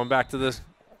 Again, we're going back to this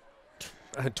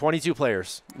 22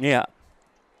 players. Yeah.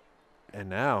 And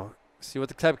now, see what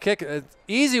the type of kick.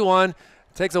 Easy one.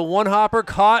 Takes a one-hopper,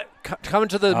 coming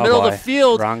to the middle of the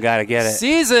field. Wrong guy to get it.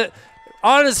 Sees it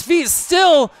on his feet,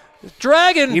 still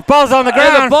dragging. The ball's on the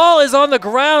ground. And the ball is on the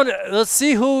ground. Let's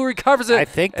see who recovers it. I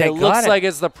think they got it. It looks like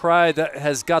it's the Pride that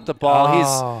has got the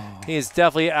ball. He's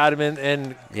definitely adamant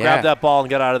and grabbed that ball and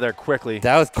got out of there quickly.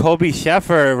 That was Colby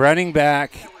Sheffer, running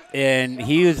back. and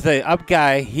he was the up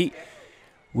guy.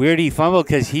 Weird he fumbled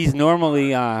because he's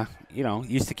normally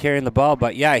used to carrying the ball.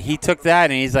 But, yeah, he took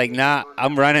that, and he's like, nah,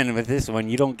 I'm running with this one.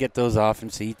 You don't get those often,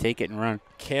 so you take it and run.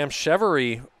 Cam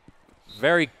Chevery,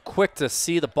 very quick to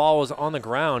see the ball was on the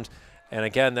ground. And,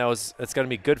 again, it's going to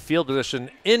be good field position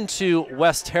into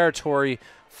West territory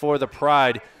for the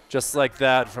Pride, just like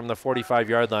that from the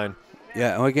 45-yard line.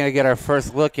 Yeah, and we're going to get our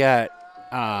first look at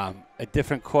a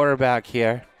different quarterback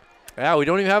here. Yeah, we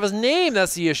don't even have his name.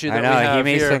 That's the issue that we have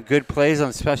here. He made some good plays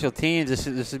on special teams.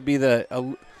 This would be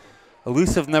the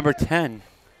elusive number 10.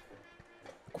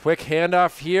 Quick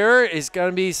handoff here. He's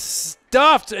going to be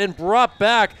stuffed and brought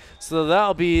back, so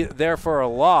that'll be there for a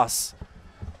loss.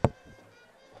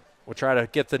 We'll try to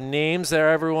get the names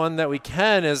there, everyone, that we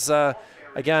can.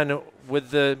 Again,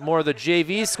 with more of the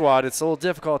JV squad, it's a little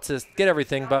difficult to get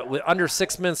everything, but with under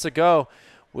 6 minutes to go,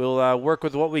 we'll work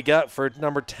with what we got for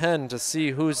number 10 to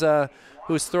see who's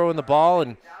throwing the ball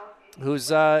and who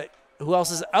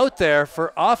else is out there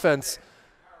for offense.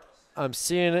 I'm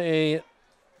seeing a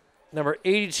number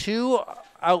 82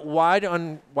 out wide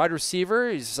on wide receiver.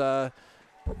 He's not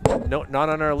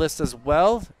on our list as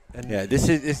well. And yeah, this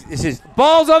is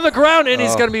ball's on the ground, and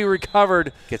he's going to be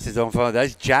recovered. Gets his own phone.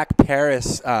 That's Jack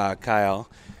Paris, Kyle.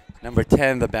 Number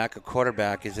 10, the backup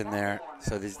quarterback, is in there.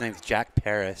 So his name's Jack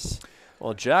Paris.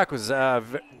 Well, Jack was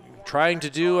trying to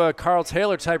do a Carl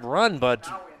Taylor type run, but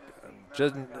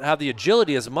didn't have the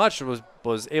agility as much.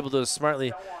 Was able to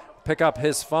smartly pick up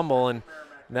his fumble, and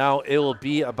now it will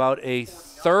be about a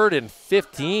 3rd and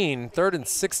 15, 3rd and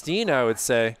 16, I would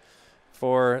say,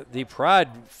 for the Pride.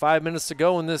 5 minutes to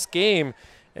go in this game,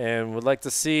 and would like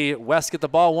to see West get the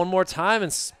ball one more time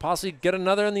and possibly get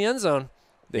another in the end zone.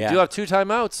 They do have 2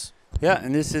 timeouts. Yeah,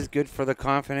 and this is good for the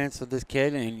confidence of this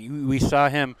kid, and we saw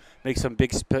him make some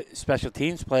big special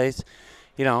teams plays.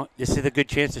 This is a good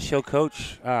chance to show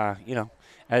Coach,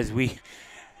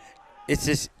 it's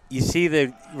just, you see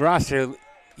the roster,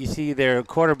 you see their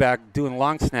quarterback doing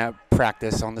long snap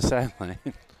practice on the sideline.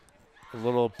 A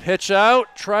little pitch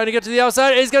out, trying to get to the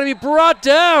outside. He's going to be brought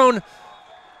down.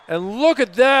 And look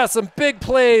at that, some big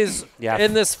plays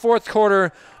in this fourth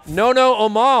quarter. Nono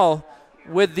Omal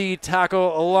with the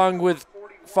tackle along with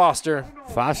Foster.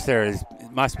 Foster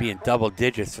must be in double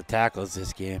digits for tackles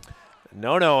this game.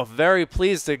 Nono, very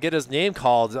pleased to get his name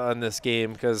called on this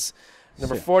game because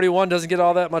number 41 doesn't get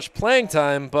all that much playing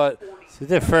time. But this is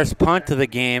their first punt of the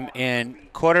game, and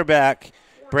quarterback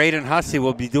Braden Hussey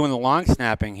will be doing the long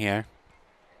snapping here.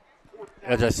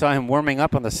 As I saw him warming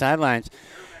up on the sidelines,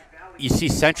 you see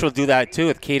Central do that too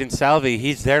with Caden Salvi.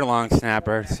 He's their long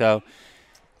snapper. So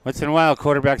once in a while,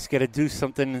 quarterbacks got to do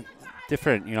something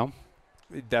different,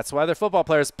 That's why they're football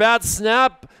players. Bad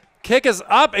snap. Kick is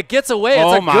up. It gets away.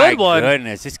 It's a good one. Oh, my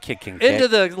goodness. This kick can into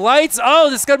the lights. Oh,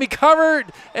 this is going to be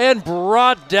covered and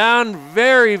brought down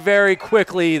very, very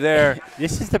quickly there.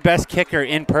 This is the best kicker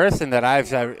in person that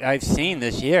I've seen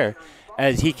this year,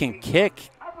 as he can kick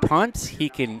punts.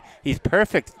 He's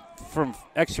perfect from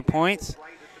extra points.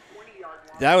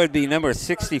 That would be number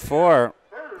 64,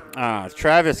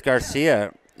 Travis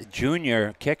Garcia,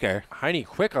 junior kicker. Heine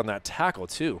quick on that tackle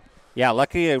too. Yeah,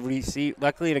 luckily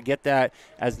to get that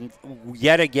as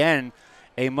yet again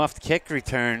a muffed kick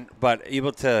return, but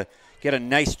able to get a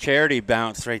nice charity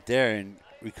bounce right there and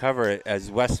recover it,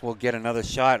 as West will get another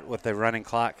shot with the running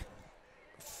clock.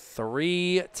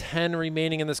 3:10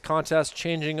 remaining in this contest,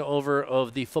 changing over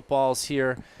of the footballs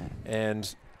here,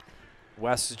 and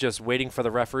West is just waiting for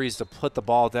the referees to put the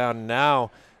ball down. Now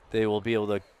they will be able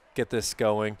to get this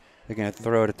going. They're going to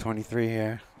throw it at 23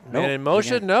 here. Man in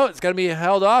motion. No, it's going to be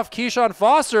held off. Keyshawn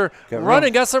Foster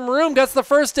running, got some room, gets the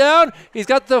first down. He's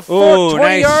got the 20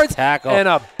 nice yards tackle. And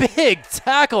a big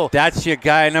tackle. That's your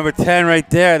guy, number 10 right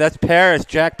there. That's Paris,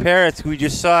 Jack Paris, who we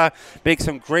just saw make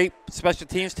some great special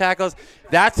teams tackles.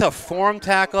 That's a form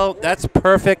tackle. That's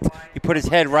perfect. He put his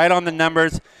head right on the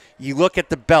numbers. You look at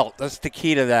the belt. That's the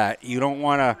key to that. You don't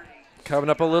want to. Coming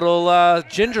up a little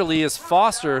gingerly is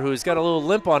Foster, who's got a little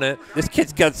limp on it. This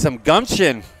kid's got some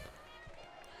gumption.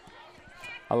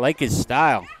 I like his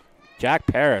style. Jack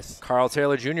Paris. Carl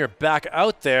Taylor Jr. back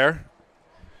out there.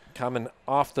 Coming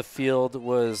off the field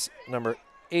was number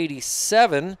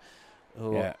 87,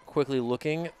 who quickly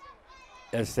looking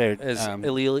as their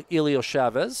Elio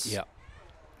Chavez. Yeah.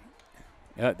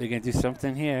 Yeah, they're going to do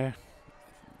something here.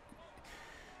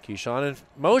 Keyshawn in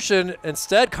motion.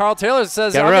 Instead, Carl Taylor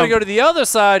says, I'm going to go to the other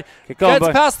side. Gets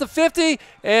past the 50,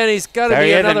 and he's got to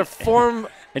be another form.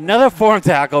 Another form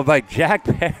tackle by Jack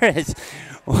Paris.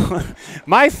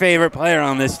 My favorite player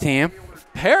on this team.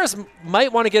 Paris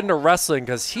might want to get into wrestling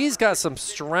because he's got some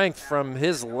strength from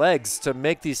his legs to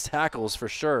make these tackles for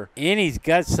sure. And he's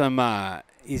got some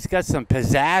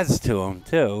pizzazz to him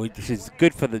too, which is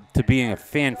good for to being a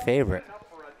fan favorite.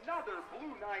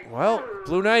 Well,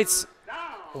 Blue Knights,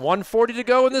 1:40 to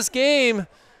go in this game.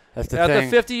 That's the at thing.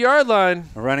 The 50-yard line.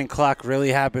 The running clock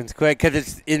really happens quick because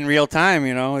it's in real time.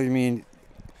 You know, I mean,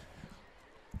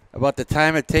 about the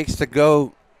time it takes to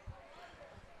go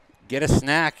get a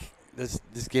snack, this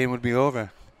game would be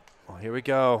over. Well, here we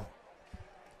go.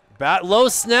 Bat low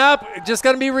snap, just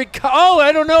gonna be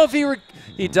I don't know if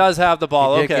he does have the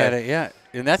ball. He okay, did get it, yeah,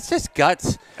 and that's just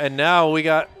guts. And now we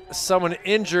got someone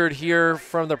injured here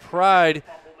from the Pride,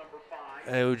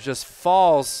 who just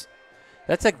falls.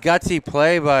 That's a gutsy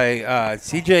play by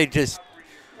CJ. Just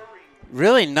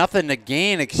really nothing to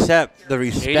gain except the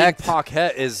respect. Aiden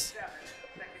Paquette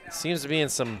seems to be in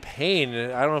some pain.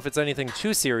 I don't know if it's anything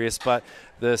too serious, but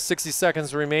the 60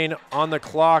 seconds remain on the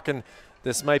clock, and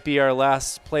this might be our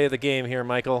last play of the game here,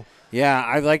 Michael. Yeah,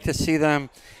 I'd like to see them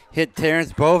hit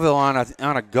Terrence Beauville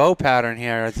on a go pattern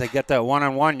here as they get that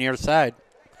one-on-one near side.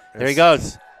 There he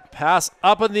goes. Pass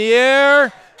up in the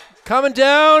air, coming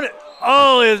down.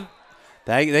 Oh,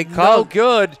 they called. No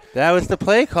good. That was the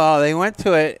play call. They went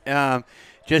to it.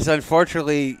 Just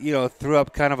unfortunately, threw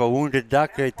up kind of a wounded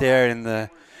duck right there. And the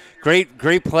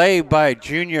great play by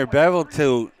Junior Bevel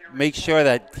to make sure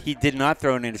that he did not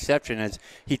throw an interception as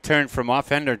he turned from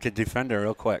offender to defender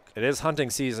real quick. It is hunting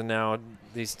season now,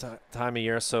 this time of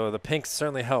year, so the pink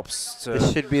certainly helps.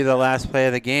 This should be the last play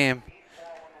of the game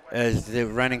as the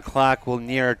running clock will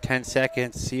near 10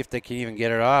 seconds. See if they can even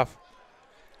get it off.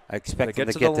 I expect them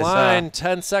to get the line.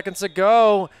 10 seconds to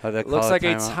go. Looks like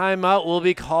a timeout will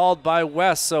be called by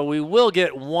West, so we will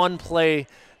get one play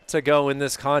to go in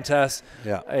this contest.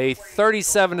 Yeah. A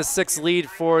 37-6 lead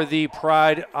for the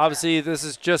Pride. Obviously, this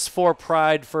is just for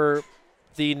Pride for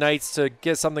the Knights to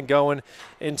get something going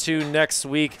into next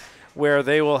week, where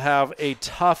they will have a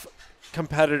tough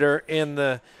competitor in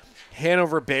the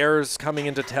Hanover Bears coming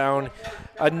into town.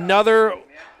 Another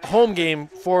home game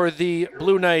for the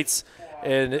Blue Knights,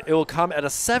 and it will come at a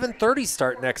 7:30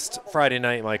 start next Friday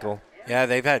night, Michael. Yeah,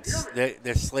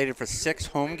 they're slated for 6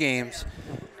 home games.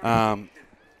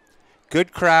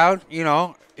 Good crowd,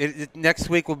 next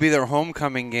week will be their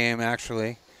homecoming game,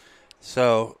 actually.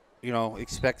 So,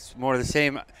 expect more of the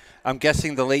same. I'm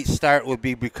guessing the late start will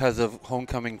be because of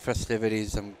homecoming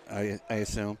festivities, I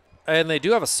assume. And they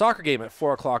do have a soccer game at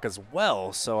 4 o'clock as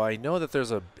well, so I know that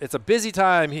it's a busy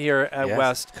time here at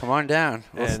West. Come on down,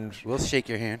 and we'll shake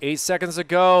your hand. 8 seconds to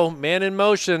go, man in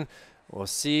motion. We'll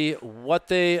see what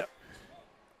they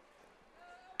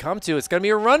come to. It's going to be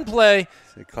a run play.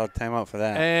 So they called timeout for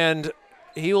that. And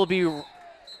he will be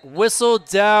whistled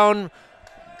down,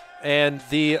 and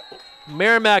the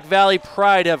Merrimack Valley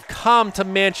Pride have come to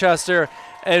Manchester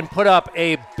and put up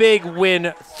a big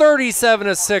win,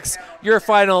 37-6, your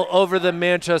final over the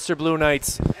Manchester Blue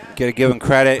Knights. Got to give them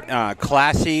credit.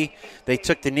 Classy. They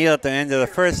took the kneel at the end of the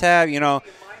first half.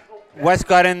 West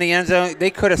got in the end zone. They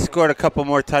could have scored a couple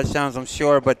more touchdowns, I'm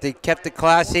sure, but they kept it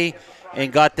classy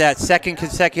and got that second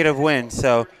consecutive win.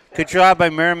 So good job by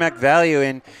Merrimack Valley.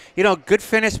 And, good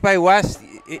finish by West.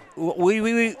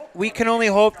 We can only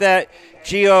hope that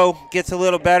Gio gets a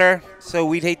little better, so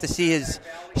we'd hate to see his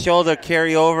shoulder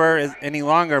carry over any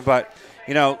longer. But,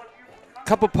 a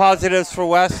couple positives for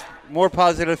West, more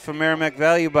positives for Merrimack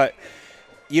Valley. But,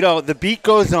 the beat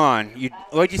goes on.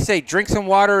 What'd you say? Drink some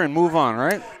water and move on,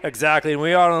 right? Exactly. And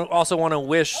we also want to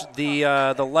wish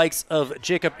the likes of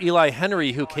Jacob Eli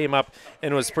Henry, who came up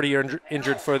and was pretty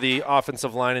injured for the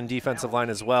offensive line and defensive line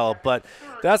as well. But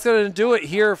that's going to do it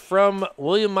here from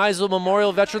William Meisel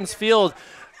Memorial Veterans Field.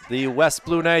 The West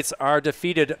Blue Knights are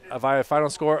defeated via a final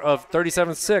score of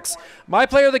 37-6. My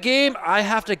player of the game, I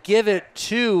have to give it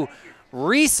to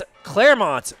Reese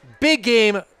Claremont. Big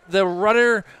game. The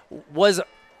runner was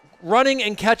running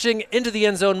and catching into the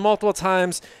end zone multiple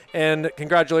times, and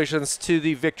congratulations to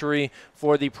the victory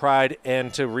for the Pride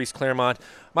and to Reese Claremont.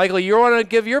 Michael, you want to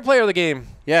give your player of the game?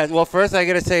 Yeah, well, first I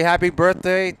got to say happy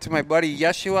birthday to my buddy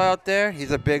Yeshua out there.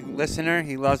 He's a big listener.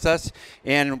 He loves us.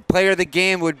 And player of the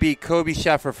game would be Kobe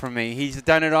Sheffer for me. He's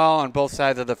done it all on both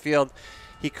sides of the field.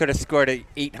 He could have scored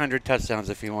 800 touchdowns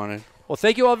if he wanted. Well,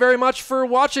 thank you all very much for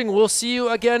watching. We'll see you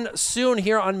again soon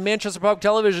here on Manchester Public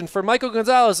Television. For Michael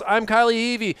Gonzalez, I'm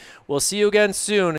Kylie Heavey. We'll see you again soon.